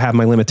obviously I have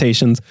my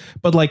limitations,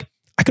 but like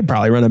I could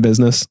probably run a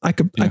business. I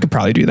could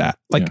probably do that.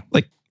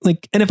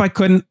 And if I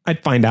couldn't,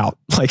 I'd find out.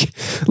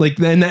 That's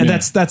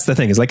the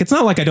thing is like, it's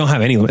not like I don't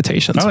have any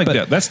limitations. I like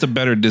that. That's the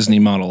better Disney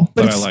model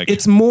that I like.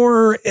 It's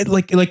more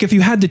like if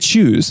you had to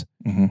choose,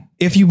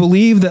 if you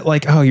believe that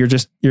like, oh, you're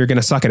going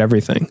to suck at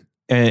everything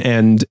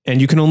and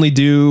you can only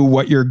do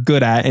what you're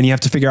good at and you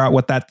have to figure out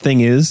what that thing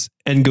is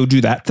and go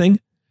do that thing.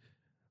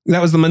 That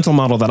was the mental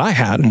model that I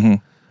had.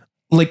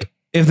 Like,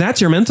 if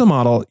that's your mental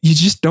model, you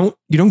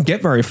don't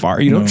get very far.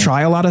 You don't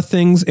try a lot of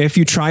things. If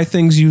you try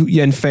things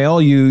and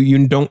fail,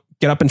 you don't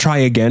get up and try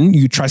again.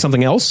 You try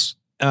something else.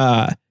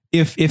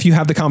 If you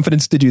have the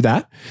confidence to do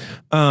that.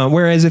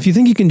 Whereas if you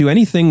think you can do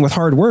anything with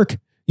hard work,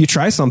 you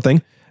try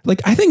something.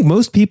 Like I think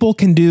most people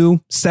can do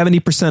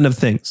 70% of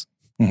things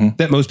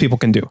that most people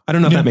can do. I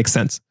don't know if that makes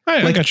sense.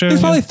 I gotcha.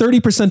 There's probably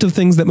 30% of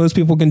things that most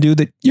people can do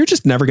that you're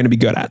just never going to be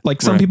good at.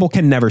 Like some people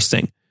can never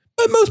sing,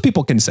 but most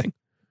people can sing.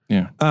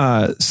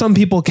 Yeah. Some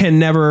people can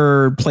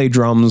never play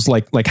drums,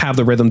 like have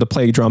the rhythm to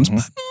play drums.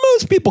 But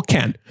most people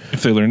can.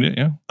 If they learned it,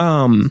 yeah.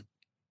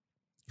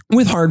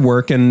 With hard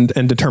work and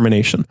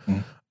determination.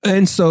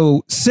 And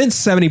so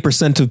since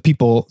 70% of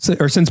people,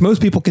 or since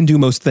most people can do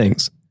most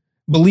things,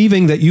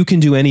 believing that you can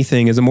do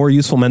anything is a more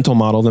useful mental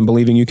model than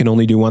believing you can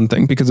only do one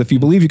thing. Because if you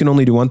believe you can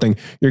only do one thing,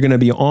 you're going to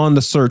be on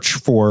the search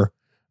for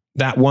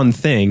that one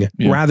thing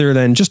rather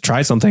than just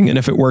try something. And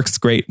if it works,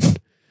 great.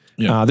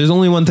 Yeah. There's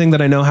only one thing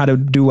that I know how to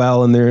do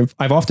well. And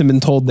I've often been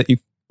told that you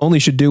only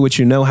should do what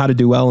you know how to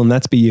do well. And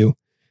that's be you.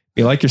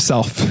 Be like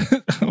yourself.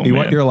 Be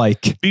what you're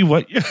like. Be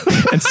what.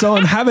 And so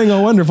I'm having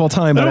a wonderful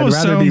time, but I'd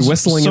rather be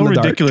whistling in the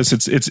dark. Ridiculous.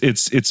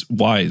 It's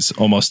wise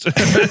almost.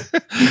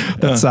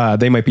 That's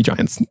they might be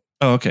giants.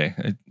 Oh, okay.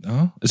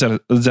 Is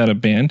that a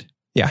band?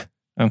 Yeah.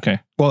 Okay.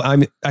 Well,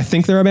 I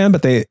think they're a band,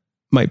 but they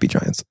might be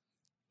giants.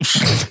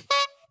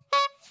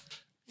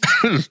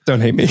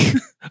 Don't hate me.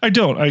 I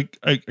don't.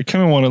 I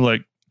kind of want to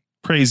like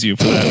praise you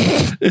for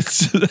that.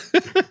 It's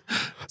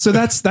so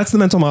that's the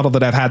mental model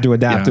that I've had to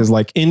adapt is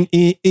like in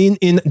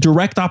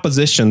direct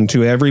opposition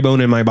to every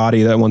bone in my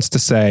body that wants to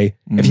say,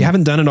 if you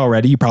haven't done it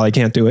already, you probably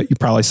can't do it. You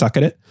probably suck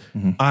at it.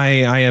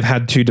 I have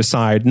had to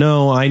decide,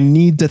 no, I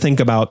need to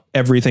think about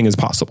everything as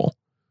possible.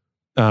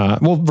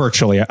 Well,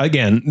 virtually.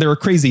 Again, there are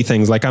crazy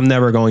things like I'm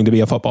never going to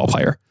be a football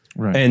player.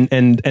 Right.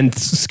 And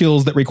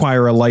skills that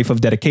require a life of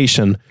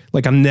dedication.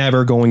 Like I'm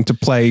never going to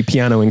play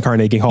piano in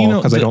Carnegie Hall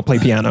because I don't play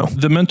piano.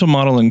 The mental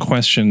model in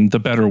question, the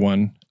better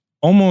one,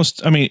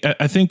 almost. I mean,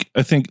 I think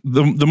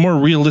the more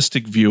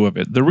realistic view of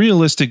it, the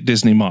realistic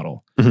Disney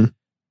model.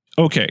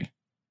 Okay.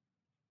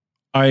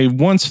 I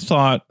once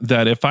thought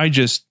that if I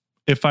just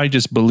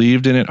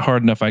believed in it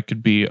hard enough, I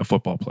could be a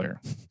football player.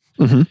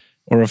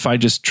 Or if I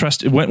just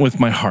went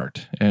with my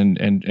heart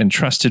and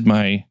trusted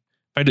my.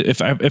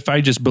 If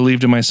I just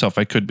believed in myself,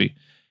 I could be.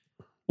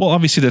 Well,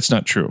 obviously that's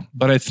not true,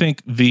 but I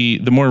think the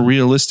more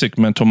realistic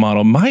mental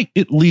model might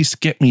at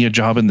least get me a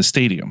job in the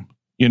stadium,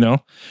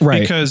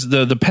 right? Because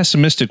the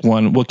pessimistic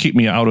one will keep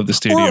me out of the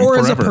stadium or forever.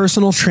 As a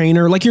personal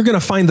trainer, like you're going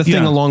to find the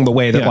thing along the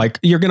way that like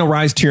you're going to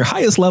rise to your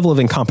highest level of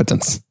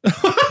incompetence.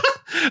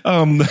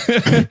 But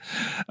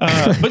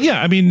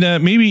yeah, I mean,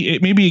 maybe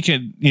it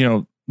can,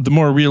 the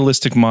more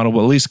realistic model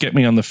will at least get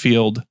me on the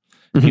field,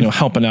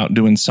 helping out,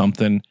 doing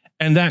something.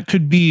 And that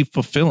could be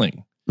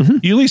fulfilling.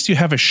 At least you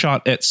have a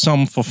shot at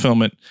some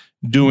fulfillment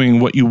doing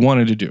what you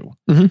wanted to do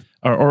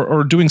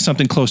or doing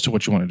something close to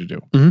what you wanted to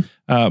do.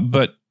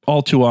 But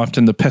all too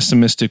often, the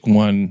pessimistic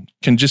one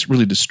can just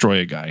really destroy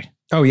a guy.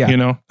 Oh,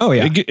 yeah. Oh,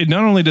 yeah. It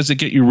not only does it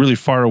get you really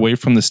far away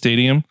from the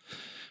stadium,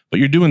 but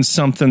you're doing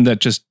something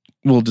that just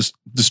will just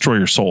destroy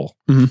your soul.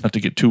 Not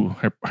to get too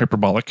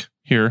hyperbolic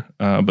here.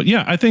 But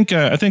yeah, I think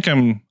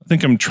I'm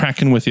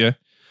tracking with you.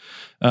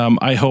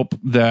 I hope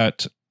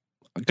that,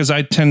 because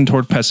I tend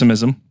toward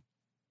pessimism,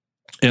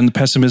 and the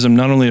pessimism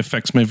not only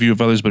affects my view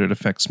of others, but it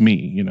affects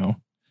me,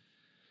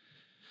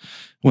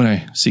 when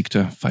I seek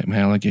to fight my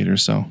alligator.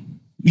 So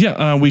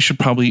yeah, we should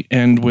probably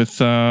end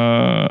with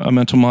a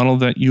mental model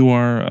that you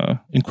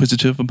are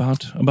inquisitive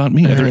about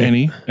me. Are there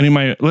any of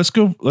my, let's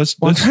go.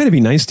 I'm trying to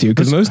be nice to you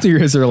because most of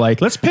yours are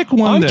like, let's pick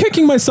one. I'm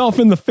kicking myself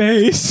in the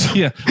face.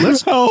 Yeah.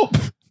 Let's help.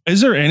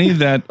 Is there any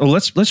that,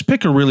 let's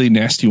pick a really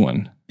nasty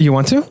one. You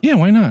want to? Yeah,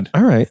 why not?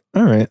 All right.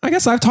 I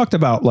guess I've talked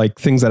about like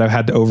things that I've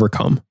had to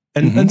overcome.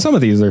 And some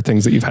of these are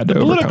things that you've had to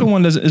overcome. The political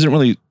one isn't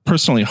really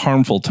personally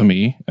harmful to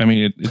me. I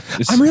mean,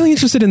 it's... I'm really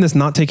interested in this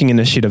not taking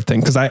initiative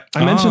thing because I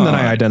mentioned that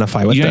I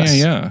identify with this.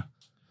 Yeah.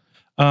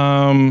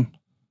 Can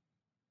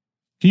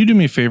you do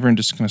me a favor and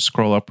just kind of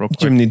scroll up real quick?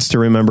 Jim needs to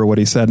remember what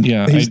he said.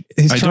 Yeah, he's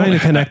trying to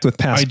connect with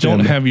past Jim. I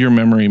don't have your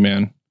memory,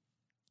 man.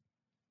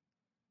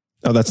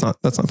 Oh, that's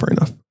not far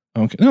enough.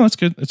 Okay. No, that's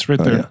good. It's right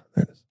there. Yeah,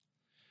 there it is.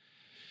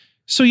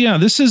 So yeah,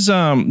 this is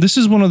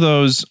one of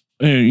those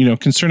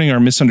concerning our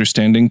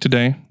misunderstanding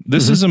today,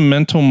 this is a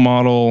mental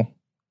model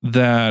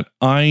that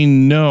I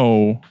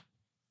know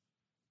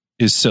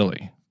is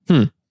silly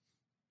and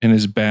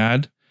is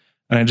bad,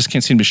 and I just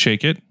can't seem to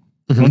shake it.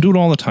 I don't do it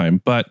all the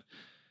time, but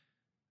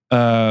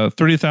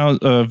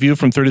 30,000 view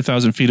from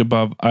 30,000 feet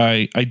above.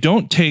 I'm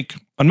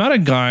not a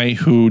guy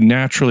who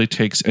naturally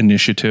takes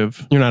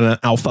initiative. You're not an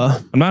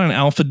alpha. I'm not an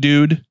alpha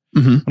dude.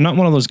 I'm not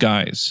one of those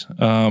guys.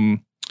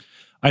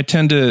 I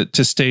tend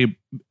to stay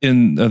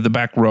in the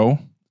back row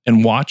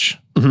and watch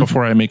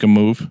before I make a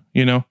move.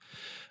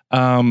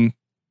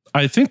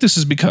 I think this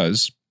is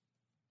because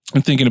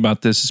I'm thinking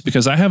about this. It's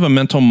because I have a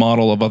mental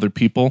model of other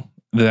people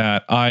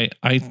that I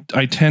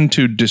tend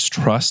to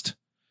distrust.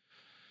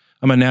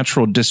 I'm a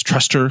natural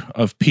distruster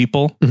of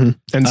people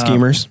and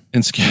schemers.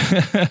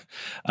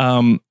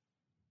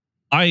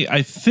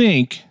 I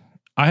think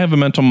I have a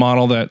mental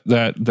model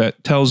that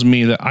tells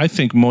me that I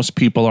think most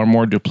people are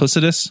more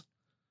duplicitous.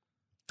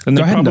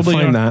 Go ahead and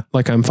define that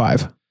like I'm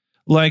 5.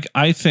 Like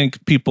I think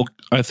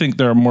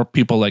there are more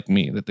people like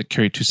me that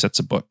carry 2 sets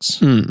of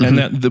books, and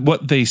that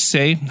what they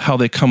say, how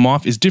they come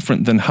off, is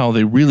different than how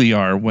they really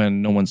are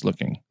when no one's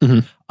looking.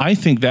 I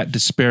think that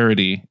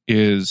disparity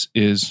is.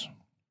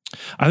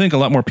 I think a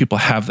lot more people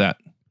have that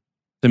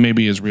than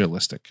maybe is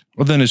realistic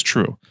or than is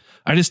true.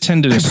 I just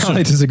tend to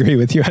probably disagree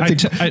with you. I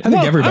think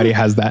everybody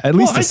has that, at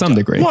least to some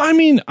degree. Well, I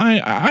mean,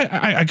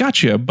 I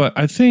got you, but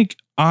I think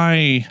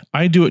I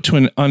do it to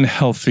an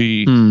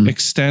unhealthy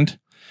extent.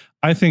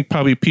 I think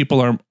probably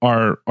people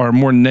are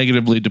more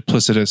negatively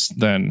duplicitous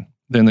than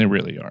they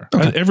really are.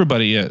 Okay.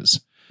 Everybody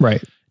is,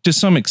 right, to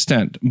some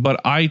extent,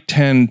 but I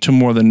tend to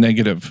more the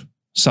negative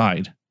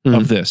side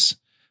of this.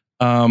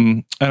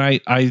 And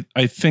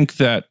I think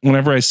that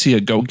whenever I see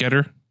a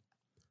go-getter,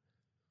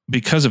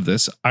 because of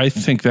this, I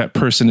think that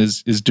person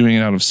is doing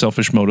it out of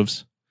selfish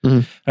motives.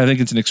 I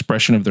think it's an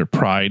expression of their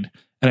pride,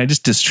 and I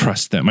just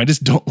distrust them. I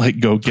just don't like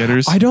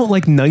go-getters. I don't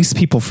like nice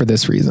people for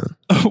this reason.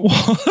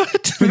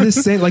 What? For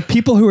this same, like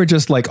people who are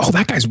just like, oh,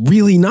 that guy's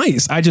really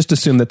nice. I just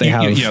assume that they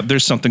have. Yeah,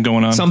 there's something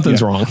going on.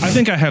 Something's wrong. I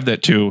think I have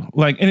that too.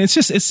 Like, and it's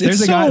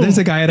there's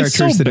a guy at our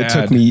church that it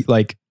took me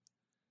like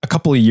a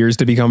couple of years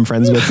to become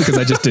friends with because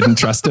I just didn't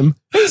trust him.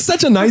 He's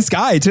such a nice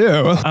guy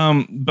too.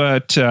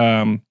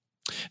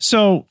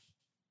 So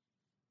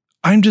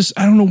I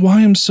don't know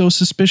why I'm so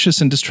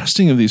suspicious and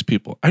distrusting of these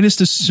people. I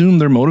just assume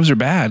their motives are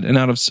bad and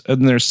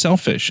they're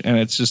selfish, and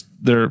it's just,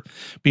 they're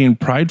being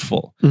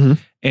prideful,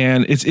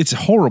 and it's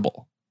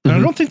horrible. And I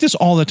don't think this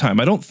all the time.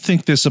 I don't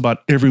think this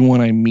about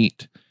everyone I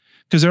meet,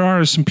 because there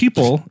are some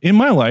people in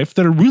my life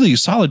that are really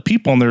solid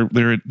people,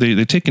 and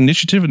they take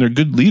initiative and they're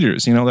good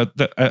leaders.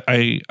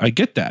 I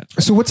get that.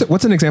 So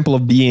what's an example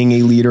of being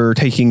a leader,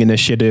 taking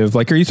initiative?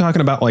 Like, are you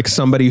talking about like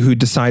somebody who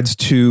decides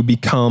to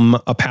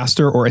become a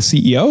pastor or a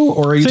CEO,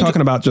 or are you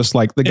talking about just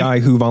like the guy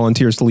who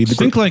volunteers to lead the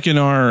group? Think like in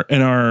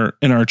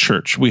our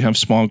church, we have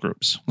small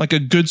groups, like a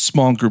good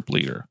small group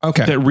leader,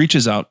 that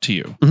reaches out to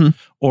you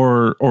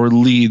or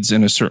leads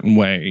in a certain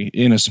way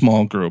in a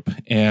small group,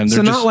 and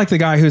so not like the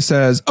guy who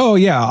says, "Oh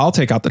yeah, I'll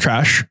take out the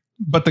trash,"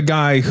 but the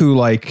guy who,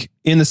 like,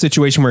 in the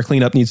situation where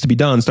cleanup needs to be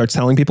done, starts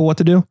telling people what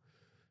to do.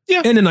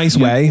 Yeah, in a nice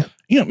way.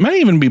 Might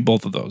even be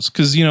both of those,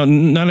 because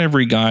not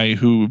every guy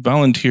who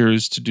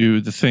volunteers to do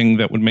the thing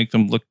that would make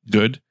them look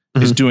good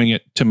is doing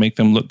it to make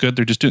them look good.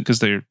 They're just doing it because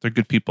they're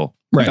good people.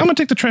 Right. Like, I'm gonna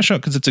take the trash out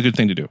because it's a good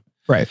thing to do.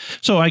 Right.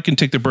 So I can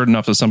take the burden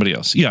off of somebody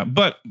else. Yeah,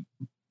 but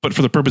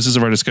for the purposes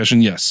of our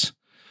discussion, yes.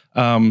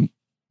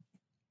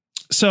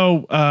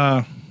 So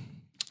I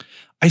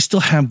still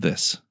have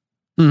this.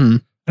 I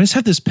just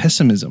have this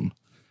pessimism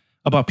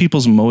about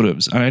people's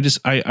motives, and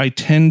I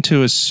tend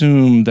to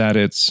assume that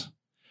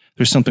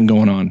there's something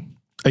going on.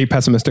 Are you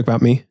pessimistic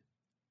about me?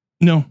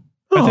 No.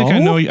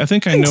 I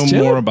think I know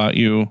more about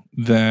you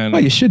than.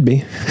 Well, you should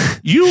be.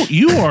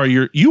 You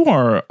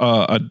are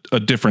a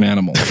different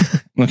animal.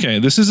 Okay,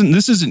 this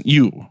isn't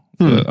you.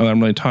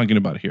 I'm really talking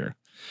about here.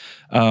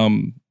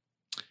 And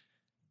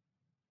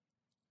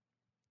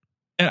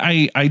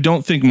I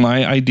don't think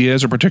my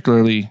ideas are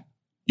particularly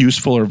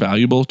useful or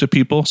valuable to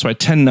people, so I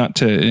tend not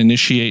to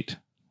initiate,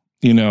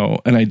 an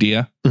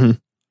idea.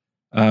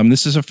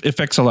 This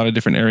affects a lot of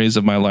different areas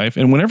of my life,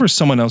 and whenever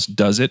someone else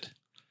does it,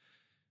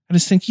 I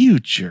just think, you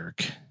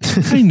jerk.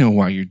 I know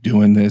why you're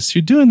doing this.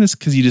 You're doing this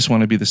because you just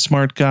want to be the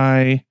smart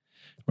guy,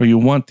 or you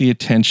want the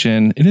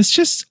attention, and it's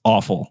just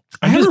awful.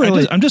 I'm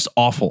just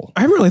awful.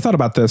 I haven't really thought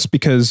about this,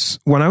 because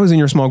when I was in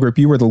your small group,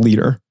 you were the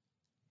leader.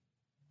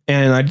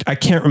 And I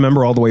can't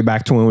remember all the way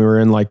back to when we were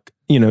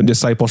in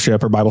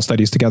discipleship or Bible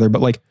studies together.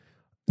 But like,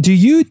 do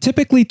you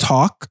typically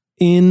talk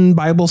in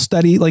Bible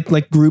study, like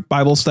group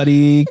Bible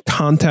study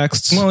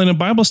contexts? Well, in a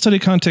Bible study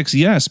context,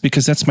 yes,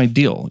 because that's my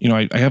deal.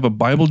 I have a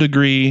Bible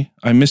degree.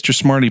 I'm Mr.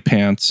 Smarty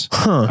Pants.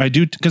 I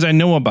do, because I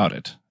know about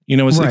it.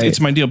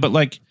 It's my deal. But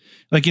like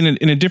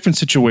in a different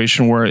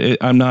situation where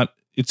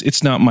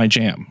it's not my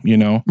jam,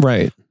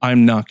 Right.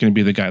 I'm not going to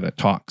be the guy that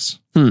talks.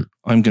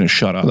 I'm going to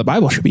shut up. Well, the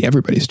Bible should be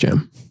everybody's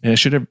jam. Yeah,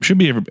 should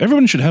be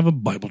everyone should have a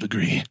Bible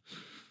degree.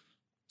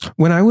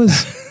 When I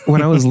was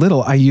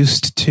little, I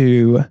used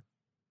to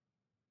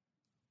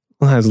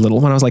when I was little,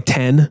 when I was like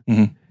 10,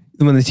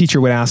 when the teacher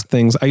would ask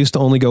things, I used to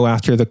only go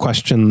after the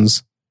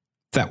questions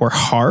that were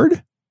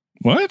hard.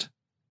 What?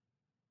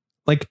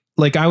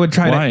 Like I would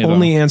try Why, to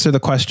only answer the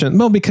question.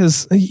 Well,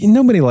 because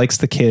nobody likes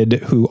the kid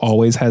who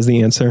always has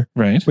the answer.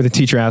 Right. Where the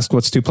teacher asks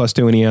what's 2 +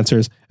 2 and he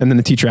answers. And then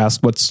the teacher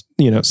asks what's,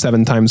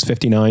 7 ×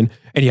 59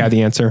 and you have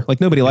the answer.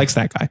 Like nobody likes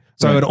that guy.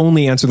 So I would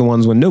only answer the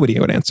ones when nobody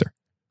would answer.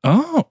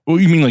 Oh, well,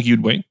 you mean like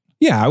you'd wait?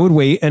 Yeah, I would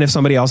wait. And if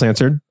somebody else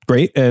answered,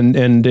 great.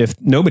 And if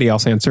nobody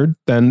else answered,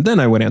 then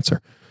I would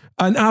answer.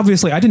 And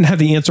obviously I didn't have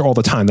the answer all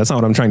the time. That's not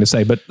what I'm trying to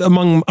say. But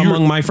among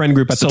my friend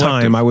group at the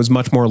time, I was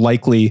much more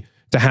likely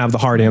to have the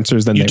hard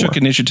answers than you they took were.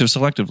 initiative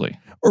selectively.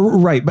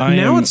 Right. But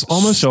now it's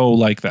almost so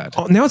like that.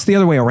 Now it's the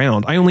other way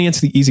around. I only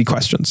answer the easy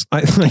questions.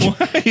 I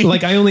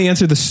only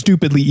answer the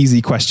stupidly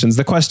easy questions,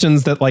 the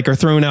questions that like are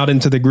thrown out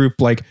into the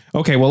group. Like,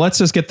 okay, well, let's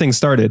just get things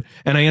started.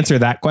 And I answer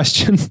that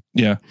question.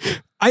 Yeah.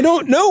 I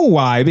don't know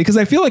why, because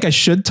I feel like I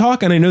should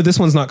talk. And I know this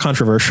one's not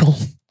controversial.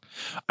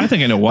 I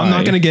think I know why. I'm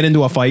not going to get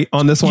into a fight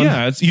on this one.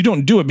 Yeah. You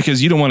don't do it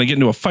because you don't want to get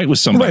into a fight with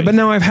somebody. Right. But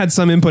now I've had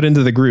some input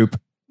into the group.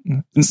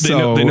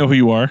 They know who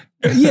you are.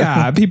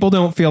 Yeah, people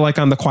don't feel like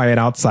I'm the quiet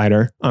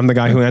outsider. I'm the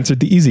guy who answered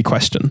the easy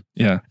question.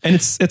 Yeah, and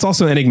it's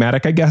also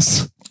enigmatic, I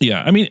guess.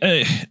 Yeah, I mean,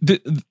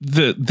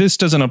 this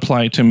doesn't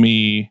apply to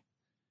me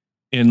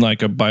in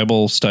like a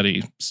Bible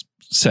study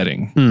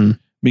setting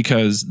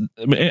because,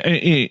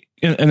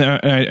 and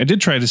I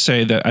did try to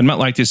say that I'm not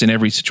like this in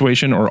every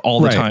situation or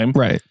all the time,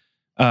 right?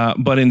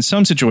 But in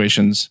some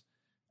situations,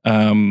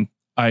 I'm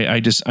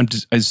just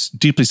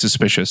deeply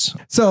suspicious.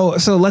 So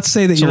let's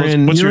say that you're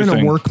in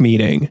a work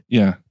meeting.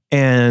 Yeah.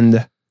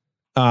 And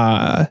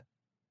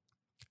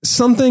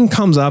something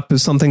comes up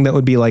as something that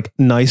would be like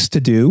nice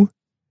to do.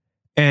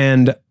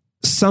 And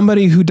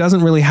somebody who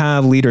doesn't really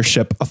have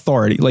leadership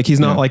authority, like his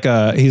title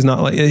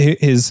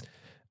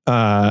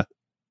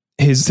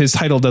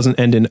doesn't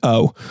end in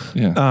O.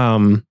 Yeah.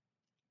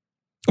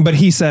 But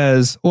he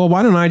says, well,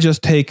 why don't I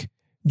just take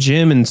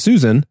Jim and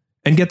Susan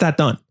and get that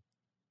done?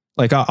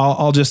 Like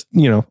I'll just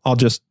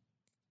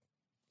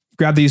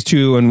grab these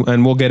two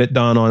and we'll get it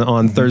done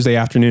on Thursday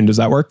afternoon. Does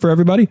that work for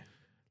everybody?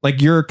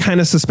 Like you're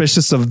kind of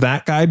suspicious of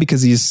that guy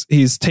because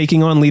he's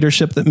taking on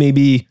leadership that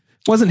maybe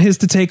wasn't his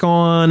to take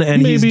on,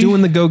 and he's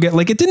doing the go-get.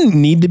 Like it didn't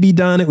need to be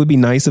done. It would be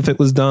nice if it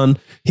was done.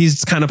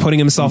 He's kind of putting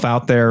himself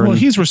out there. Well,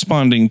 he's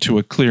responding to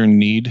a clear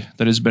need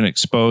that has been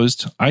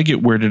exposed. I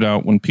get weirded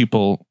out when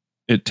people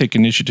take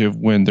initiative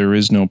when there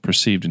is no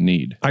perceived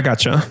need. I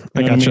gotcha.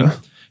 I mean?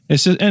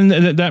 It's just, and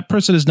that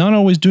person is not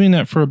always doing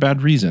that for a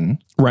bad reason.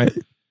 Right.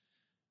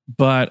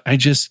 But it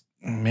just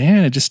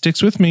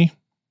sticks with me.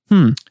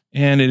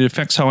 And it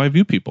affects how I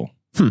view people.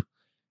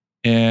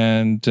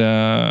 And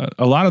a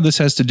lot of this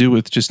has to do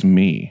with just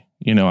me.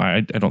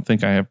 I don't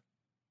think I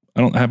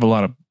don't have a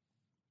lot of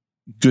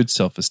good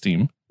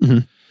self-esteem,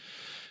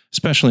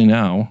 especially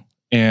now.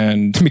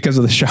 And because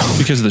of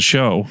the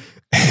show,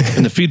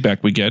 and the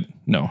feedback we get.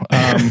 No,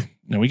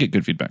 we get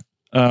good feedback.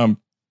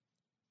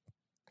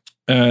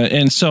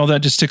 And so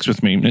that just sticks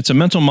with me. It's a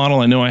mental model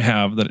I know I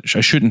have that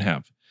I shouldn't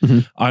have.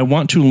 I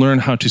want to learn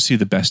how to see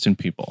the best in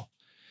people.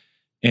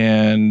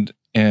 And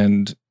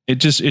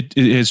it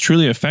has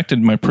truly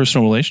affected my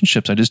personal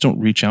relationships. I just don't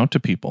reach out to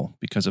people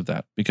because of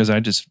that, because I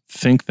just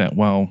think that,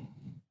 well,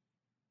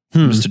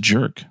 I'm just a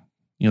jerk.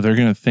 They're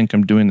going to think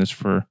I'm doing this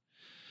for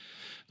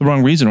the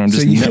wrong reason, or I'm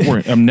just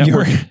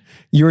networking.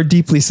 You're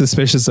deeply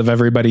suspicious of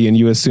everybody, and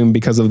you assume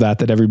because of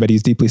that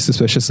everybody's deeply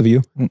suspicious of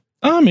you.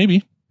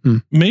 Maybe.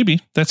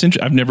 Maybe that's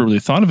interesting. I've never really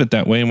thought of it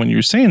that way. And when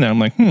you're saying that, I'm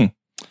like, I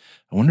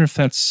wonder if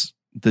that's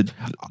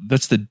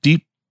the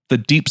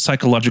deep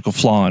psychological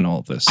flaw in all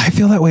of this. I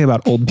feel that way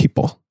about old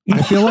people.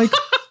 I feel like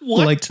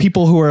like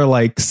people who are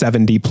like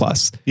 70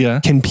 plus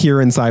can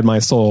peer inside my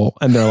soul,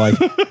 and they're like,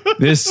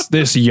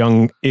 this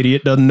young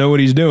idiot doesn't know what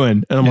he's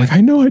doing. And I'm like,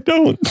 I know I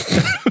don't.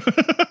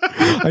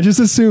 I just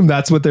assume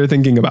that's what they're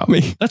thinking about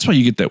me. That's why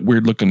you get that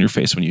weird look on your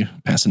face when you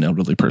pass an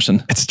elderly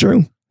person. It's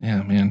true.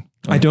 Yeah, man.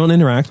 I don't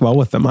interact well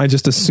with them. I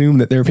just assume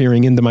that they're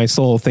peering into my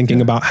soul,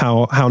 thinking about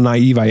how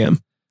naive I am.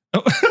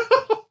 Oh.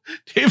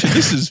 David,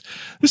 this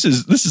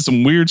is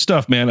some weird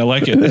stuff, man. I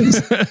like it.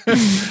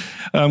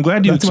 I'm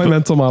glad you. That's my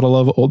mental model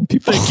of old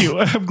people. Thank you.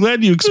 I'm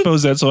glad you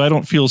exposed that, so I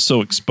don't feel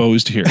so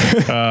exposed here.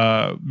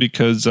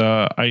 Because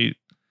I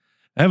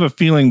have a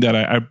feeling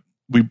that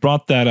we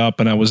brought that up,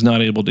 and I was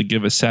not able to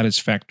give a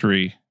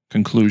satisfactory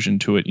conclusion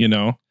to it.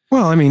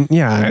 Well, I mean,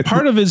 yeah.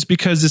 Part of it is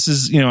because this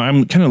is,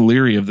 I'm kind of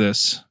leery of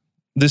this.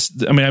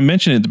 I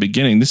mentioned it at the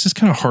beginning. This is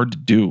kind of hard to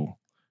do.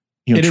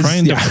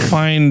 Trying to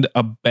find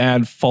a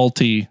bad,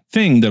 faulty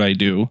thing that I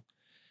do,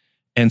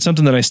 and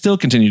something that I still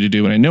continue to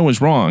do and I know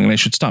is wrong and I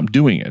should stop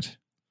doing it.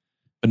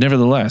 But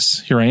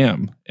nevertheless, here I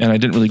am. And I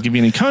didn't really give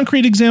you any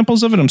concrete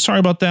examples of it. I'm sorry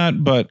about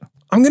that, but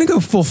I'm going to go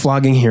full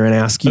flogging here and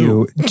ask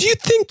you, do you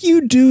think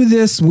you do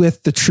this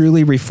with the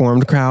truly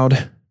reformed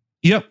crowd?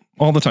 Yep.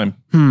 All the time.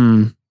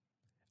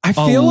 I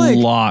feel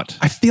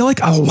like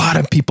a lot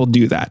of people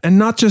do that, and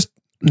not just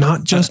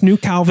New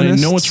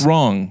Calvinists. I know it's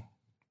wrong.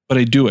 but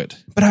I do it.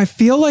 But I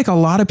feel like a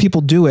lot of people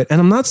do it. And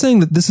I'm not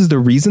saying that this is the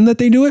reason that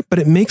they do it, but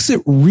it makes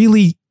it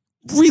really,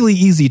 really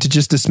easy to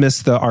just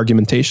dismiss the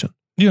argumentation.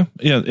 Yeah.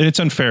 Yeah. It's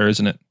unfair,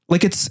 isn't it?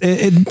 Like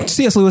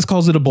C.S. Lewis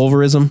calls it a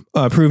bulverism,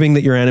 proving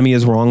that your enemy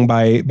is wrong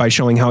by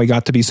showing how he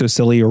got to be so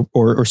silly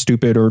or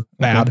stupid or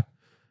bad.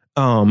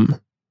 Okay.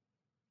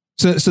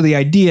 So the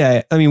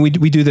idea, I mean, we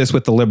do this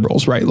with the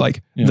liberals, right?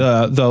 Like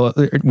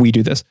we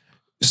do this.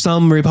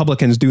 Some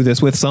Republicans do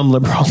this with some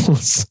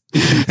liberals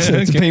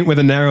to paint with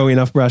a narrow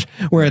enough brush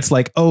where it's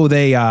like, oh,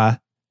 they,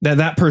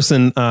 that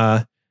person,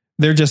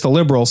 they're just a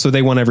liberal. So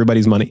they want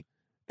everybody's money.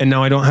 And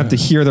now I don't have to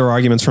hear their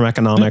arguments from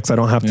economics. I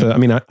don't have to, I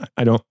mean,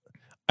 I don't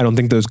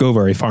think those go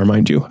very far,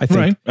 mind you. I think,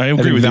 right. I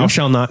agree with thou you.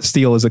 shall not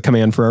steal is a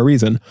command for a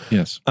reason.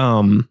 Yes.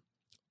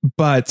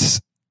 But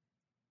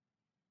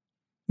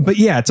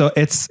yeah, so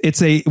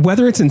it's a,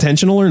 whether it's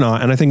intentional or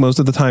not. And I think most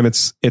of the time if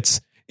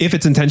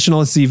it's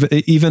intentional, it's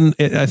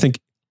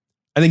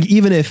I think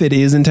even if it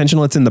is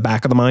intentional, it's in the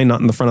back of the mind,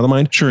 not in the front of the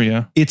mind. Sure.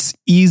 Yeah. It's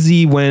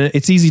easy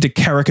to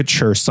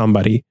caricature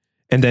somebody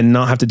and then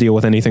not have to deal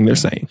with anything they're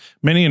saying.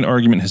 Many an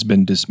argument has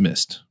been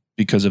dismissed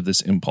because of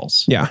this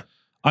impulse. Yeah.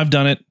 I've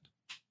done it.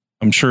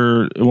 I'm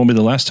sure it won't be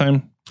the last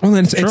time. Well,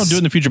 then I'll do it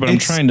in the future, but I'm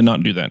trying to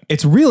not do that.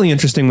 It's really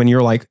interesting when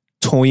you're like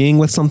toying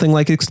with something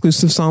like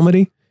exclusive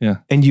psalmody. Yeah.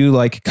 And you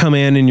like come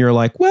in and you're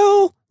like,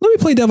 well, let me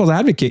play devil's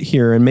advocate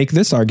here and make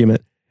this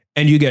argument.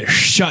 And you get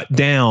shut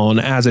down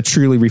as a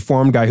truly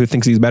reformed guy who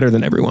thinks he's better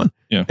than everyone.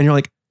 Yeah. And you're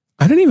like,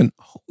 I didn't even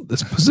hold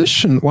this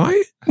position.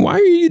 Why are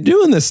you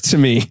doing this to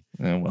me?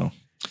 Yeah, well,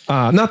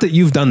 not that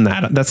you've done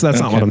that. That's okay.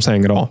 Not what I'm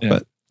saying at all. Yeah.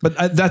 But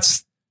I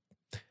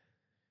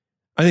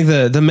think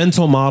the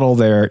mental model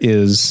there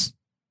is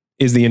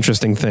the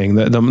interesting thing.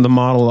 The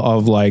model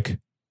of like,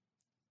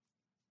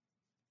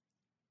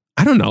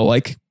 I don't know,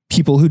 like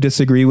people who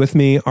disagree with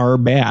me are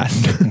bad.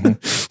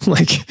 Mm-hmm.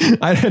 Like,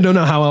 I don't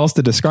know how else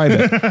to describe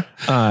it.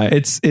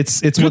 It's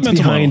what's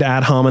behind model.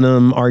 Ad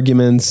hominem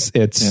arguments.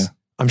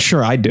 I'm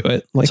sure I'd do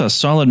it. Like, it's a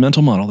solid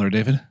mental model there,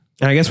 David.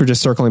 And I guess we're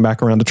just circling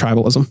back around to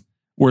tribalism.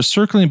 We're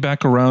circling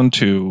back around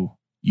to,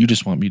 you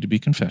just want me to be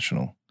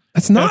confessional.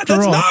 That's not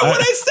what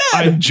I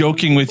said. I'm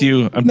joking with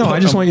you.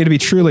 I just want you to be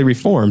truly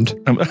reformed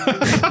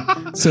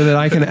so that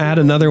I can add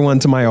another one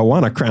to my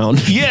Awana crown.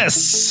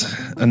 Yes.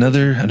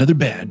 Another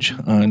badge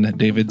on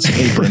David's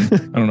apron.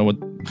 I don't know what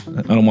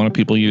Awana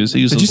people use.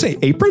 Did you say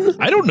apron?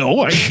 I don't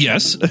know.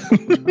 Yes.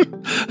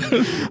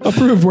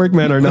 Approved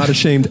workmen are not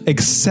ashamed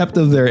except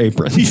of their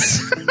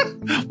aprons.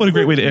 What a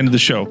great way to end the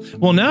show.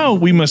 Well, now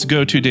we must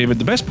go to, David,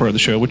 the best part of the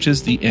show, which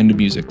is the end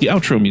music, the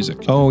outro music.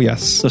 Oh,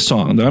 yes. The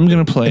song that I'm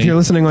going to play. If you're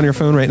listening on your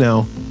phone right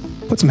now,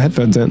 put some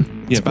headphones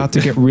in. It's about to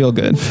get real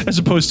good. As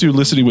opposed to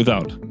listening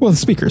without. Well, the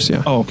speakers,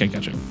 yeah. Oh, okay,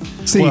 gotcha.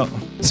 See,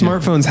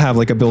 smartphones have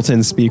like a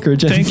built-in speaker,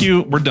 Jen. Thank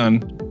you. We're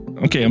done.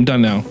 Okay, I'm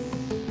done now.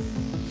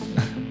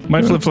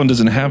 My flip phone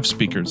doesn't have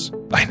speakers.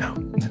 I know.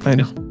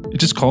 It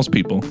just calls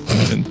people.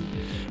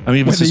 I'm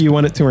even whether you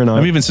want it to or not.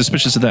 I'm even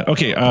suspicious of that.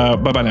 Okay,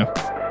 bye-bye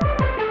now.